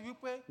 says, Bíbélì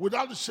wípé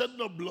without the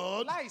shedding of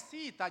blood,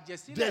 láìsí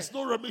ìtàjẹ̀sílẹ̀ there's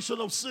no remission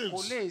of kò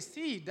sins. lè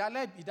sí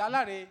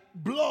ìdáláre.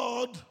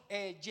 Blood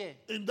Ẹ̀jẹ̀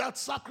in that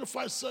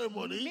sacrifice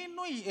ceremony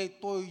nínú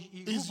ètò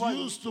is ìrúbọ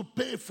yìí used to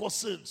pay for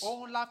sins.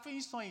 òun la fi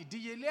ń san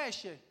ìdíyelé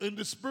ẹ̀ṣẹ̀. In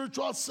the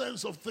spiritual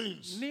sense of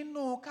things,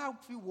 Nínú ká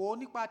fi wò ó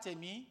nípa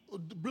tẹ̀mí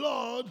the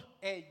blood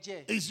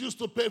ẹ̀jẹ̀ is used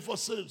to pay for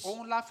sins.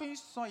 òun la fi ń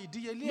san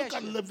ìdíyelé Look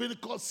at ẹ̀ṣẹ̀.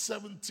 Leviticus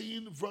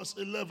 17, verse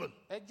 11.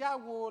 Ẹ já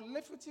wo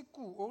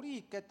Léfítíkù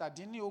orí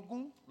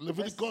ìkẹtàdínlógún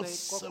Leviticus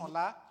ẹsẹ̀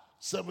kọkànlá.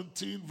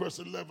 17, verse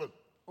 11.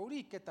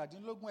 Orí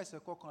ìkẹtàdínlógún ẹsẹ̀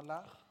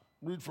kọkànlá.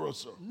 Read for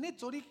us, sir.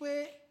 Nítorí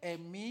pé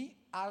ẹ̀mí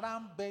ara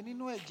ń bẹ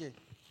nínú ẹ̀jẹ̀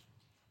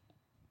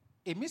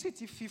èmi sì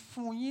ti fi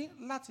fún yín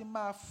láti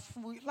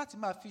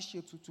máa fi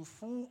ṣètùtù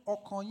fún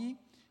ọkàn yín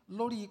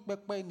lórí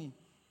pẹpẹ nì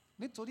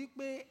nítorí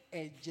pé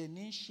ẹ̀jẹ̀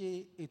ní í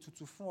ṣe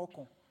ètùtù fún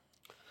ọkàn.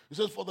 It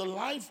says, for the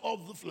life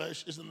of the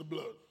flesh is in the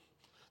blood.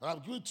 And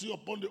I've given it to you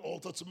upon the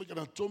altar to make an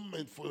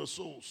atonement for your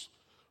souls.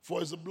 For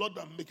it's the blood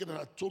that maketh an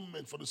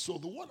atonement for the soul.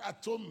 The word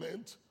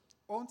atonement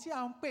Ohun tí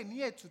a ń pè ní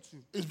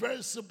ètùtù is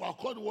very simple. I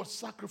call the word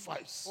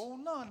sacrifice.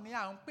 òun náà ni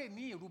à ń pè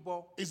ní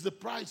ìrúbọ. It's the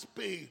price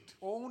paid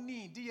Òun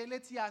ni ìdíyelé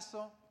tí a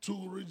san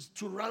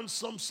to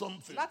ransom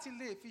something, láti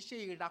lè fi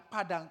ṣe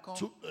ìràpadà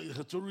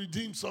nǹkan, to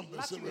redeem something.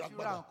 láti lè fi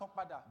ra nǹkan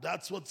padà.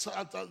 That's what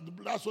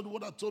the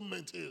word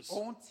atonement is.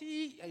 Ohun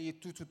tí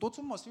ètùtù tó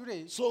túmọ̀ sí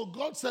rèé. So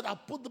God said, I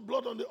put the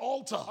blood on the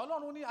altar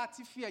Ọlọ́run ní a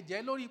ti fi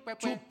ẹ̀jẹ̀ lórí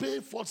to pẹpẹ pay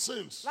for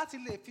sins, láti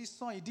lè fi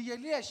san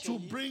ìdíyelé ẹ̀ṣẹ̀ to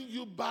yìí, bring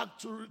you back,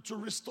 to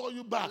restore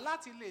you back,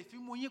 láti lè fi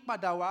mú yín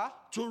padà wá,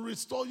 to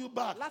restore you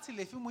back. láti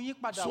lè fi mú yín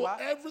padà So wá.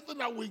 everything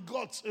that we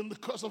got in the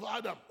curse of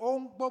Adam,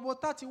 Ohun gbogbo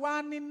tá ti wá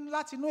ní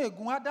láti inú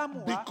ègún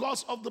Ádámù wá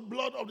because of the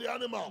blood of the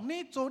animal,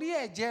 nítorí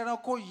ẹ̀jẹ̀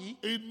ẹranko yìí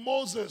in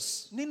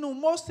Moses, nínú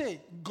Mósè,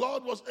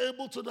 God was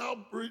able to now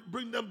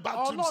bring them back to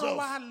Ọlọ́run himself.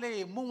 wá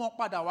lè mú wọn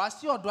padà wá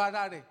sí ọ̀dọ̀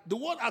ara rẹ̀. The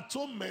word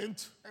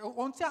atonement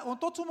Ohun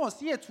tó túmọ̀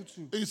sí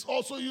ètùtù is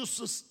also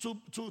used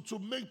to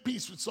make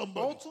peace with ó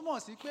somebody. túmọ̀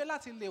sí pé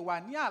láti lè wà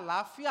ní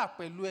àlàáfíà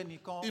pẹ̀lú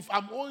ẹnìkan. If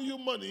I'm owing you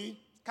money,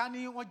 Ká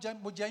ní mo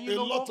jẹ yín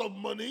a lot lówó of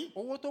money,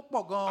 owó tó pọ̀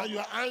and gan-an,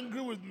 you're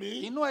angry with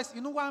me, inú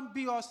wa ń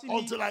bí ọ sí mi,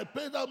 until I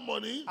pay that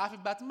money,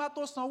 àfìgbà tí má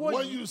tó sanwó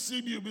when yìí you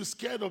see me, you'll be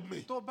scared of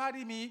me tó bá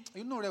rí mi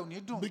inú rẹ̀ ò ní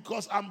dùn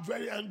because I'm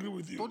very angry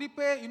with you. torí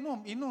pé inú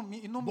ń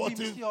bí But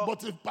mi if, sí ọ.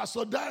 but if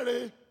Pastor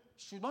Dare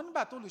Ṣùgbọ́n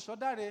nígbà tó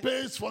olùṣọ́dáre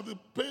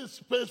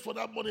pays for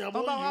that money I'm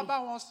tó bá wá owing you, bá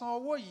wọn san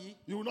owó yìí,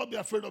 you will not be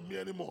afraid of me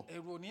anymore.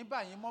 èrò ní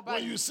báyìí mọ́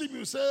When báyìí. you see me,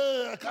 you say,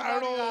 "Hey, Tó bá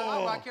rí àwọn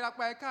Karo,"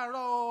 akírapá ẹ káàárọ̀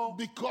o.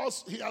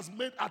 because he has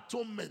made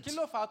atonement. Kí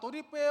ló fà á?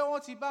 Torí pé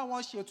wọ́n ti bá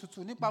wọn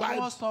ṣètùtù nípa bí By,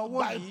 wọ́n san owó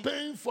by yìí.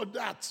 paying for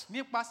that,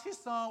 Nípa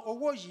sísan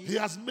owó he yìí,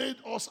 has made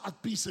us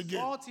at peace again.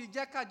 wọ́n ti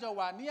jẹ́ kájọ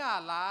wà ní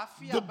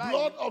àlàáfíà The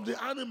blood báyìí. of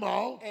the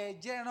animal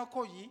Ẹ̀jẹ̀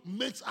ẹranko yìí,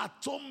 makes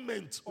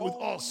atonement with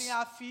òun us. ni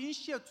a fi ń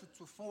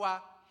ṣètùtù fún wa.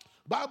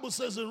 Bible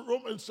says in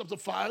Romans chapter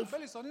 5,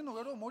 Bẹ́ẹ̀ni sọ nínú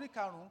ìwé Róòmù orí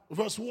karùn-ún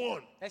verse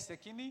 1, ẹsẹ̀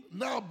kínní.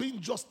 now being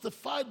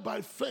justified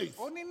by faith,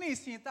 Ó ní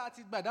ìsìn tá a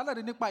ti gbà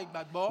ìdálẹ́rìí nípa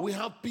ìgbàgbọ́. we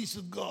have peace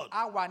with God.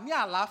 A wà ní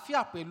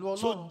àlàáfíà pẹ̀lú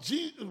So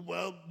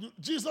Ọlọ́run.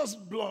 Jesus'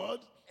 blood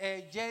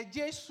Ẹ̀jẹ̀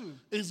Jésù,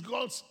 is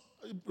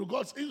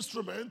God's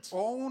instrument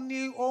òun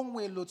ni ohun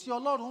èlò tí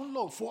Ọlọ́run ń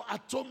lò for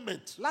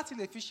atonement. láti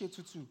lè fi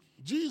ṣètùtù.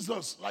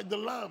 Jesus, like the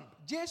lamb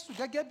Jésù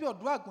gẹ́gẹ́ bí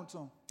ọ̀dọ́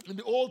àgùntàn in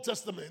the Old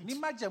Testament, ní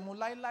májẹ̀mú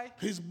láíláí.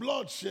 his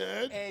blood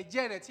shed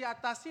Ẹ̀jẹ̀ rẹ̀ tí a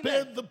ta sílẹ̀,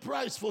 paid the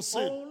price for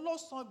sin, òun ló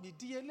san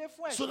ìdíyelé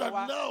fún so ẹ̀ṣẹ̀ that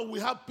wa. now we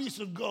have peace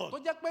with Tó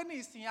God. jẹ́ pé ní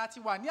ìsìn a ti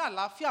wà ní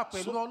àlàáfíà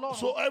pẹ̀lú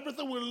So Ọlọ́run.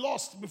 everything we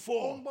lost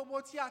before, Ohun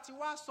gbogbo tí a ti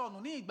wá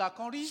sọnù ní ìgbà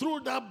kan rí through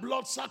that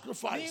blood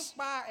sacrifice,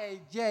 nípa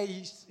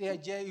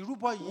ẹ̀jẹ̀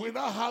ìrúbọ we yìí,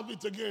 now have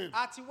it again.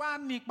 a ti wá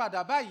ní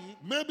padà báyìí.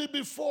 Maybe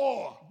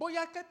before,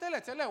 Bóyá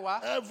tẹ́lẹ̀tẹ́lẹ̀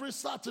wá, every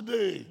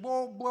Saturday,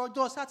 gbogbo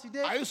ọjọ́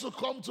Sátidé, I used to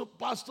come to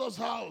pastor's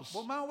house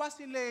mo máa ń wá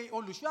sílé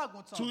olùṣọ́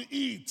àgùntàn to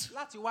eat.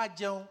 láti wá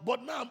jẹun.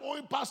 But now I'm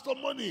owing pastor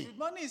money,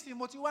 Ṣùgbọ́n ní ìsìn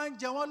mo ti wá ń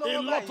jẹ wọ́n a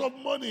lọ́wọ́ lot báyìí. of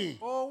money.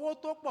 Owó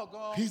tó pọ̀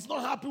gan-an, He's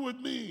not happy with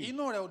me.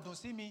 inú rẹ̀ ò dùn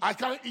sí mi. I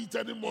can't eat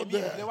anymore Èmi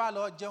ò lè there. wá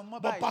lọ jẹun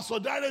mọ́ But báyìí. Pastor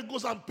Dare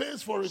goes and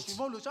pays for it.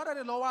 Ṣùgbọ́n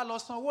olùṣọ́dáre lọ wá lọ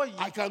san owó yìí.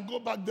 I can go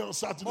back there on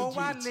Saturday Mo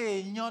wá to eat.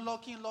 lè yan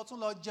lọ kí n lọ tún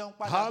lọ jẹun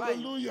padà báyìí.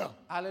 Hallelujah.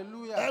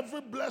 Hallelujah.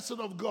 Every blessing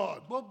of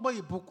God, Gbogbo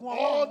ìbùkún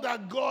all Ọlọ́run,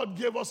 that God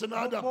gave us in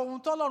gbogbo Adam ohun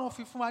tọ́lọ́run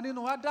fi fún wa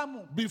nínú Ádámù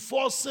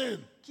before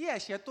sin, kí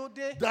ẹ̀ṣẹ̀ tó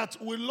dé, that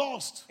we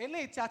lost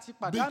eléyìí tí a ti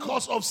pàdánù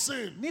because of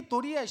sin,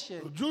 nítorí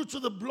ẹ̀ṣẹ̀, due to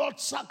the blood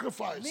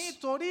sacrifice,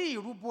 nítorí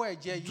ìrúbọ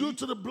ẹ̀jẹ̀ due yìí,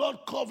 to the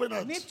blood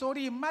covenant,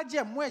 nítorí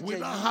májẹ̀mú we ẹ̀jẹ̀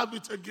now yìí, have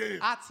it again.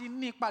 a ti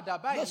ní padà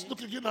Let's báyìí.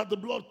 look again at the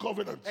blood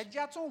covenant. Ẹ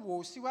jẹ́ á tún wò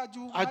ó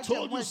síwájú I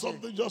told májẹ̀mú you ẹ̀jẹ̀.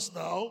 something just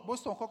now. Mo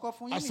sọ kọ́kọ́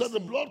fún I yín said the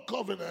nísìnyí. blood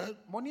covenant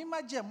Mo ní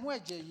májẹ̀mú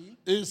ẹ̀jẹ̀ yìí,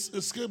 is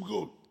a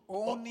scapegoat.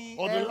 Or òun ni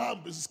the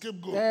lamb is a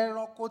scapegoat.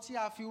 ẹranko tí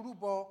a fi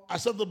rúbọ. I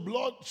said the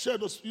blood shed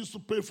was used to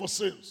pay for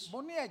sins.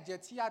 Mo ní ẹ̀jẹ̀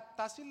tí a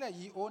ta sílẹ̀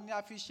yìí, òun ni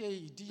a fi ṣe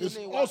It's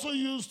ìdíyelé wa. also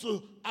used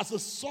as a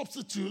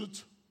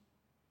substitute,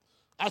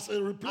 as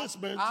a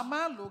replacement A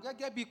máa ń lò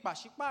gẹ́gẹ́ bí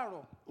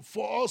pàṣípàrọ̀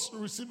for us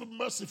receiving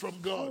mercy from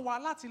fún God. wa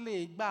láti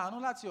lè gba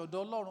àánú láti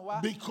ọ̀dọ̀ Ọlọ́run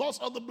wá. Because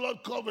of the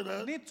blood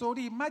covenant,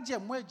 Nítorí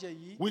májẹ̀mú ẹ̀jẹ̀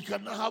yìí, we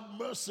can now have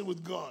mercy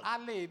with God. a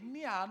lè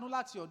ní àánú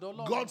láti ọ̀dọ̀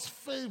Ọlọ́run. God's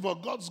favor,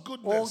 God's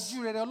goodness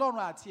Ojú rere Ọlọ́run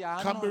àti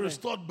can àánú be rẹ̀,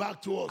 restored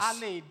back to a us.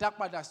 lè dá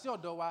padà sí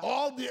ọ̀dọ̀ wa.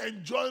 All the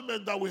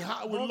enjoyment that we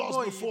Gbogbo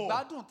lost before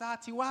ìgbádùn tá a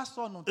ti wá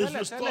sọnù is tẹ́lẹ̀tẹ́lẹ̀,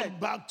 restored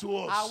back to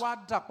a us. wá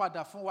dá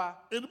padà fún wa.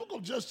 In the book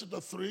of Genesis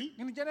chapter 3,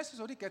 Nínú Genesis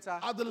orí kẹta,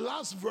 at the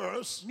last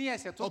verse, ní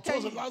ẹsẹ̀ tó or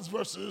towards the kẹ́yìn last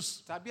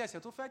verses, tàbí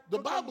ẹsẹ̀ tó fẹ́ the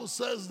tó Bible kẹ́yìn,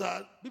 says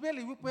that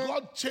Bíbélì wípé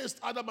God chased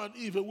Adam and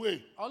Eve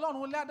away,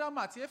 Ọlọ́run lé Ádámù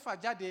àti Éfà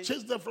jáde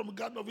chased them from the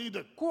Garden of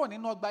Eden, kúrò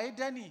nínú ọgbà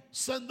Édẹ́nì,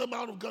 sent them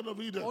out of Garden of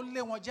ó Eden,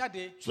 lé wọn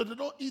jáde. so they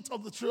don't eat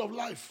of the tree of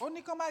life. Ó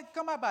ní kán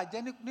má bàa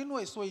jẹ nínú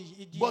èso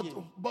igi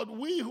ìyè. But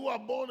we who are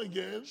born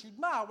again,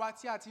 Ṣùgbọ́n àwa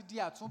tí a ti di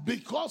àtúnbí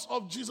because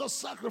of Jesus'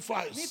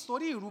 sacrifice,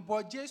 nítorí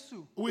ìrúbọ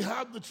Jésù, we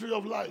have the tree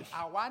of life.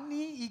 àwa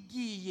ní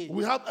igi ìyè,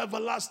 We have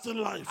everlasting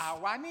life.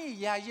 àwa ní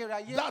ìyè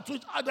ayérayé. That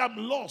which Adam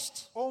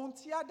lost Ohun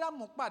tí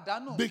Ádámù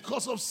pàdánù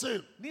because of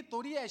sin,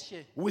 nítorí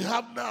ẹ̀ṣẹ̀, we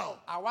have now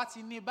àwa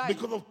ti ní báyìí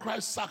because of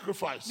Christ's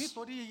sacrifice.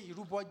 nítorí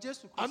ìrúbọ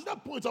Jésù And Kristi.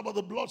 that point about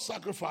the blood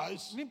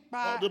sacrifice,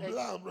 Nípa or the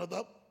lamb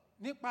rather,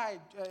 Nípa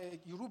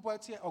ìrúbọ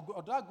ti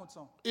ọ̀dọ́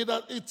àgùntàn,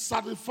 it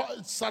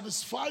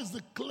satisfies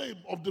the claim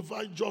of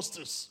divine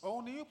justice.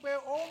 òun ni wípé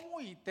ó mú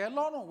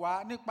ìtẹ́lọ́rùn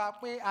wá nípa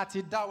pé a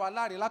ti dá wa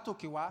láre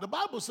látòkè wá. The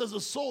Bible says the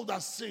soul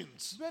that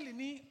sins Bíbélì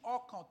ní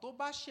ọkàn tó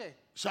bá ṣẹ̀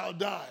shall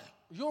die.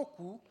 yóò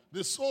kú.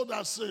 The soul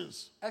that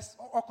sins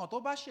Ọkàn tó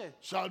bá ṣẹ̀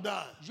shall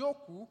die. yóò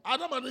kú.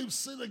 Adam and Eve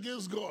sinned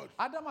against God.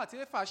 Ádámù àti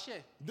Éfà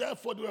ṣẹ̀,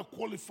 Therefore, they were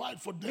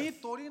qualified for death.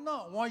 nítorí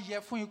náà wọ́n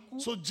yẹ fún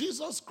ikú. So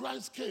Jesus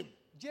Christ came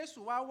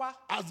Jésù wá wá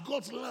as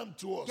God's lamb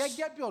to us.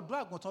 gẹ́gẹ́ bí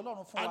ọ̀dọ́ àgùntàn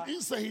Ọlọ́run fún wa. And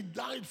instead, he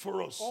died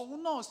for us.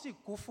 Òun náà sì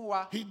kú fún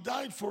wa. He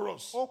died for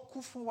us. Ó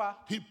kú fún wa.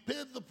 He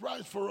paid the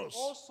price for us.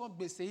 Ó san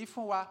gbèsè yìí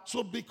fún wa.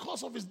 So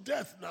because of his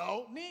death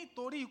now,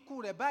 Nítorí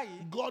ikú rẹ̀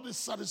báyìí, God is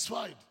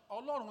satisfied.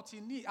 Ọlọ́run ti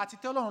ní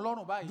àti tẹ́ Ọlọ́run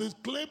lọ́rùn báyìí. The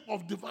claim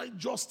of divine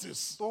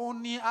justice,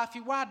 Òun ni a fi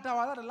wá dá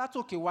wa láre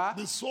látòkè wá.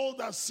 the soul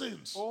that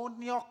sins Òun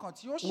ni ọkàn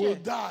tí ó will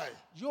ṣẹ̀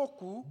die. yóò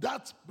kú.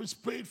 That is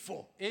paid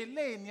for.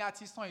 Eléyìí ni a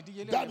ti san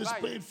ìdíyelé That rẹ̀ is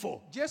báyìí. paid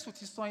for. Jésù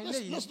ti san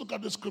eléyìí. Let's look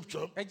at the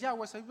scripture. Ẹ jẹ́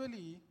àwọn ẹsẹ̀ Bíbélì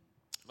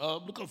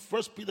yìí. Look at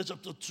 1 Peter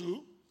chapter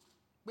 2,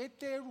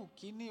 Pétérù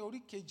kínní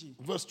orí kejì.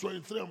 verse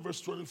 23 and verse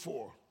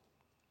 24.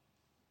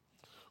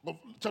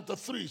 Chapter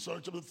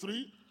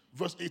 3,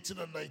 verse 18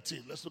 and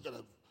 19. Let's look at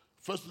it.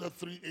 1 Peter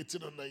 3,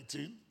 18 and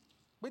 19.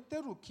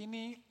 Pétérù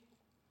kínní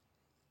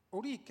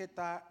orí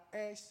ìkẹta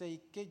ẹsẹ̀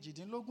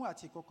ìkejìdínlógún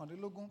àti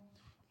ìkọkànlélógún.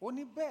 Ó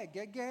ní bẹ́ẹ̀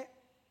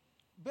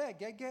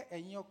gẹ́gẹ́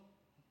ẹ̀yin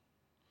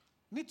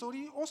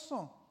nítorí ó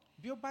sàn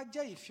bí ó bá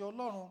jẹ́ ìfẹ́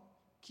Ọlọ́run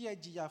kí ẹ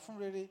jìyà fún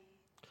rere.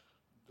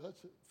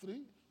 That's it.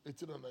 3,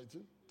 18 and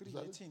 19. Is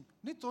that it? 3:18.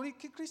 Nítorí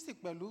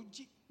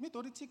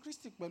tí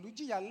Kristi pẹ̀lú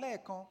jìyà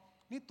lẹ́ẹ̀kan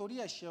nítorí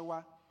ẹ̀ṣẹ̀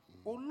wa,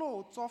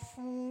 olóòótọ́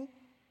fún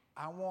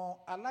àwọn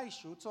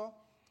aláìṣòótọ́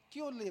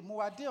kí ó lè mú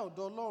wa dé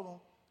ọ̀dọ̀ Ọlọ́run,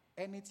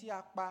 ẹni tí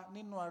a pa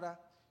nínú ara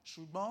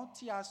ṣùgbọ́n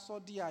tí a sọ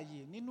di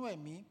ààyè nínú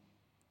ẹ̀mí,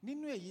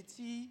 nínú èyí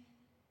tí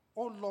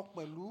ó lọ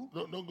pẹ̀lú.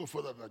 No, don't go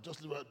further now. Just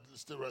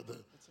stay right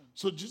there.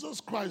 So Jesus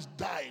Christ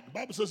died. The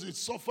Bible says he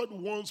suffered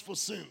once for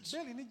sins.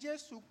 Bẹ́ẹ̀ni ní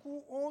Jésù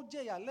kú, ó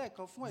jẹ̀yà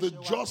lẹ́ẹ̀kan fún The ẹ̀ṣẹ̀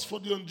wa. just for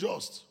the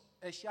unjust.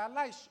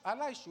 Ẹ̀ṣẹ̀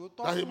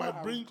aláìṣòótọ́ That he fún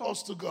might bring àrùntọ́.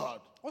 us to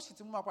God. Ó sì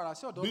ti mú wa padà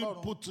sí ọ̀dọ̀ Being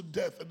Ọlọ́run. put to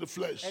death in the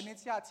flesh. Ẹni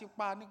tí a ti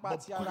pa nípa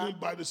But ti ara, quickened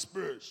by the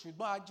Spirit.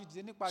 ṣùgbọ́n a jí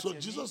dìde nípa ti So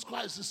ẹ̀mí. Jesus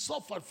Christ has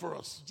suffered for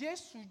us.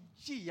 Jésù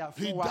jìyà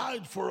He fún wa.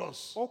 died for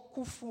us. Ó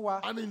kú fún wa.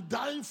 And in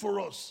dying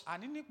for us,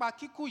 Àní nípa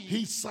kíkú yìí,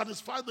 he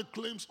satisfied the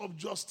claims of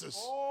justice,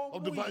 ó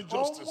of mú divine ó mú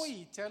justice.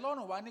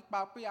 ìtẹ́lọ́rùn wá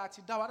nípa pé a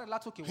ti dá wa rẹ̀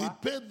látòkè He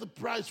wá. paid the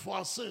price for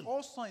our sin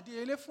Ó san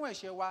ìdíyelé fún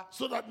ẹ̀ṣẹ̀ wa.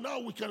 so that now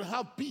we can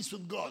have peace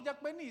with Ó God. jẹ́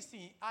pé ní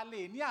ìsìn a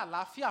lè ní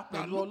àlàáfíà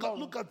Now pẹ̀lú look at,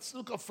 Ọlọ́run.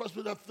 look at 1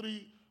 Peter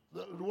 3,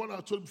 the one I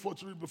told you before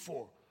to read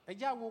before. Ẹ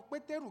jẹ́ á wo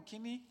Pétérù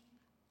kínní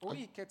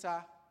orí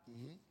ìkẹta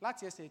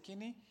láti ẹsẹ̀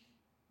kínní.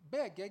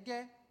 Bẹ́ẹ̀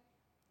gẹ́gẹ́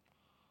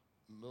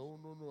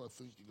No, I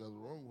think you got the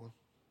wrong one.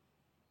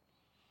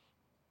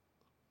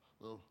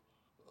 No,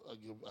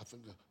 I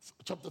think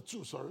chapter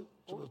 2, sorry.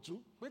 Chapter 2,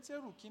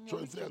 Pétérù kínní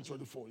orí 23 and kejì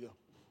 24, yeah.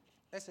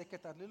 ẹsẹ̀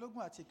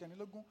kẹtàlélógún àti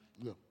ìkẹrìnlélógún.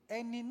 Yeah.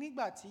 Ẹni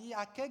nígbà tí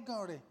a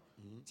kẹ́gàn rẹ̀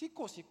tí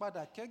kò sì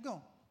padà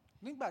kẹ́gàn,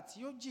 nígbà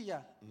tí ó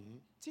jìyà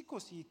tí kò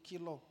sì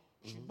kìlọ̀,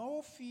 ṣùgbọ́n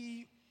ó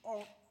fi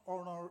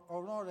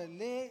ọ̀ràn rẹ̀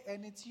lé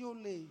ẹni tí ó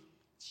lè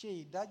ṣe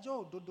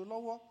ìdájọ́ òdodo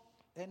lọ́wọ́,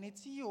 ẹni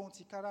tí òun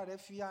tìkára rẹ̀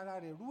fi ara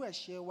rẹ̀ rú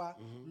ẹ̀ṣẹ̀ wa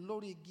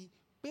lórí igi,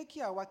 pé kí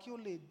àwa kí ó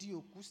lè di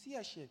òkú sí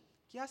ẹ̀ṣẹ̀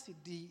kí a sì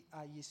di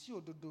ààyè sí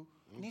òdodo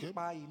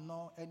nípa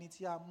ìnà ẹni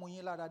tí a mú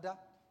yín lára dá.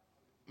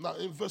 Now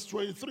in verse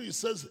 23 it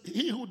says,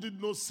 he who did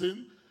no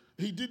sin,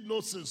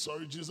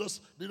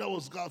 Jesus, neither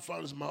was God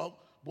found his mouth,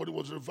 but he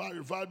was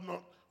reviled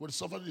not, when he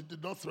suffered he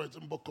did not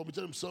threaten, but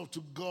committed himself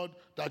to God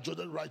that judged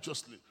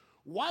righteously.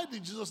 Why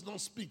did Jesus not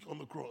speak on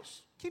the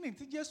cross? Kí ni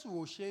tí Jésù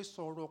ò ṣe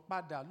sọ̀rọ̀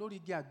padà lórí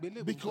igi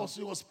àgbélébùú? Because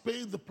he was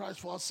paying the price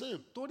for our sin.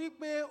 Torí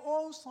pé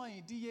ó ń san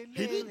ìdíyelé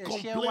He didn't ẹ̀ṣẹ̀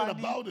complain wa ní.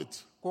 about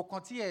it. Kò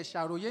kàn tí ẹ̀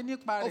ṣàròyé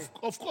nípa rẹ̀.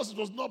 Of course, it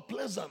was not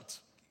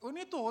pleasant.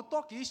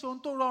 onítòótọ́ kì í ṣe ohun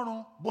tó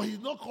rọrùn. But he's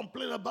not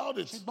complaining about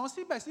it. Ṣùgbọ́n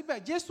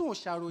síbẹ̀síbẹ̀ Jésù ò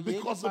ṣàròyé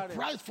Because the nípa rẹ̀.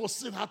 price for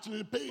sin had to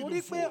be paid in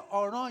Torí pé full.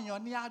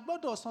 ọ̀ranyàn ni a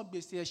gbọ́dọ̀ san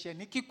gbèsè ẹ̀ṣẹ̀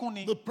ní kíkún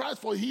ni. The price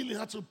for healing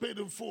had to be paid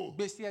in full.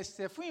 Gbèsè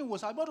ẹ̀ṣẹ̀ fún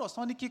ìwòsàn a gbọ́dọ̀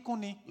san ní kíkún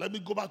ni. Let me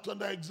go back to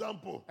another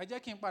example. Ẹ jẹ́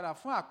kí n padà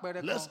fún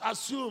àpẹẹrẹ Let's kan.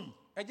 assume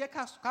Ẹ jẹ́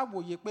ká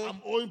wòye pé I'm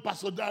owing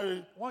Pastor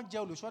Dare. wọ́n jẹ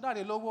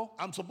olùṣọ́dáre lówó.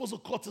 I'm supposed to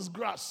cut his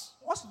grass.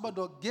 Wọ́n sì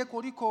gbọ́dọ̀ gé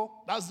koríko.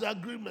 That's the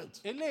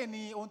agreement. Eléyìí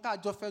ni ohun tá a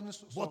jọ fẹnu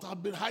But sọ.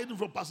 I've been hiding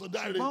from Pastor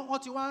Dare. Ṣùgbọ́n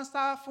wọ́n ti wá ń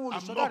sá fún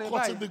I'm olùṣọ́dáre not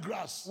cutting báyìí. the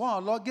grass.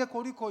 Wọ́n lọ gé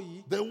koríko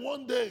yìí. Then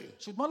one day,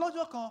 Ṣùgbọ́n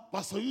lọ́jọ́ kan,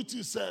 Pastor UT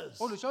says,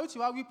 olùṣọ́ ti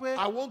wá wí pé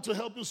I want to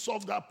help you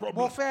solve that mo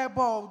problem. fẹ́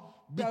bọ́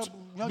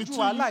yanjú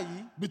wàhálà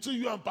yìí.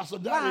 Between you and Pastor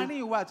Dare,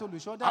 Láàárín ìwà àti I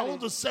olùṣọ́dáre,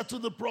 want to settle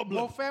the mo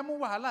problem. fẹ́ mú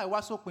wàhálà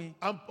ìwá sópin.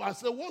 And I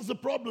said, what's the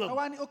Ẹ problem?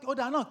 wá ní ó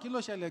dáa náà kí ló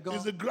ṣẹlẹ̀ It's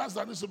gan-an. the grass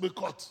that needs to be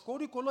cut.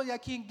 Koríko ló yẹ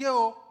kí n gé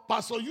o.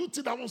 Pastor UT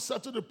that won't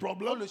settle the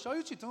problem,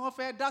 Olùṣọ́ yìí tí wọ́n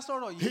fẹ́ dá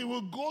sọ̀rọ̀ he yìí.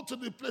 will go to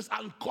the place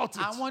and cut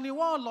it. Àwọn ni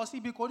wọ́n lọ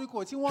síbi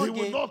koríko tí He wọ́n will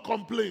gé. not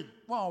complain.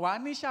 Wọn wá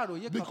ní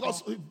ṣàròyé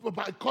Because kankan.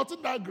 by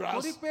cutting that grass,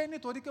 Torí pé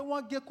nítorí pé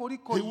wọ́n gé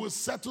koríko he yìí. will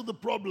settle the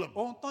problem.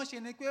 Ohun tán ṣe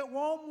ni pé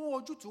wọ́n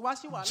mú ojútùú wá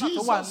sí wàhálà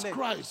tó wà Jesus nílẹ̀.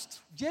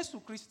 Christ,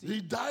 Jésù Kristi. he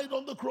died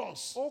on the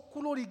cross. Ó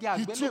kú lórí igi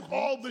He took àgbélébùú.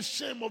 all the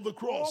shame of the Ó mú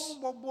cross.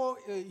 gbogbo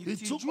He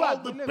took ìtìjú all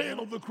the pain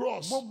àgbélébùú. of the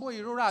cross. Gbogbo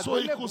ìrora So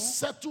he àgbélébùú. could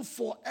settle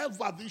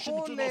forever the issue Kó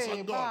between us lè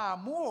and God. bá a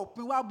mú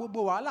òpin wá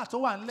gbogbo wàhálà tó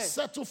wà nílẹ̀.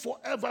 Settle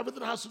forever everything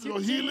that has to do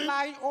with Títí your healing,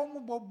 láí ó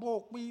mú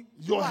gbogbo òpin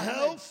tó your wà nílẹ̀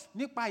health,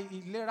 nípa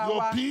ìlera your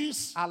wa,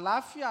 peace,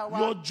 àlàáfíà wa,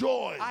 your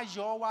joy.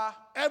 ayọ̀ wa,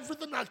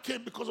 Everything that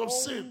came because of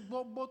ohun sin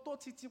gbogbo tó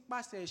ti ti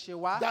pàṣẹ ẹ̀ṣẹ̀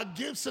wá. that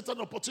gave Satan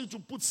an opportunity to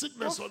put Ó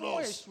sickness on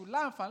fún us. èṣù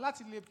láǹfààní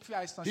láti lè fi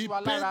àìsàn He sí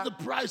wa paid lára. the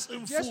price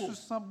in Jésù full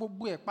san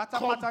gbogbo ẹ̀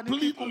pátápátá ní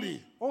kíkún.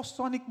 completely Ó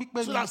san ní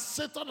pípé so ni. that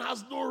Satan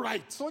has no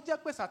right. Tó jẹ́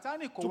pé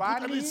Sátánì kò to wá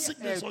put ní any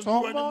sickness on ẹ̀tọ́ you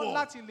mọ́ anymore.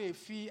 láti lè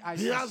fi He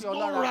àìsàn has sí ọ no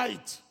lára.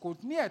 right Kò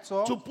ní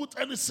ẹ̀tọ́ to put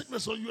any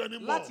sickness on you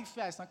anymore. láti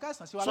fi àìsàn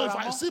káìsàn sí wa So if lára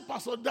I mọ́. see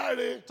Pastor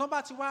Dare, Tó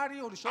bá ti wá rí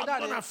I'm olùṣọ́dáre,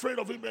 not afraid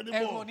of him ẹ̀rù ò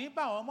anymore. ní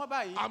bà wọ́n mọ́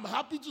báyìí. I'm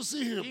happy to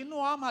see him. Inú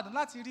wa máa dùn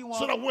láti rí So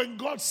wọn. that when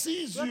God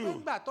sees Lọ́pọ̀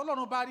you, ìgbà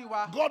tọ́lọ́run bá rí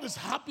wa, God is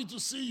happy to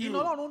see inú you.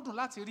 Ọlọ́run dùn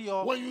láti rí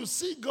ọ. When you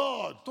see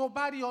God, Tó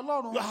bá rí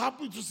Ọlọ́run, you're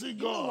happy to see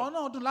inú wọn God.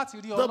 náà dùn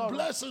láti rí The Ọlọ́run.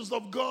 blessings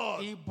of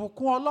God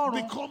Ìbùkún Ọlọ́run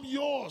become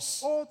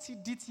yours ó ti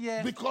di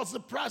tiẹ̀. because the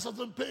price has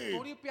been paid.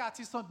 Torí pé a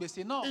ti san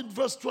gbèsè náà. In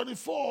verse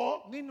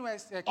 24 Nínú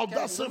ẹsẹ̀ of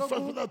that same 1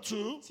 kẹrìnlélógún Peter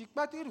 2, ti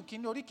Pétérù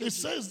kìíní orí it kejì.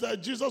 says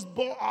that Jesus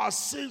bore our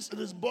sins in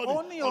his body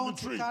Ó ní on ohun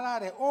the tree. tìkára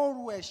rẹ̀, ó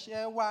ru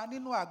ẹ̀ṣẹ̀ wa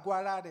nínú àgọ́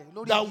ara rẹ̀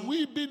lórí That igi.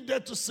 we being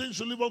dead to sin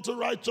should live unto Pé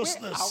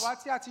righteousness. àwa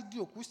tí a ti di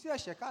òkú sí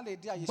ẹ̀ṣẹ̀ ká lè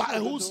di àyè sí By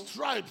whose òdodo.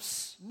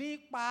 stripes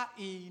Nípa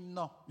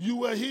ìnà you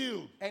were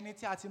healed. ẹni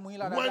tí a ti mú yín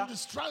lára When dá. the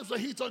stripes were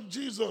hit on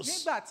Jesus,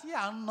 Nígbà tí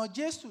à ń na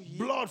Jésù yìí,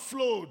 blood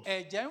flowed.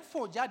 ẹ̀jẹ̀ ń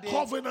fò jáde.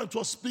 Covenant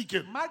was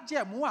speaking.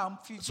 Májẹ̀mú à ń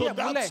fi So díẹ̀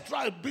that múlẹ̀.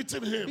 stripe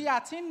beating Bí him a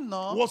ti ń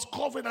nà án, was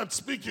covenant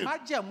speaking.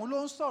 májẹ̀mú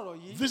ló ń sọ̀rọ̀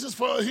yìí. This is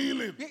for your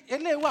healing.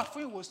 Eléyìí wà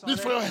fún ìwòsàn This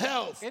is for your rẹ.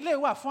 health. Eléyìí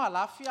wà fún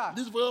àlàáfíà.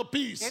 This is for your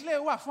peace.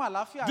 Eléyìí wà fún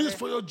àlàáfíà This is rẹ.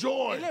 for your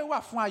joy. Eléyìí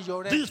wà fún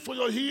ayọ̀ rẹ. This is for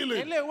your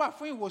healing. Eléyìí wà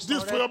fún ìwòsàn This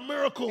is for your rẹ.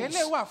 miracles.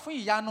 Eléyìí wà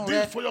fún ìyanu This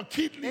rẹ. is for your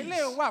kidneys.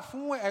 Eléyìí wà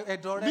fún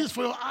ẹ̀dọ̀ rẹ. This is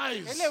for your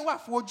eyes. Eléyìí wà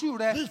fún ojú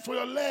rẹ. This is for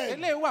your leg.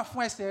 Eléyìí wà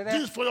fún ẹsẹ̀ rẹ.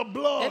 This is for your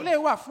blood.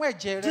 Eléyìí wà fún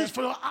ẹ̀jẹ̀ This rẹ. is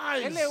for your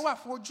eyes. Eléyìí wà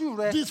fún ojú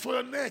rẹ. This is for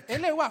your neck.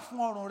 Eléyìí wà fún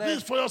ọrùn rẹ. This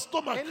is for your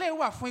stomach. Eléyìí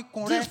wà fún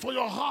ikùn This rẹ. is for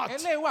your heart.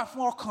 Eléyìí wà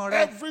fún ọkàn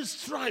rẹ. Every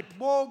stripe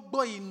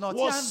Gbogbo ìnà tí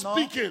a was nà,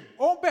 speaking.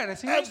 ó bẹ̀rẹ̀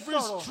sí ní Every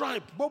sọ̀rọ̀.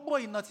 stripe Gbogbo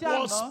ìnà tí a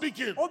was nà,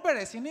 speaking. ó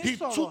bẹ̀rẹ̀ sí ní He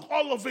sọ̀rọ̀. took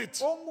all of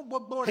it. Ó mú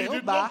gbogbo He rẹ̀, ó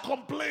did gbà á. not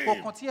complain.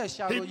 Kò kàn tí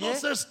ẹ̀ He did ṣàròyé. not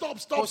say stop, Kò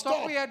stop, sọ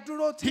stop. pé ẹ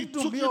dúró tí He ń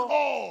dùn took mí it o.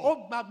 all.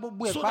 Ó gba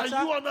gbogbo ẹ̀ So that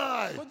pátá. you and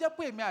I, Tó jẹ́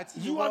pé èmi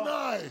àti you ìwọ, and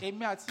I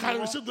èmi àti can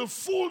ìwọ, receive the a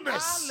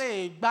fullness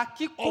lè gba of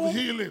kíkún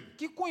healing.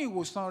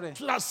 ìwòsàn rẹ̀.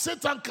 So that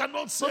Satan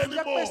cannot say Tó fi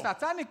jẹ́ pé anymore,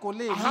 Sátánì kò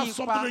lè I ní have ipa.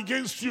 something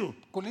against you.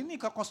 Kò ní ní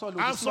nǹkan kan sọ I lòdì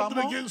have sí wa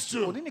something mọ́. against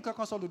you. Kò ní nǹkan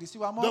kan sọ lòdì sí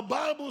wa The mọ́.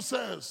 Bible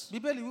says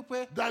Bíbélì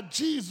wípé that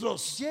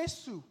Jesus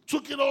Jésù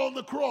took it all on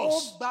the ó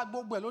cross gba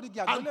gbogbo ẹ̀ lórí igi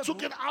and took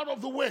àgbélébùú. it out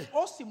of the way.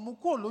 Ó sì mú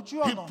kúrò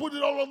lójú He ọ̀nà. put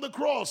it all on the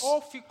cross,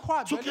 Ó fi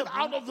kọ́ took it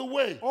out àgbélébùú. of the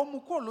way. Ó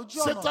mú kúrò lójú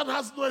ọ̀nà. Satan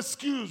has no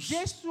excuse.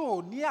 Jésù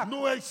ò ní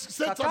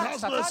Satan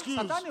has no excuse.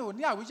 Sátánì ò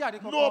ní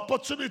àwíjàre No kankan.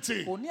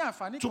 opportunity Kò ní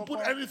àǹfààní to put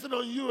kankan anything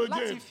on you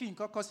láti again. fi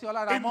nǹkan kan sí ọ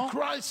lára In mọ́.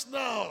 Christ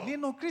now,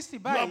 Nínú Kristi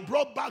you are báyìí,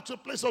 brought back to a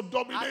place of a ti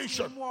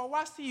domination. mú ọ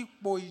wá sí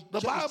ipò The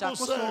Bible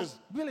ìṣàkóso. says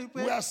Bíbélì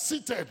we wípé are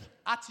seated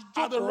a ti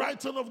at the jókòó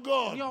right hand of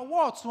God ní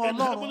ọwọ́ ọ̀tún in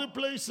heavenly Ọlọ́run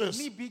places,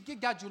 níbi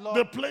gíga jùlọ.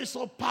 the place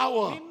of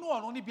power, Nínú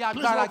ọ̀run níbi place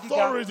agbára of gíga.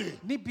 authority.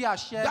 Níbi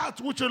àṣẹ. That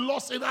which we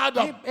lost in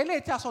Adam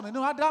Eléyìí tí a sọ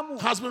nínú Ádámù.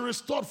 has been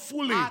restored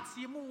fully. A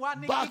ti mú wá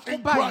ní back kíkún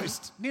in báyìí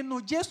Christ. nínú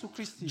Jésù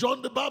Kristi.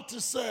 John the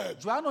Baptist said,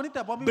 Jòhánù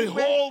onítẹ̀bọmi wípé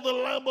behold the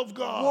Lamb of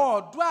God,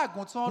 wo ọ̀dọ́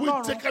àgùntàn who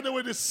Ọlọ́run taken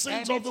away the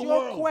sins ẹni of the tí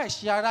ó kó world.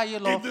 ẹ̀ṣẹ̀ aráyé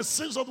lọ. If the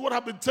sins of the world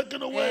have been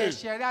taken away,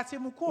 Ẹ̀ṣẹ̀ rẹ̀ a ti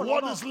mú kúrò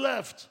what lọ́nà. is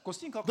left? Kò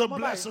sí nǹkan The kan mọ́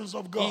blessings báyìí.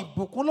 of God.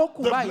 Ìbùkún ló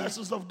kù The báyìí.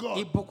 blessings of God.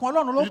 Ìbùkún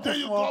Ọlọ́run ló The kù day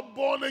you fún ọ. got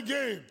born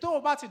again, Tó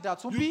o bá ti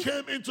dàtún you bí,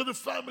 came into the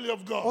family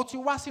of o God. ti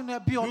wá sínú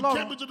ẹbí You came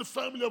Ọlọ́run. into the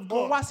family of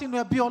O wá God.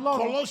 sínú ẹbí Ọlọ́run.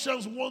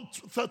 Colossians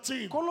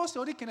 1:13. Kólósè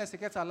orí kìíní ẹsẹ̀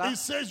kẹtàlá. It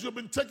says you've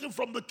been taken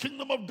from the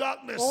kingdom of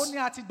darkness. Ó ní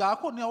a ti gbà á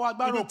kúrò ní ọwọ́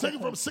agbára You've been taken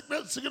from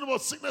òkùnkùn.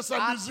 sickness A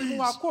and ti mú disease,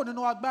 wa kúrò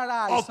nínú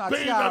agbára of àìsàn àti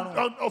pain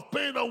àrùn. of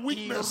pain and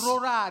weakness.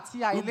 Ìrora àti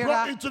You àìlera.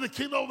 brought into the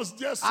kingdom of his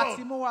dear A ti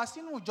son, mú wa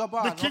sínú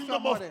ìjọba the àlàáfíà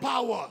kingdom ọmọ of rẹ̀.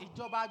 power,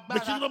 Ìjọba the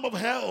agbára. kingdom of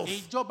health,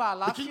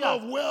 Ìjọba the kingdom àlàáfíà.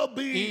 of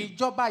well-being,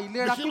 Ìjọba the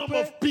ìlera kingdom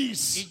pípé. of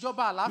peace. Ìjọba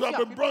You have àlàáfíà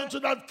been brought pípé. into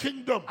that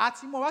kingdom. A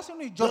ti mú wa sínú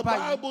The ìjọba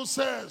yìí. Bible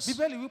says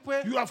Bíbélì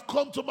wípé you have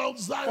come to Mount ó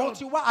Zion,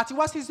 ti wá àti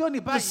wá sí Síónì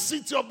the báyìí.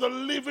 city of the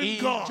living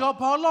God, Ìjọba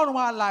Ọlọ́run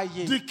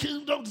alààyè. the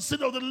kingdom, the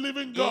city of the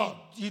living God,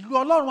 Ìlú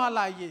Ọlọ́run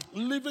alààyè.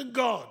 living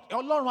God.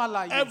 Ọlọ́run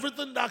alààyè.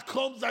 Everything that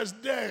comes that is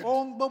dead,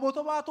 Ohun gbogbo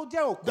tó bá tó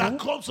jẹ́ that òkú.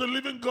 comes to the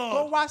living Tó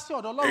God, wá sí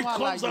ọ̀dọ̀ Ọlọ́run it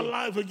comes alààyè.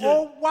 alive Ó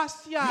again. wá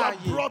sí You are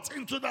ààyè. brought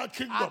into that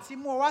kingdom. Àti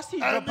mú ọ wá sí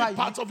ìjọba Any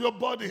part yìí. of your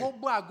body,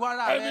 Gbogbo àgọ́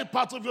ara any rẹ.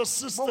 part of your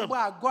system Gbogbo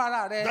àgọ́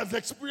ara rẹ. that's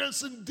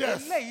experiencing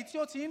death Eléyìí tí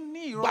ó ti ń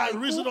ní ìrora by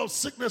ikú. reason of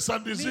sickness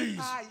and disease,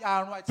 Nípa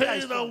àrùn àti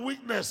pain àìsàn. and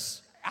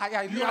weakness,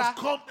 Àyà you ìlera. have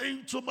come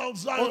into Mount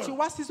O ti Zion.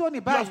 wá sí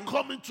Síónì You have báyìí.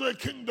 come into a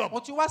kingdom O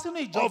ti wá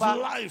sínú of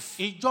ìjọba. life,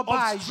 Ìjọba of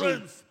ààyè.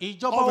 strength,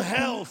 Ìjọba of okun.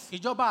 health.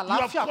 Ìjọba You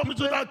have àlàáfíà come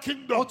into pípé. that O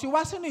kingdom, ti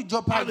wá sínú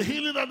ìjọba and yìí.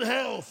 healing and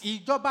health.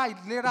 Ìjọba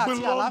ìlera àti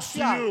belongs to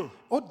àlàáfíà. you.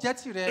 Ó jẹ́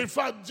tìrẹ. In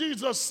fact,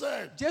 Jesus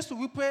said, Jésù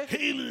wípé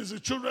healing is the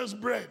children's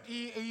bread.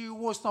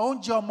 ìwòsàn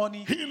oúnjẹ ọmọ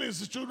ni. Healing is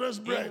the children's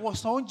bread.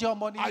 Ìwòsàn oúnjẹ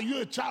ọmọ ni. Are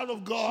you a child of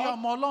Ṣé God?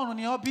 ọmọ Ọlọ́run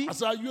ni ọ́ bí? I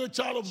said, are you a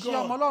child of Ṣé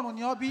ọmọ God? Ọlọ́run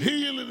ni ọ́ bí?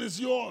 Healing is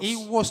yours.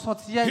 Ìwòsàn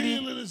tiẹ̀ ni.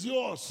 Healing is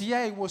yours.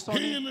 Tiẹ̀ ìwòsàn ni.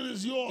 Healing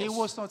is yours.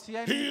 Ìwòsàn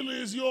tiẹ̀ ni.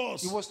 Healing is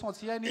yours. Ìwòsàn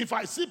tiẹ̀ ni. If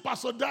I see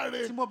Pastor Dare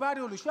Tí mo bá rí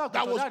olùṣọ́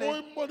that àgùntàn was dáre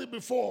owing money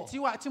before, tí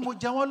mo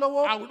jẹ wọ́n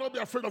lówó, I will not be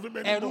afraid of him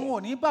ẹ̀rù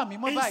anymore. wọn ò ní bà mí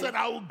mọ́ Instead, báyìí.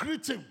 I will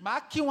greet him.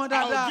 Màá kí wọn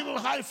I will dáadáa. give him a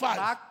high five.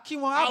 Màá kí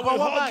wọn I á will bọ̀wọ́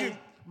hug báyìí. him.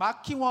 Màá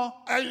kí wọn.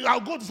 And I'll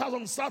go to his house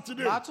on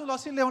Saturday. Màá tún lọ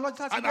sílé wọn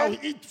lọ́jọ́ And I will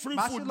Sátidé. eat free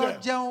Màá sì food lọ there.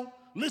 jẹun.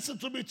 Listen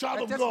to me, child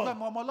Ẹ of tẹ́sí pé God.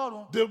 mo ọmọ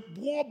Ọlọ́run. The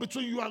war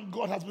between you and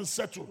God has been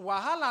settled.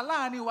 Wàhálà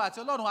láàrin wa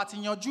àti Ọlọ́run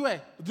àti yanjú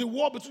ẹ̀. The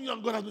war between you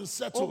and God has been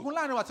settled. Ogun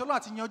láàrin wa àti Ọlọ́run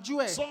àti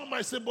yanjú ẹ̀. Some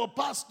might say, but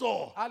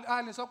Pastor, A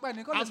lè sọ pé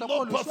ẹnìkan lè I'm sọ pé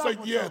not olùṣọ́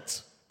perfect àgùntàn.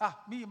 yet.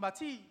 Mi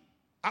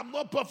I'm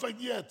not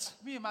perfect yet.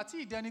 ìmà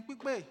tí ìdẹni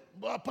pípé.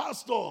 But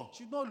Pastor,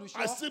 Ṣùgbọ́n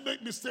I olùṣọ́. still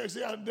make mistakes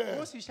here and there.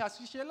 Ó sì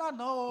ṣàṣìṣe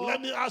lánàá o.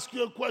 Let me ask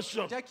you a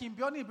question. Jẹ́ kí n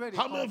bí ọ́ ní ìbéèrè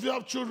How many kan. of you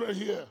have children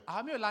here?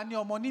 Àmì ò la ní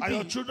ọmọ Are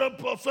your níbí. children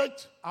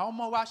perfect? Àwọn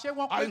ọmọ wa ṣé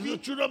wọ́n Are pé your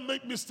bí? children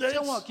make mistakes?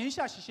 Ṣé wọn kì í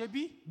ṣàṣìṣe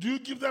bí? Do you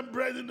give them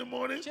bread in the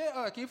morning? Ṣé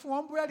ọ̀ kì í fún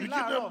wọn búrẹ́dì You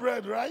give them láàárọ̀?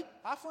 bread, right?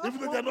 Á fún Even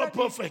though wọn they're not búrẹ́dì.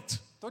 perfect.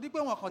 Torí pé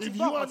wọn kàn ti If gbọ́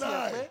you ọ̀kan and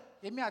tiẹ̀ I- pé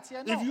èmi àti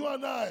ẹ If náà. you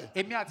and I,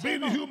 Èmi àti ẹ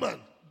being náà. human,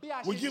 Bí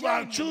a we ṣe give jẹ́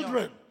our ènìyàn,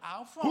 children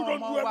à ń fún who àwọn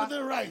don't ọmọ do wa.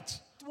 everything right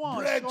Wọ́n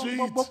bread ṣe to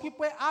ohun gbogbo eat.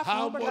 pípé á fún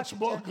How wọn bẹ́ẹ̀ much láti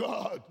more jẹ.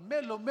 God?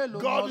 Mélòó mélòó ni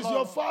God is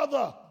your Ọlọ́run.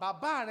 father.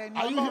 Bàbá rẹ ni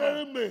Are you Ọlọ́run.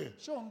 hearing me?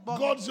 Ṣé ò ń gbọ́ mi?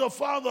 God is your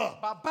father.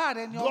 Bàbá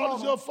rẹ ni God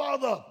is your Ọlọ́run.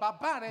 father.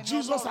 Bàbá rẹ ni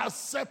Jesus Ọlọ́run. has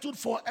settled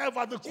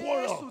forever the Jésù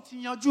quarrel.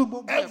 ti yanjú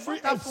gbogbo ẹ̀ Every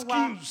pátá fún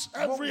wa. excuse,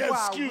 every Gbogbo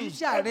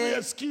excuse, àwíjàre, every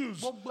excuse.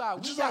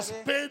 gbogbo Jesus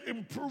àwíjàre. paid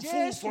in full for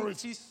Jésù it.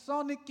 ti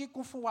san ní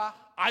kíkún fún wa.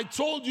 I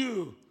told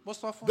you, Mo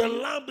sọ fún the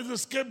yín. lamb is a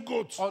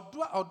scapegoat.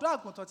 Ọ̀dọ́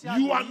àgùntàn tí a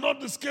You lò are yìí, not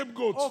the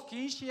scapegoat. ó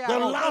kì í ṣe The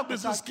àwọn ọ̀dọ́ lamb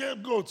is a àgùntàn.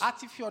 scapegoat. A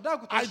ti fi ọ̀dọ́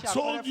àgùntàn I ṣe àpẹẹrẹ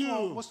told fún ọ.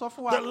 you, Mo sọ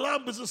fún wa. the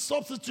lamb is a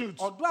substitute.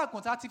 Ọ̀dọ́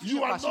àgùntàn ti fi You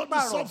ṣe are not the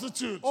pàṣípàrọ̀.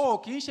 substitute. Ó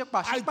kì í ṣe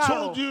I pàṣípàrọ̀.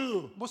 told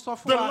you, Mo sọ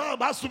fún the wa. lamb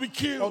has to be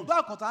killed.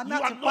 Ọ̀dọ́ àgùntàn You ní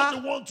are àti pa.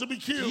 not the one to be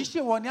Kì í killed.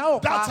 ṣe wọ̀ ní a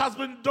ó That pa. has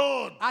been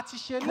done. A ti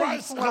ṣe eléyìí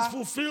Christ fún wa. has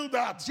fulfilled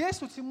that.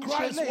 Jésù ti mú ṣe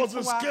Christ eléyìí was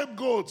fún the wa.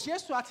 scapegoat.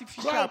 Jésù a ti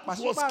fi ṣe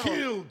Christ was àpàṣípàrọ̀.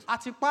 killed. A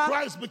ti pa.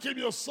 Christ became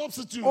your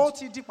substitute. Ó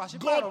ti di pàṣípàrọ̀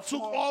God fún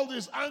took ọ. all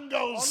this anger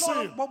on Ọlọ́run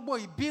sin gbogbo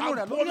ìbínú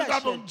rẹ̀ and lórí poured it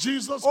out ẹ̀ṣẹ̀. on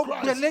Jesus Ó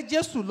Christ gbélé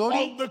Jésù lórí.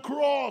 on the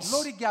cross.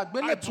 Lórí igi I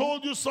àgbélébùú.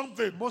 told you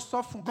something. Mo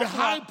sọ fún The kan fún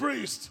high wa.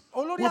 priest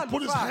Olórí will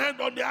put his àlùfáà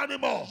hand on the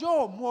animal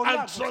yóò mú orí and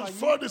àgùntàn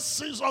transfer yìí. the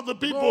sins of the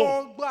people.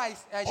 Gbogbo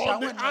ẹ̀ṣẹ̀ on àwọn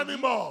the ènìyàn yìí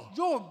animal.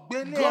 yóò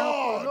gbélé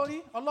ẹranko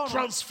lórí. God Ọlọ́run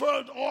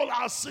transferred all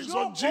our sins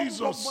yóò on mú Jesus.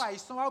 gbogbo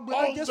àìsàn wa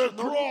gbélé On Jésù the lórí.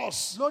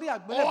 cross, Lórí all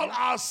àgbélébùú.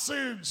 our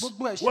sins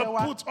Gbogbo ẹ̀ṣẹ̀ were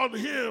wa. put on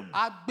him.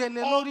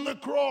 Agbélé On lórí. the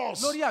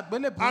cross. Lórí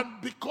àgbélébùú.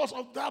 And because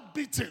of that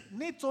beating,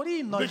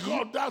 Nítorí ìnà because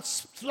yìí. of that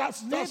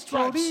stripes,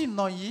 Nítorí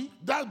ìnà yìí.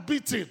 that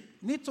beating,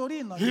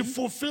 Nítorí ìnà he yìí.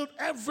 fulfilled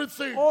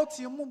everything. Ó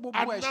ti mú gbogbo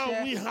And now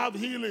we ẹ̀ṣẹ̀. have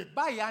healing.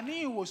 Báyìí a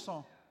ní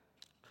ìwòsàn.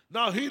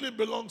 Now healing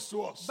belongs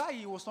to us.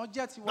 Báyìí ìwòsàn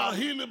jẹ́ tiwa. Now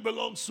healing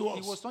belongs to us.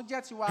 Ìwòsàn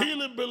jẹ́ tiwa.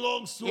 Healing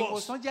belongs to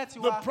us. Ìwòsàn jẹ́ The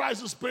tiwa.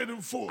 price is paid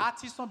in full. A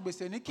ti san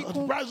gbèsè ní The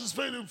kíkún. price is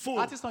paid in full.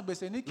 A ti san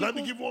gbèsè ní Let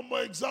me kíkún. give one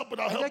more example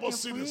that Ẹ jẹ́ help kí n us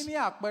see fún this. yín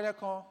ní àpẹẹrẹ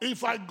kan.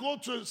 If I go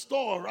to a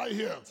store right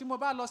here Tí mo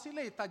bá lọ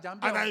sílé ìtajà ń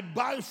and bẹ̀rẹ̀. I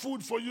buy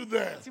food for you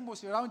there, Tí mo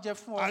sì ra oúnjẹ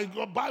fún ọ. I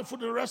go buy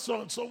food in a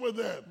restaurant somewhere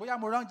there, Bóyá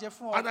mo ra oúnjẹ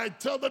fún and ọ. I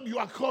tell them you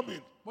are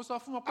coming, Mo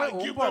sọ fún wọn pé I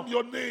òun give them bọ̀.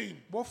 your name.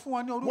 Mo fún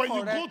wọn ní When orúkọ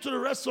you rẹ. go to the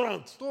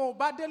restaurant, Tó o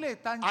bá délé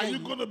ìtajà are you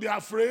yìí. going to be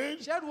afraid?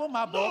 Ṣẹ́rù ó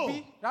máa bọ̀ No,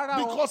 bí? Rárá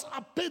o. because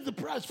I paid the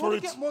price for Torí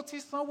it. pé mo ti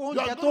sanwó You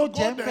are oúnjẹ tó going to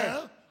jẹ go ń bẹ̀.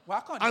 there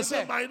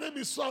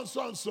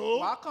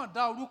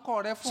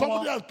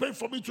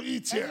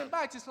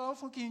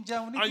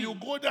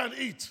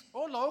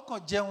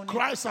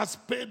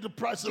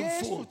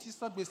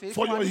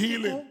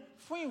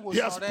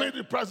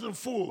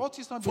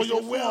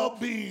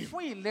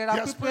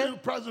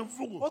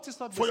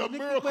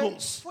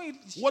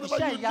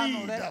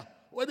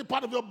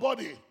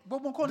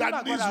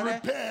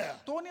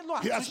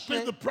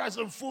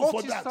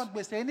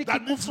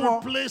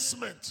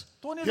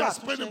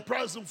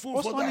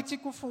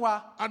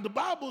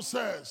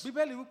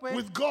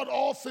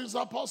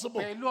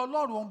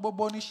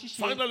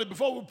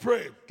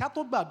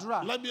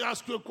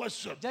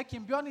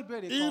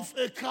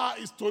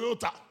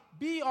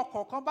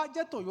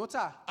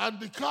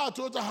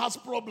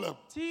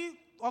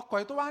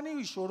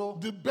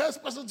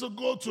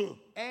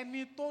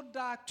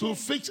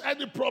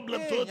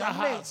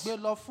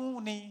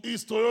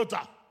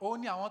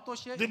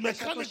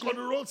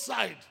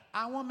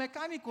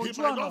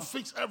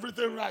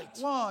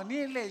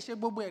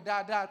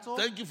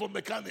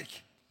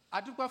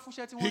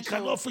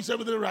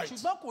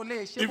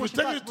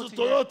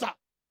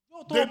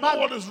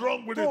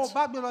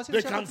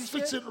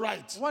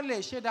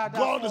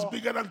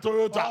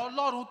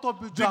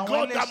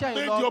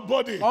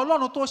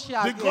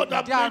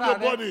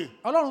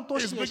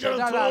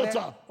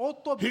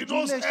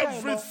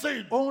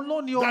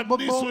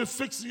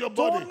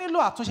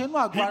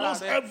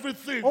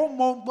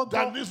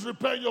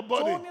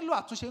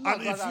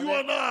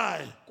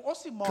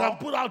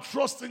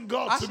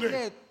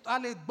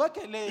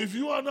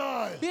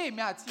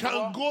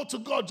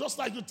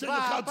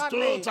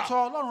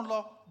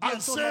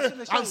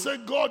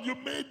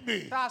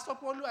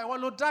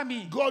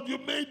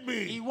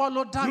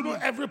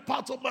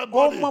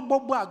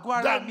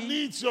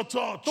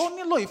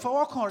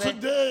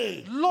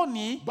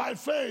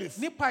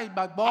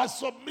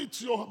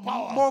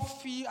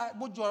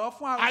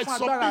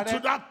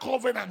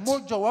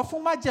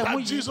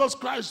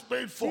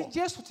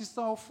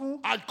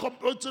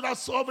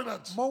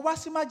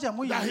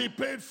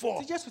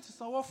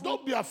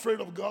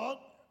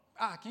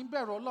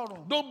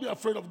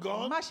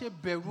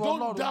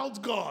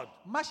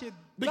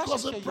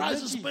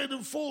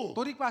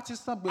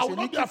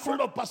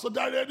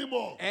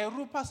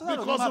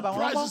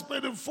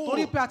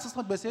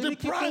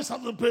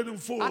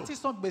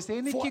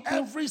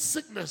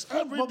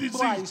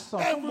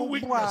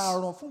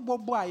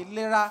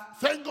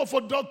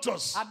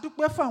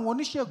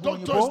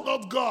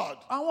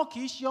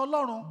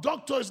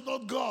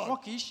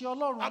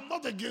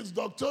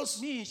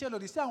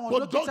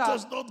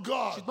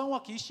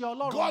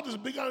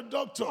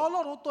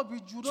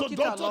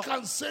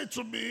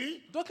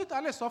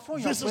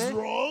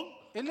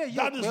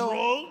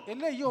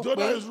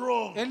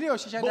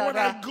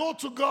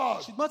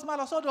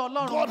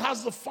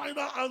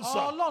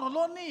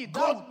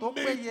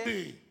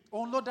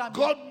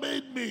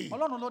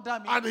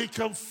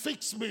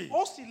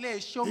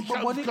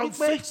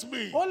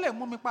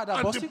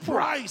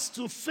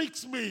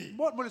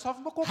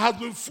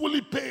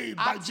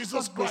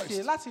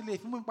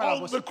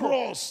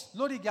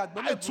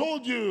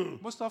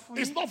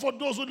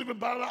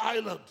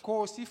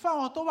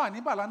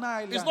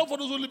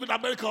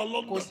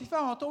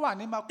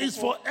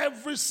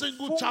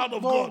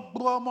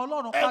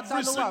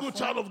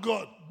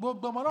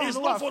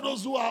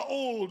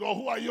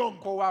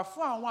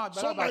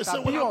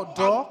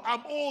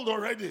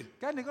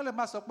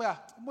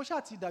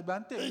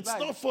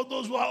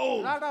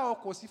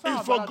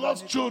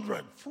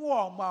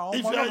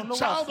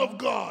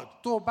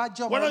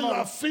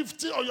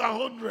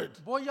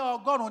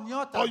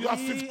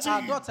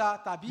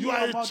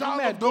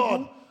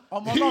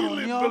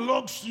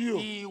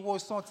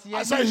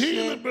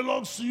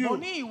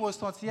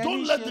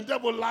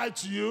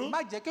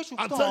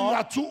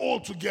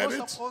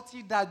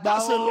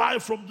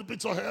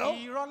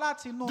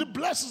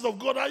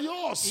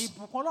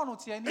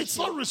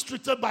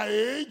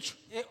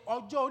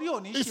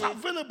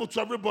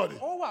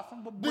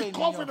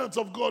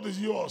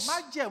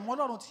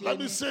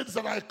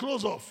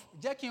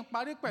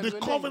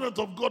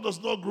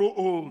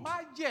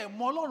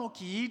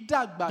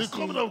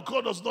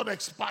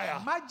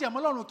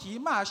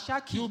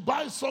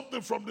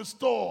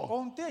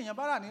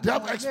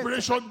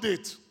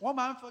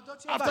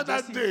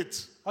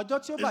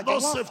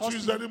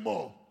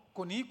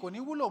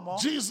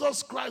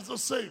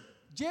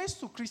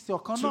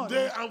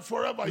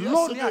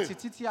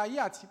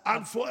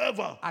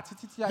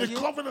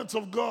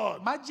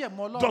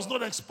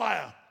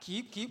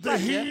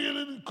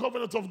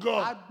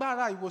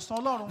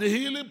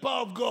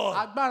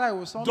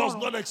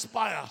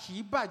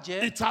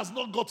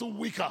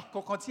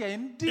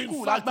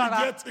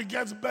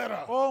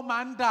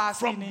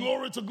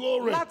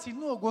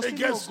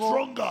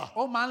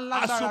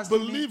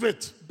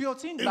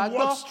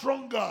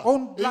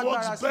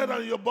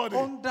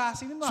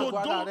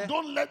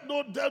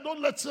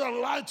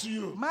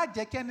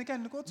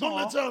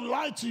manipulate you and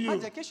lie to Má you.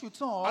 jẹ́ kí èṣù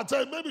tàn I ọ́.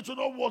 tell you, maybe it will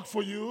not work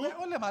for you.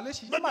 Ó lè má lè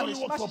ṣiṣẹ́, Maybe má only lè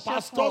work má for ṣiṣẹ́ fún ọ.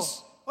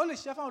 pastors.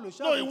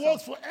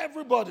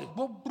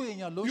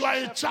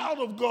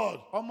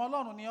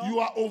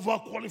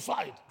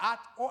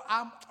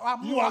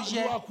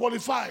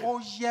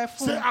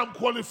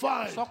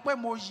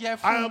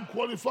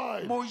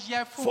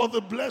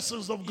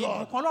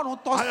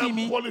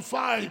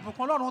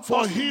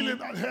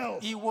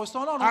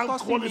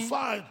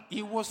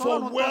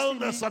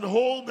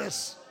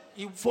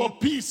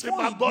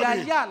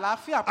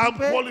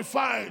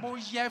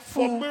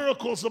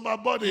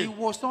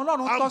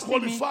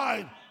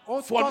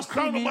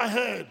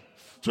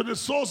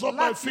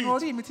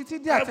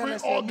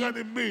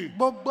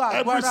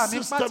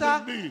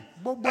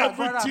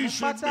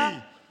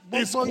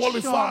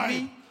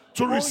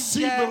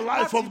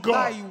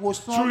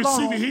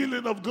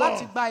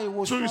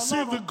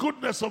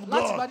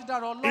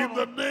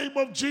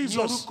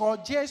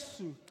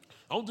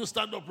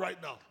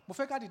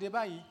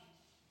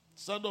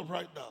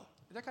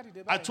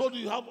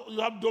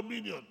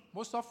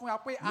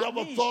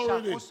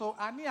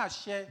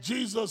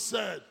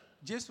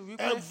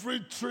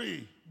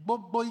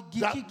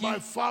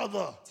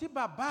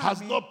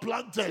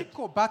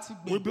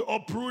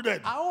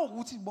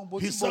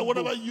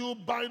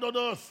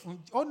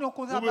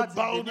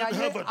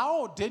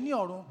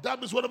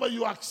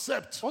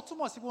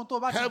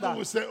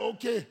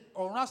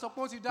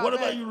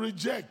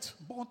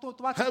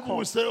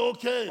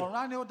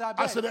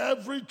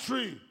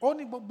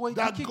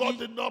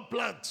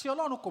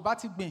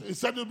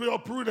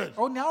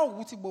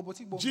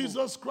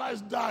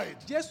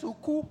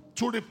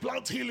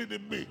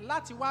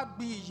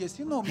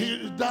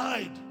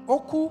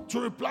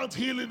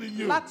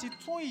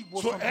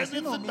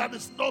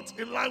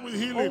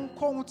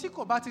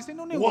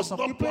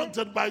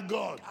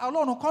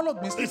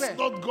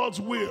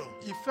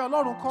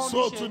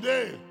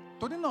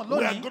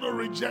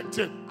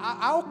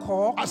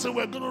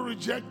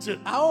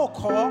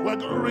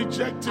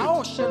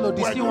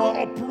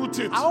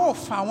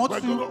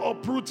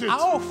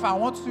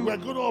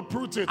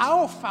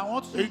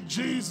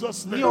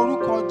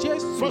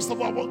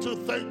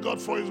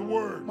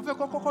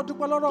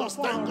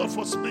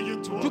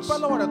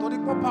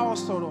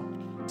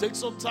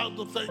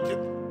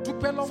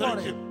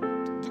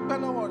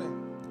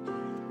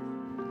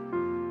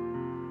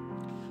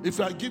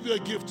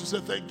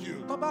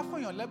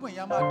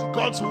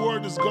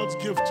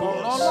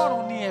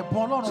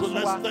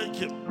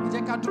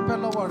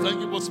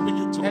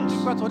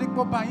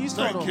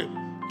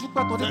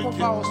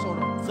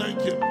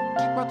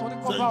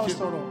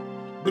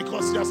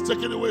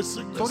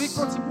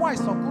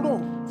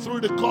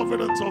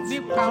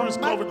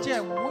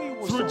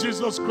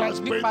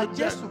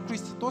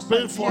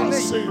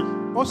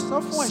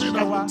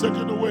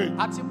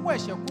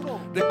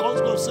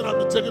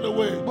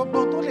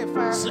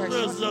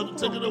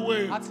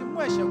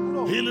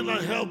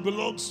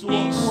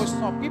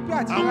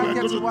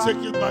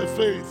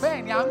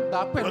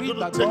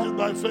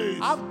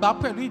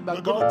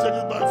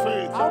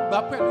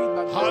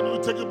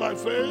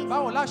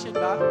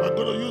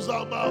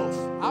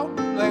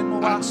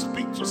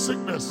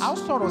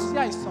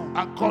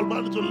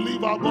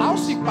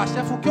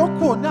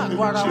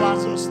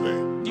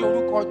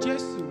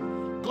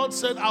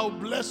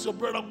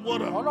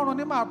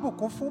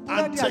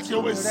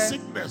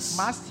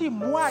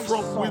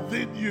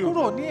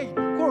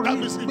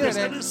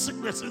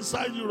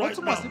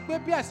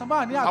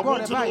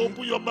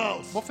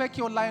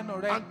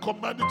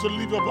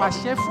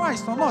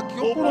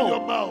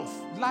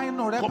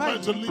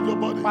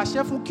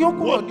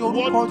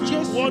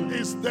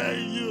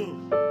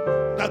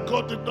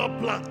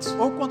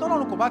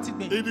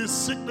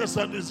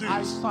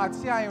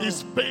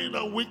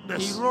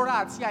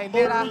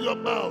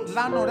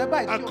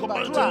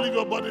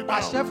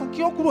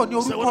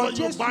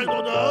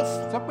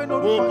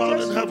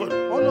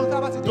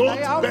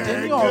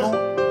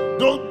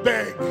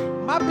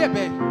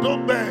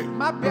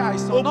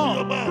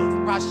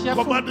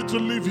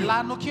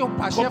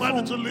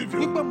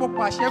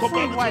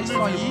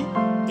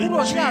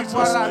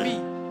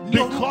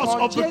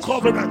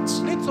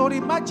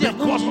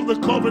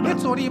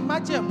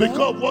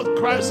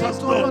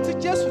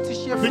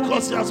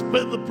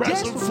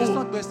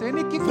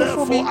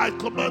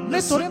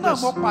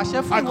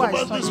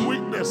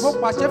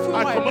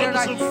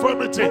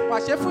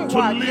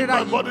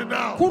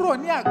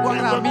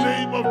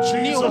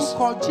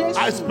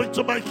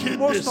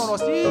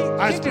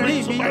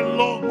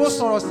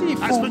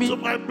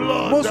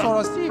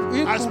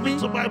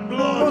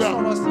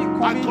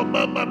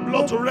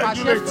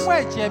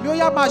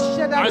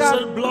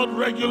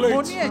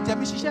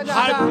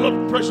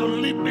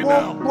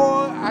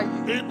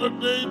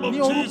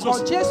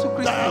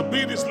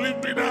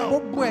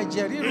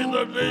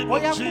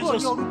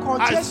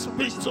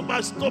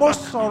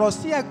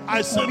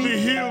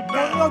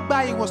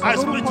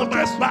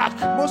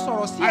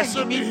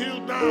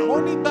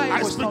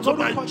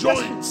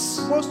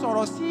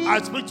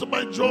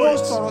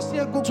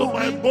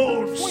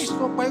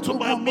 àsopọ̀ to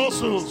my egungun mi,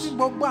 muscles. sí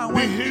gbogbo àwọn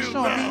Be healed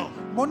ìṣàn mi, now.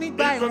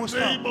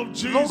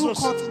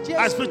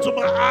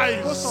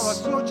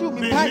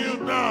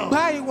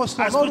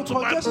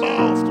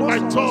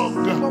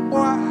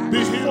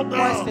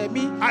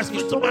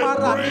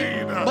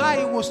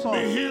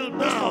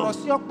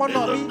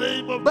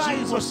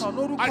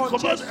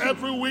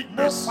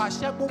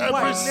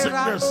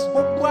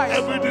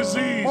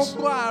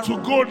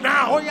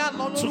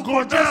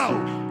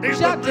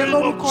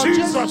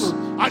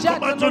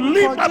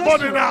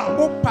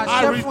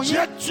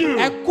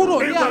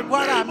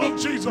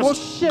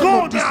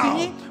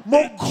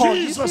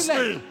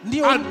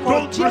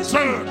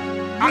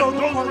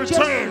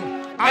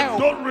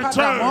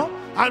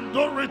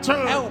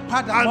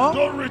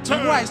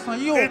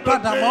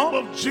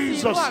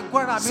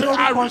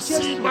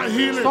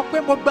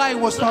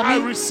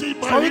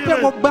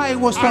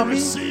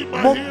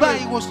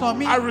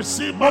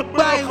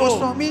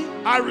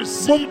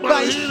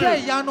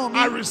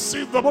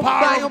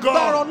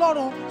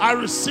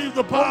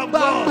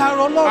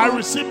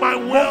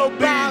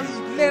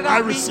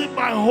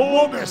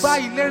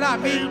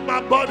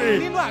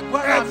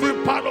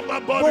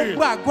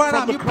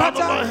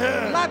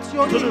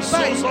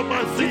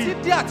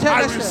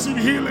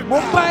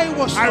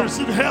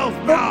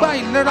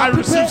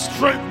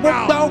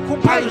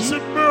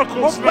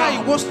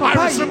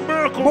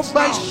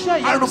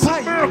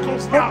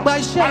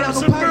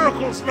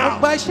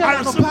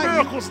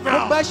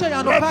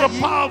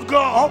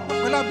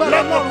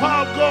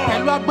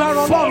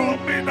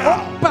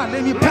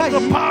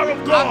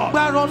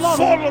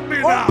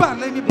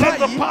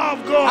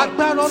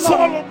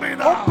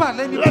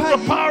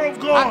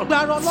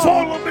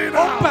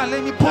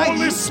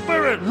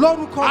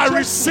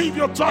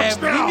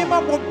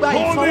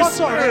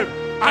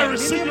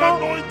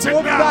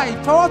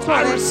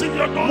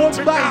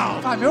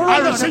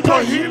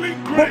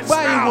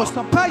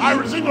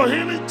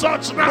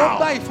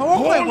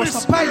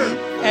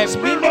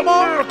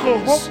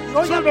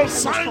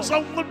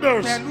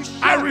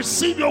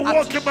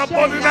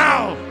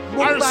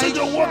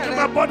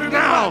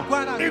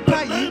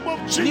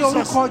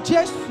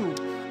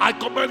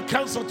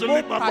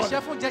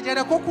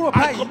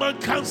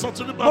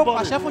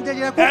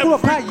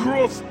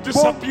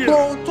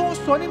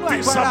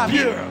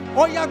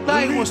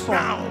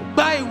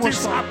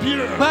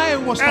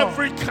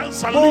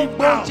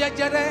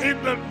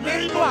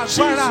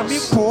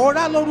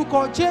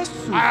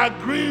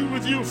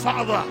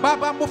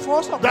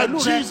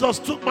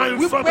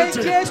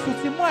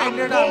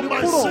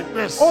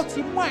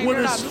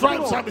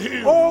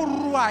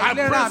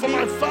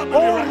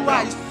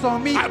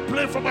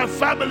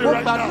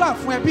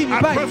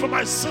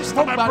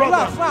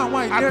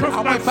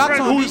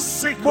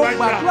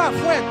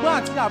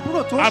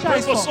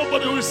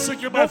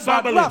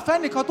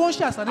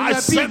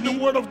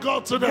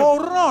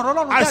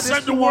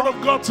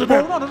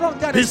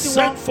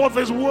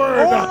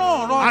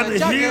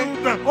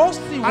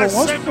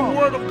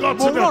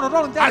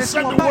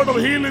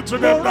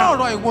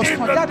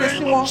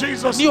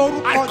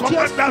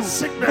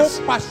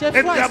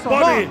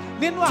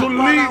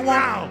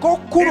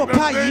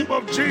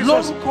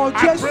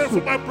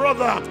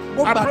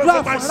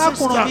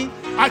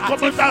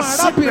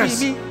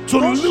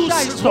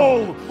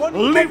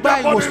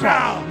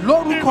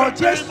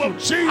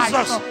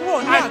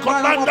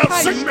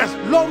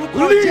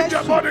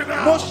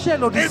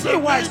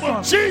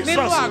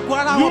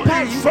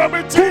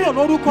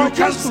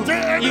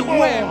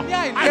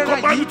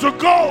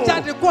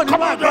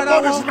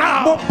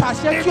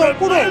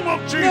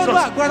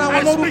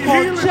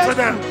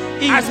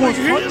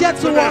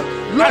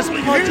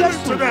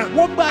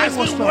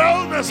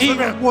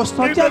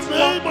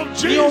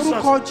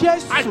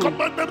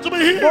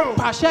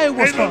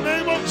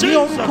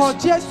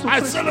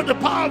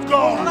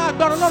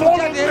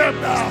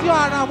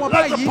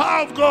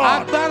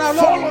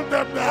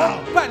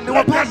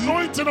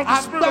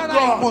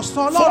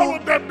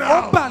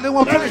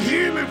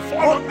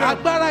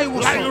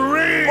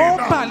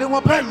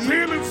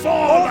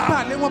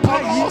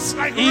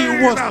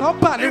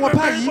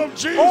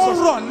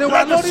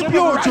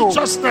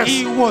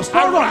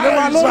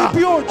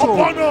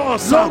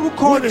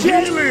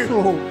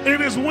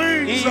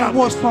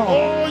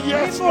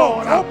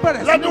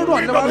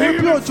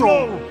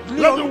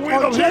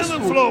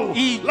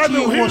 Let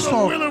the wind of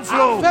ìwòsàn. healing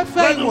flow. Afẹ́fẹ́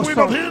Let the wind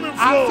ìwòsàn. of healing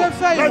flow.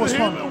 Afẹ́fẹ́ Let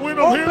ìwòsàn. the wind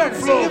Ó of healing bẹ̀rẹ̀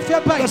sí flow. ní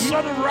fẹ́ The báyìí.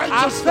 Son of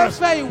Righteousness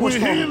Afẹ́fẹ́ will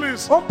ìwòsàn. heal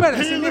his Ó bẹ̀rẹ̀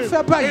sí ní healing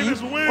fẹ́ báyìí. in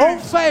his wings. Ó ń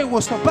fẹ́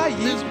ìwòsàn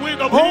báyìí. His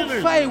wind of Ó ń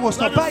healing. fẹ́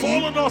ìwòsàn Let it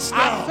báyìí. fall on us now.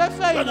 Afẹ́fẹ́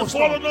Let it ìwòsàn.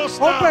 fall on us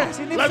Ó bẹ̀rẹ̀ sí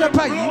now. ní Let fẹ́ it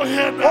blow báyìí.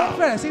 here Ó now.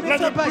 bẹ̀rẹ̀ sí ní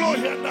Let fẹ́ it blow báyìí.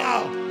 here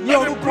now. Ní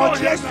Let it orúkọ blow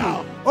here Jésù.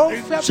 now. Ó ń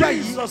In fẹ́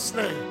báyìí. Jesus'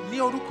 name. Ní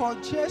orúkọ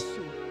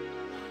Jésù.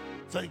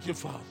 Thank you,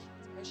 Father.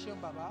 Ẹ ṣeun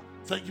bàbá.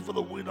 Thank you for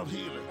the wind of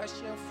healing. Ẹ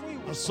ṣeun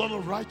fún The ìwòsàn. Son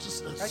of Ẹ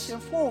Righteousness ṣeun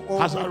fún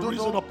has òdodo.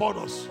 arisen upon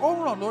us Ó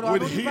ń ràn lórí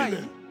with lórí báyìí.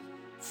 healing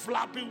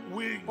flapping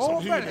wings Ó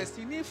of bẹ̀rẹ̀ healing,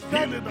 sí ní fẹ́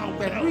healing and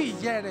pẹ̀lú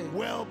ìyẹ́ rẹ̀.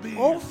 well-being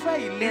Ó ń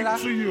fẹ́ ìlera.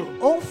 into you,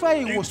 Ó ń fẹ́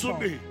into ìwòsàn.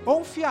 me. Ó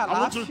ń fi I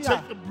want you to àlàáfíà.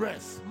 take a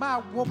breath.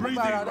 Máa wo Breathe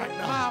gbogbo in ara rẹ̀. right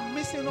now. Máa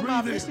mí sínú,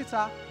 máa Breathe mí in.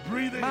 síta.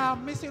 Breathe in. Máa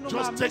mí sínú, máa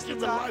Just mí take in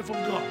the síta. life of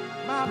God.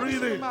 Máa mí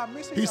Breathe sínú, in. máa mí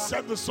He síta.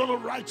 said the Son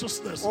of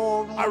Righteousness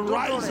Oòrùn òdodo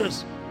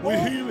arises rẹ̀. with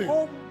Ó healing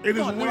in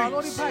his tàn lé wa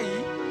lórí wings.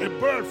 báyìí. A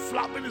bird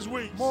flapping his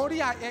wings. Mo rí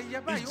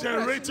ẹyẹ báyìí, It's ó bẹ̀rẹ̀ sí ní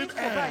generating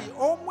fò air. báyìí.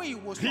 Ó mú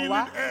ìwòsàn Healing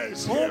wá. air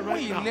is Ó here mú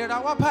right now. ìlera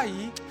wá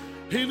báyìí.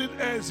 Healing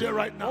air is here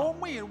right Ó now.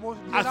 mú ìlera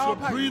As wá you're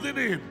báyìí. breathing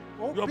in,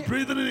 Ó you're bí-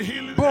 breathing in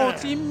healing Bó o air.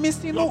 ti ń mí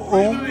sínú, You're ò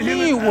breathing ń in mí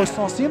healing ìwòsàn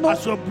air. sínú.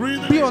 As you're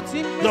breathing Bí o in,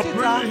 ti ń mí you're síta,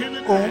 breathing in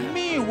healing ò ń air.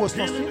 mí ìwòsàn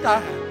Healing síta.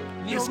 air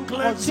Ní is orúkọ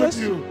cleansing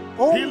Jésù, you.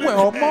 ó ń Healing wẹ̀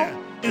ọ́ mọ́. air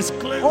is Ó ń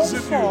cleansing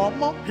fọ̀ ọ́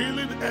mọ́. you.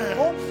 Healing Ó ń air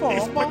fọ̀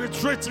is ọ́ mọ́.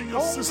 penetrating Ó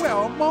your ń wẹ̀ system. ọ́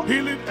mọ́.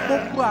 Healing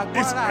Gbogbo air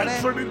àgọ́ is ara rẹ.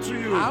 entering into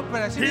you. À ń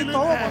bẹ̀rẹ̀ sí ní Healing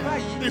tọwọ́ bọ̀ air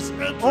báyìí. is Ó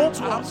entering to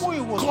à ń us, mú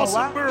ìwòsàn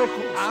causing wá.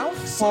 miracles, À ń fọ̀ ọ́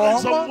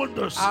signs mọ́. and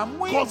wonders, À ń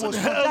mú causing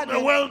ìwòsàn health jáde.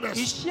 and wellness,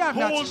 Iṣẹ́ àmì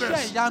àti iṣẹ́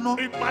wholeness ìyanu.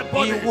 in my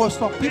body,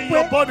 Ìwòsàn in pípé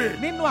your body,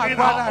 nínú in àgọ́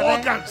ara our rẹ.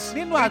 organs,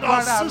 Nínú in àgọ́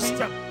our ara mi.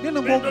 system, Nínú in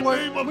the gbogbo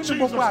name of nínú Jesus.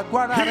 gbogbo àgọ́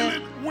ara rẹ.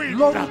 Healing wind,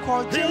 Lórúkọ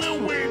healing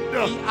Jésù. wind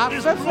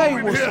is Afẹ́fẹ́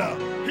blowing ìwòsàn. here.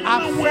 Healing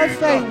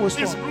Afẹ́fẹ́ wind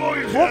ìwòsàn. is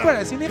blowing Ó here.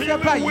 bẹ̀rẹ̀ sí ní fẹ́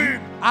Healing báyìí. wind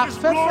is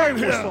Afẹ́fẹ́ blowing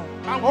here. ìwòsàn.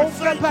 And Ó we ń fẹ́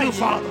thank you, báyìí.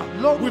 Father. We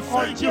Lórúkọ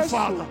thank you, Jésù.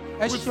 Father.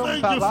 Ẹ We ṣeun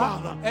thank you, bàbá.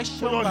 Father, Ẹ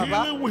for ṣeun your bàbá.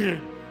 healing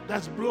wind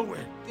that's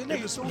blowing in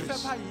Eléyìí this tó ń fẹ́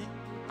place. báyìí.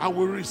 And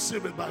we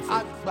receive it by A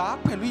faith. gbà á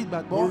pẹ̀lú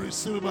ìgbàgbọ́. We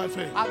receive it by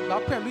faith. A gbà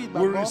á pẹ̀lú We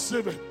ìgbàgbọ́.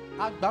 receive it.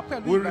 A gbà á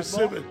pẹ̀lú We ìgbàgbọ́.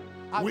 receive it.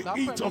 A We gbà á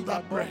eat pẹ̀lú of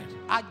that ìgbàgbọ́. bread.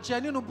 A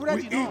jẹ nínú We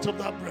búrẹ́dì eat náà. of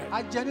that bread.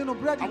 A jẹ nínú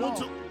búrẹ́dì I want náà.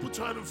 to put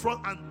your hand in front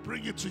and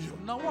bring it to you.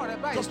 Nawọ́ rẹ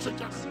báyìí Just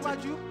take it.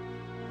 síwájú.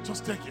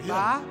 Just take it. Gbà á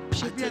Yeah.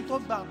 ṣe I bí ẹni take tó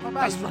it. gbà nǹkan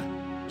That's báyìí.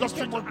 right. Just Ṣé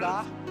take mo your gbà á?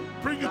 hand.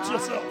 Bring it to Gbà á.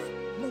 yourself.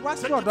 Mo wá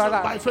sí Take it ọ̀dọ̀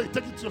ara by rẹ̀. faith.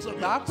 Take it to yourself.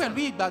 Gbà á Yeah. pẹ̀lú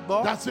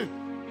ìgbàgbọ́. That's it.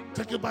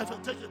 Take it by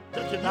faith. Take it.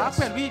 Take it. Gbà á Yes.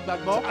 pẹ̀lú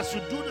ìgbàgbọ́. As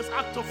you do this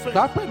act of faith,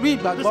 Gbà á pẹ̀lú this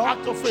ìgbàgbọ́.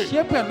 act of faith,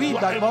 Ṣé pẹ̀lú you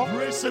are ìgbàgbọ́.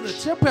 embracing it.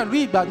 Ṣé pẹ̀lú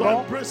You ìgbàgbọ́. are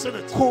embracing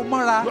it. Kó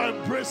mọ́ra. You are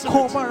embracing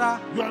Kó it. mọ́ra.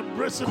 You are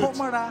embracing Kó it.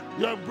 mọ́ra.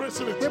 You are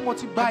embracing it. Pé mo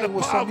ti gba And the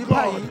ìwòsàn power mi of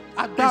báyìí. God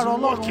Agbára is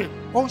Ọlọ́run working.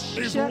 ó ń Is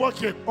ṣiṣẹ́.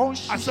 working. Ó ń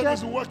I said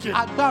it's ṣiṣẹ́. working.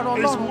 Agbára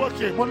It's Ọlọ́run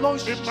working mo ló ń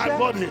in my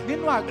body. ṣiṣẹ́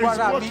nínú àgọ́ It's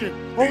ara mi. working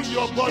Ó ń in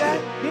your body. ṣiṣẹ́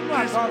nínú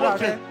It's àgọ́ ara rẹ.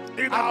 working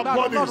in our Agbára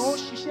Ọlọ́run ó ń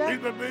bodies. ṣiṣẹ́ In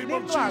the name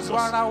of nínú Jesus. àgọ́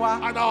ara wa.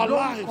 And our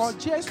Lórúkọ lives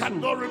Jésù.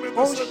 cannot remain Ó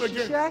the ń same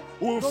again. ṣiṣẹ́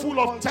We'll be full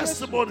lórúkọ of Jésù.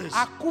 testimonies. A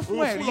kún fún We'll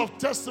be ẹ̀rí. full of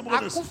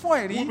testimonies. A kún fún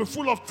ẹ̀rí. We'll be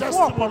full of Fún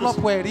testimonies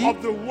ọ̀pọ̀lọpọ̀ ẹ̀rí. of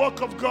the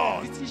work of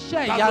God Ti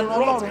iṣẹ́ that ìyanu we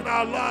wrought Ọlọ́run in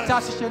our lives, tí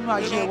a ti ṣe nínú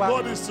ayé in wa. our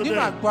bodies Nínú today.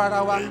 àgọ́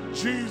ara wa. In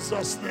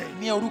Jesus' name.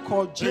 Ní orúkọ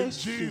In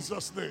Jésù.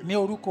 Jesus' name. Ní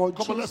orúkọ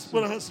Come on, let's Jésù.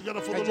 put our hands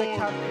together for Ẹ the jẹ́ Lord.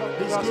 ká lọ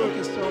He's wá good.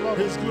 sókè sí Ọlọ́run.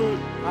 He's good.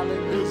 He's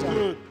Hallelujah.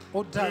 good.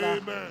 Ó dára. Amen.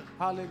 Amen.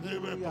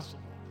 Hallelujah. Pastor.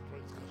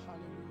 Praise God.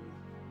 Hallelujah.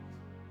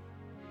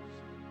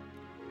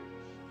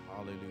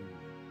 Hallelujah.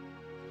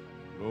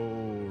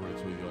 Glory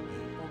to your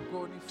name.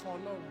 Ògo ni fún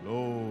Ọlọ́run.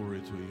 Glory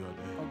to your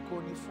name. Ògo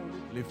ni fún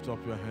Olúwa. Lift up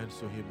your hands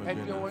to him Ẹ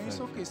again. gbé ọwọ́ And yín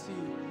thank, sókè sí i.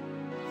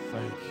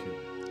 thank you.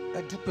 Ẹ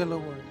dúpẹ́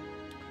lọ́wọ́ rẹ̀.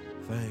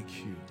 Thank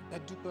you. Ẹ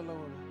dúpẹ́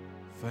lọ́wọ́ rẹ̀.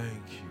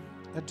 Thank you.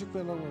 Ẹ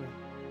dúpẹ́ lọ́wọ́ rẹ̀.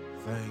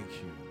 Thank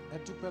you. Ẹ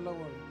dúpẹ́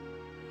lọ́wọ́ rẹ̀.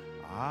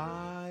 I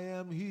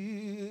am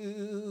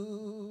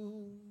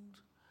healed.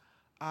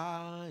 I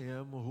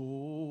am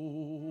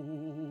whole.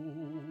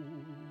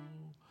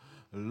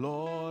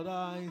 Lord,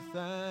 I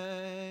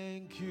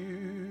thank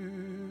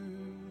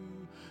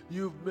you.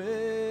 You've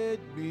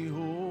made me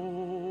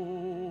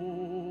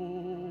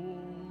whole.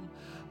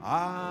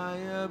 I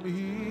am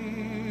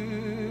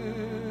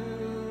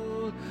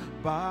healed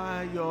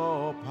by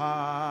your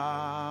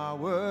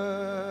power.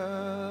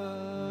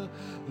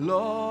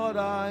 Lord,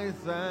 I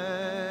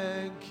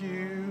thank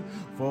you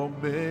for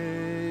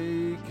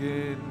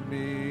making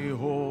me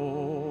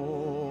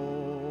whole.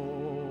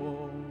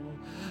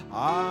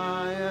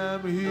 I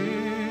am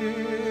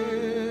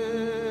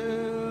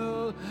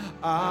healed.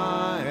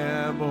 I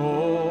am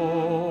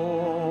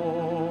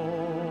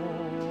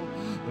whole.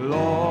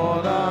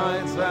 Lord,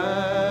 I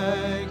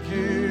thank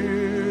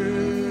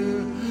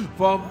you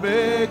for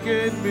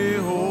making me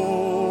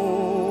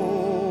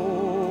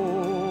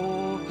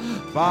whole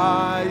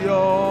by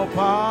your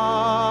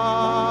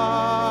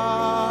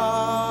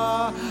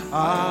power.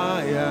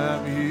 I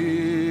am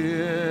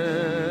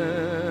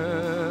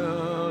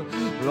healed.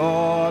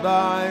 Lord,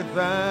 I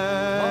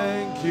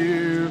thank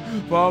you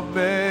for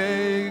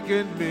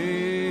making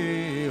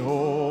me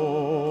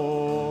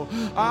whole.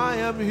 I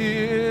am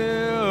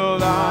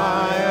healed.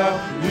 I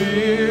am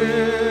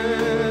healed.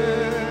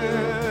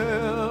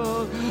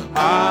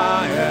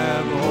 I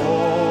am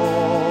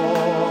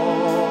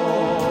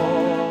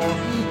whole.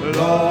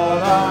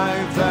 Lord,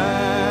 I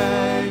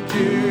thank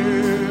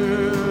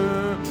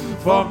you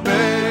for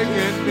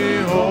making me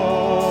whole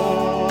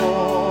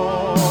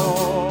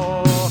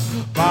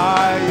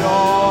by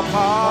your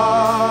power.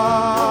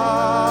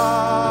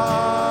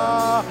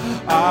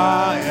 I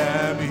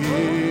am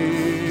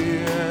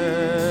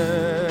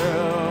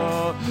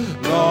healed.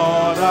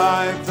 Lord,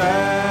 I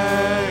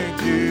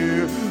thank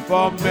you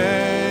for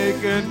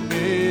making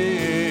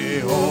me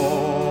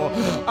whole.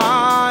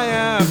 I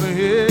am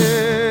healed.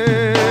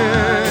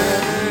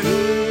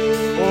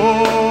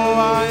 Oh,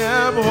 I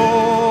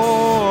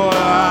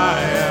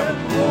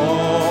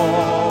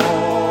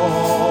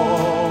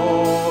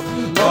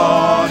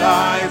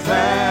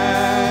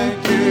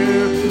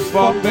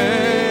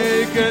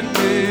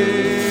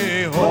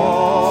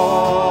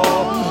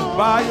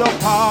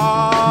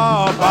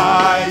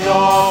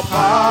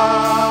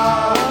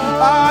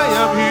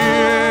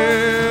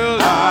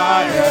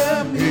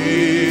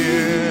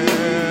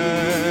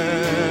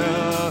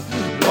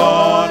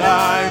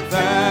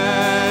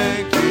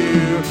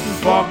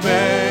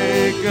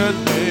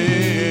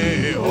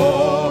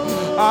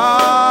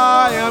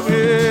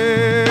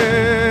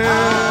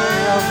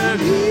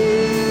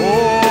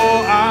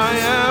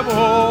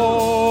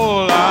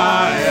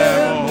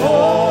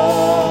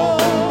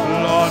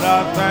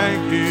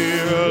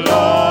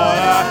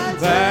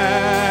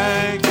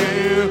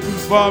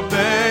for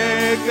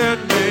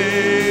making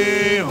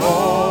me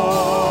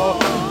whole.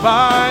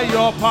 By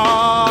your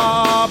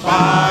power,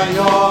 by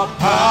your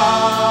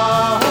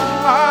power,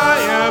 I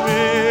am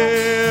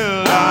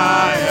healed,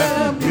 I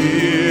am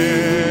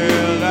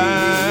healed.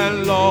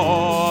 And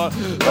Lord,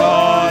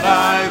 Lord,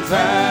 I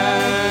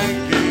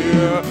thank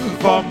you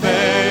for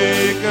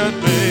making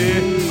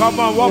me. Come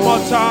on, one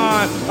more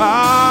time.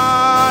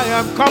 I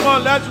am, come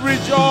on, let's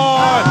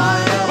rejoice.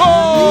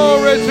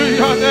 Glory to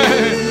your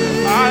name.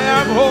 I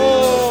am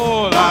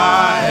whole, I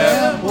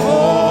am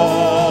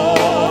whole.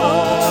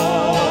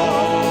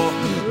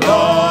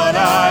 Lord,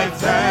 I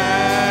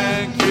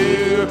thank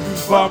you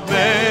for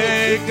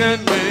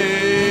making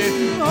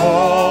me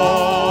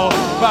whole.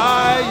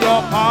 By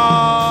your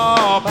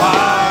power,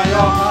 by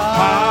your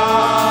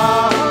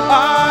power,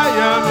 I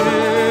am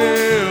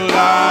healed, I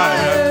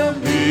am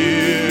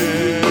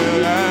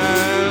healed.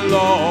 And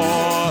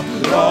Lord,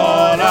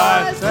 Lord,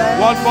 I thank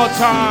you. One more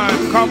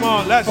time, come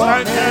on, let's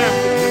thank him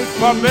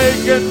for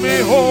making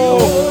me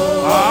whole.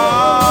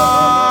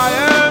 I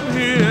am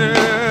here.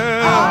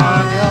 I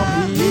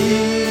am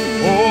here.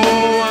 Oh,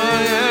 I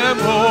am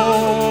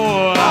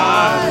whole. I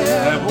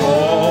am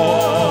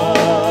whole.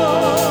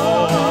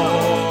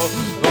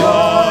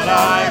 Lord,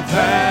 I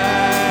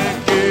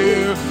thank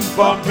you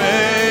for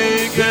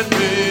making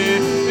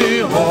me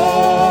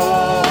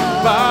whole.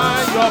 By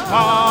your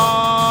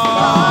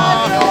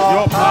power,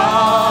 your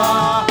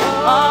power,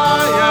 I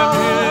am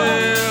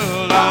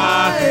healed. I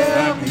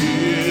am healed.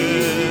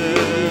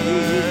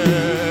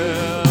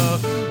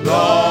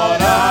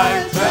 Lord,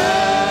 I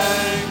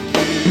thank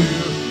you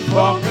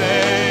for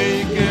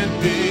making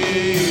me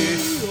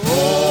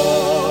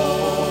whole.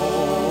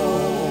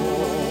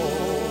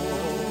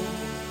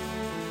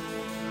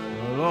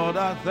 Lord, I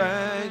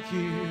thank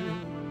you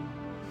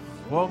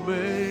for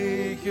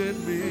making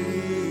me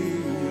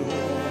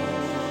whole.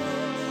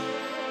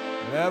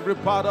 Every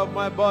part of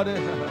my body,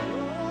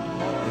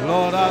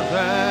 Lord, I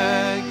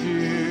thank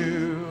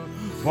you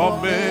for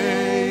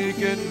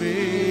making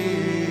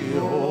me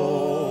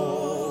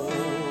whole.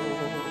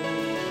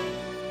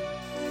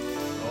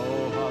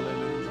 Oh,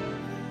 hallelujah.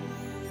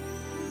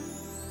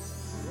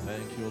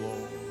 Thank you,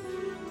 Lord.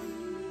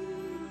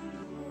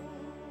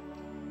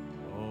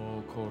 Oh,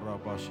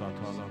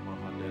 Korabashatala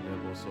Mahandele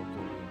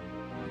Bosokoli.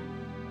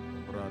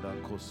 Brada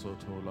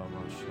Kosoto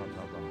Lama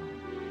Shataba.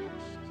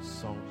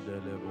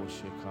 Sondele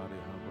Boshekari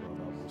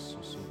Hambrada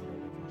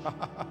Bosusubrele.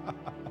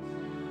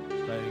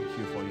 Thank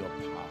you for your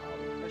power.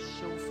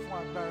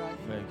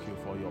 Thank you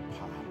for your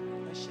power.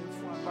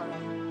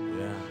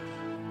 Yeah.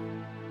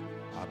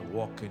 And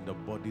walk in the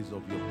bodies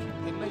of your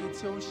people.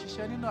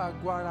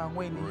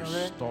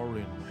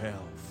 Restoring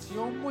health.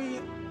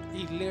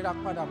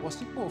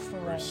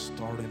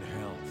 Restoring health. Restoring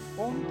health.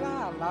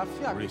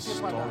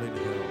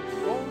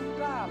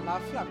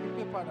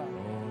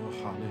 Oh,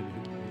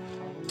 hallelujah.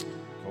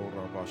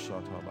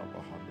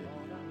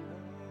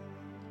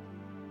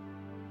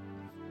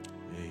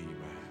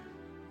 Amen.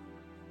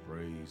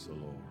 Praise the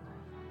Lord.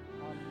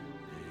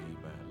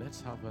 Amen.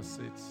 Let's have a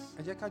seat.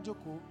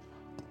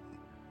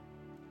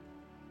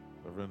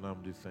 Reverend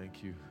Namdi,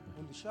 thank you.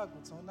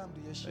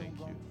 Thank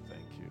you.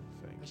 Thank you.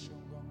 Thank you.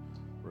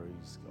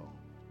 Praise God.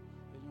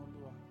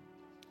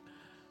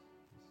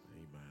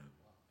 Amen.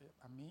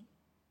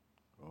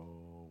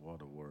 Oh,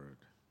 what a word.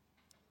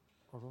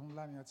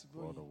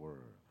 What a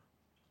word.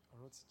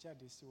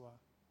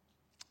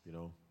 You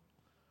know,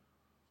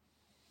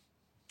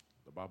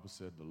 the Bible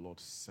said the Lord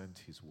sent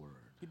his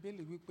word.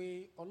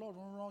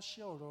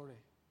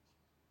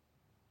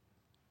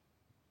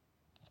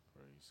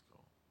 Praise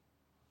God.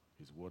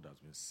 His word has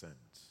been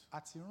sent.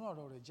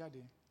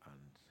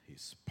 And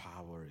his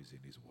power is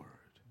in his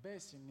word.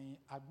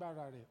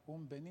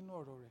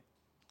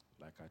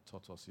 Like I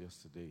taught us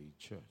yesterday in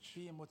church,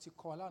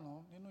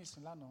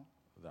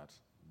 that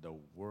the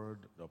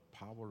word, the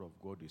power of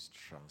God is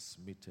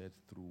transmitted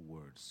through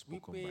words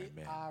spoken by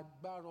men.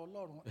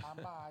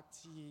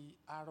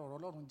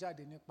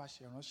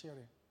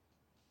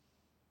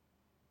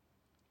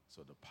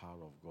 So the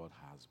power of God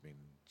has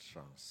been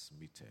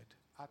transmitted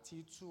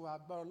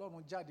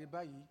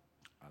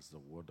as the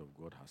word of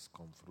God has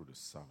come through the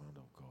servant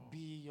of God.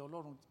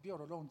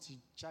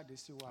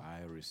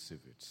 I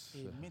receive it.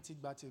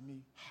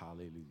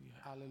 Hallelujah.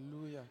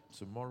 Hallelujah.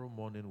 Tomorrow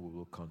morning we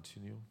will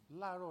continue.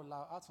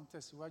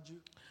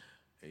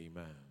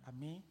 Amen.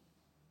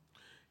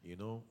 You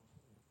know,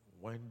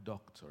 when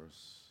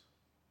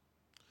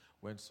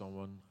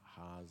someone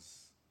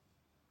has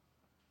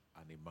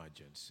an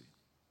emergency,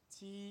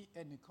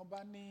 and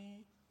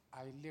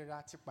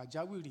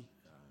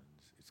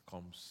it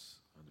comes,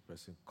 and the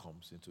person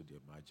comes into the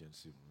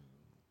emergency room,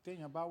 you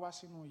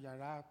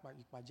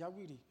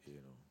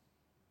know,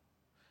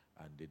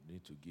 and they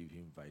need to give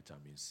him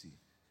vitamin C.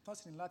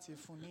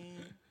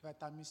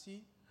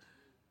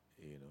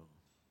 You know,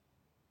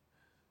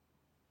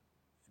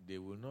 they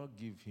will not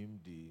give him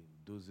the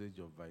dosage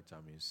of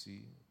vitamin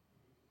C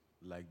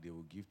like they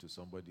will give to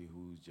somebody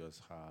who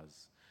just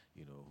has,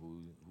 you know,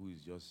 who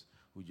is just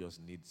who just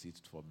needs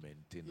it for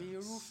maintenance.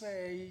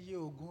 irúfẹ́ iye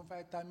oògùn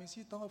vitamin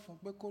C tán fún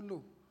pé kó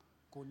lò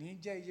kò ní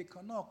jẹ́ iye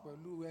kan náà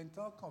pẹ̀lú ẹni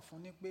tán kàn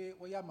fún ní pé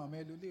ó yá màmá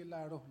ẹ lò lé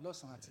láàárọ̀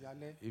lọ́sàn-án àti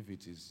alẹ́.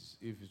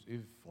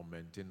 If for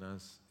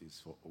maintenance is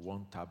for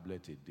 1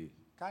 tablet a day.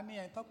 ká ní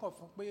ẹni tán kàn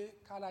fún pé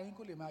kára yín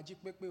kó lè máa jí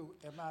pépé o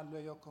ẹ máa lo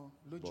ẹyọ kan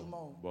lójúmọ́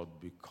o. But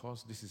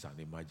because this is an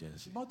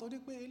emergency. ṣùgbọ́n torí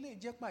pé eléyìí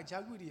jẹ́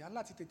pàjáwìrì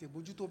aláti tètè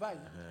bójútó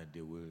báyìí.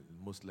 They will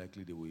most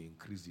likely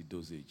increase the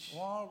dosage.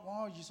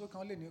 wọ́n yí sókè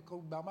wọn lè ní kó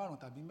gba 5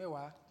 tàbí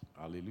 10.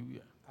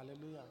 Hallelujah.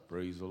 Hallelujah.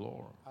 Praise the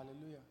Lord.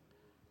 Hallelujah.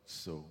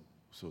 So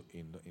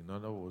in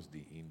other words,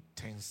 the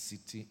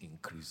intensity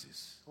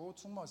increases. ó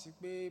túmọ̀ sí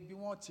pé bí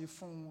wọ́n ti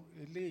fún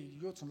eléyìí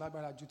yóò tún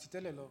lágbára ju ti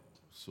tẹ́lẹ̀ lọ.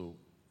 So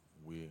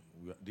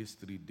these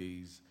 3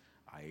 days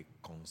are a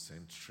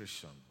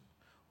concentration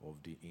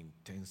of the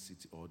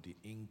intensity or the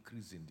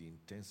increase in the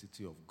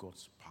intensity of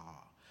God's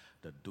power,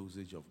 the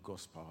dosage of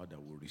God's power that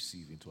we'll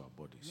receive into our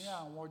bodies. ní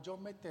àwọn ọjọ́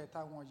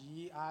mẹ́tẹ̀ẹ̀ta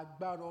wọ̀nyí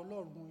agbára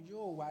Ọlọ́run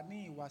yóò wà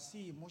ní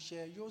ìwàsí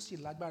ìmúṣẹ yóò sì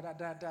lágbára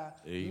dáadáa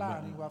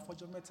láàrin wa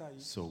fọ́jọ́ mẹ́ta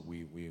yìí. So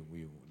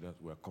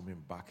we're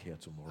coming back here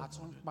tomorrow a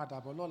tún morning. padà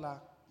bọ̀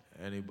lọ́la.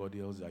 Anybody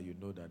else that you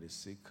know that is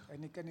sick,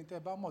 ẹnikẹ́ni tẹ́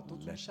bá mọ̀ tó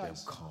tún let them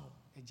ṣàìsàn come.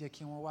 ẹ jẹ́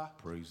kí wọ́n wá.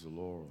 Praise the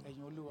Lord.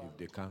 ẹ̀yin Olúwa. If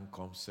they can't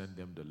come, send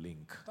them the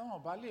link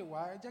táwọn bá lè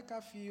wá ẹ jẹ́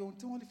ká fi ohun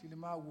tí wọ́n lè fi lè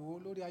máa wò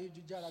ó lórí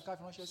ayélujára ká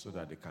fi ránṣẹ́ sí so wọn.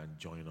 that they can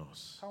join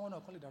us. káwọn náà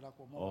kàn lè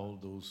darapọ̀ mọ́ wa. All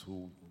those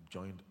who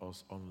joined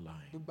us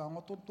online, gbogbo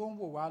àwọn tó ń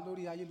wò wá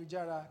lórí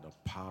ayélujára. the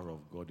power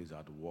of God is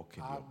at work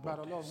in your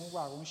agbára Ọlọ́run bodies.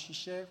 wà ó ń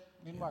ṣiṣẹ́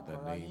nínú In the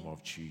àgbára name yín of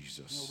ní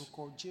Jesus,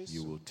 orúkọ Jésù.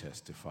 you will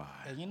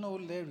testify. ẹ̀yin náà ó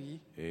lẹ́rìí.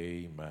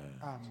 Amen.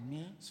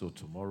 àmín. So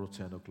tomorrow,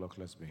 10 o'clock,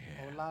 let's be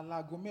here. ọ̀la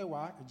láago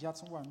 10 ìjà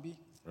tún wà níbí.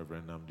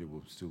 Reverend Namdi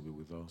will still be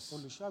with us.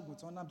 olùṣọ́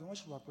àgùntàn náà bí wọ́n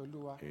ṣì wà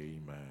pẹ̀lú wa.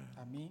 Amen.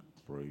 àmín.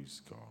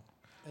 Praise God.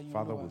 ẹ̀yin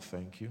Father, Olúwa. we thank you.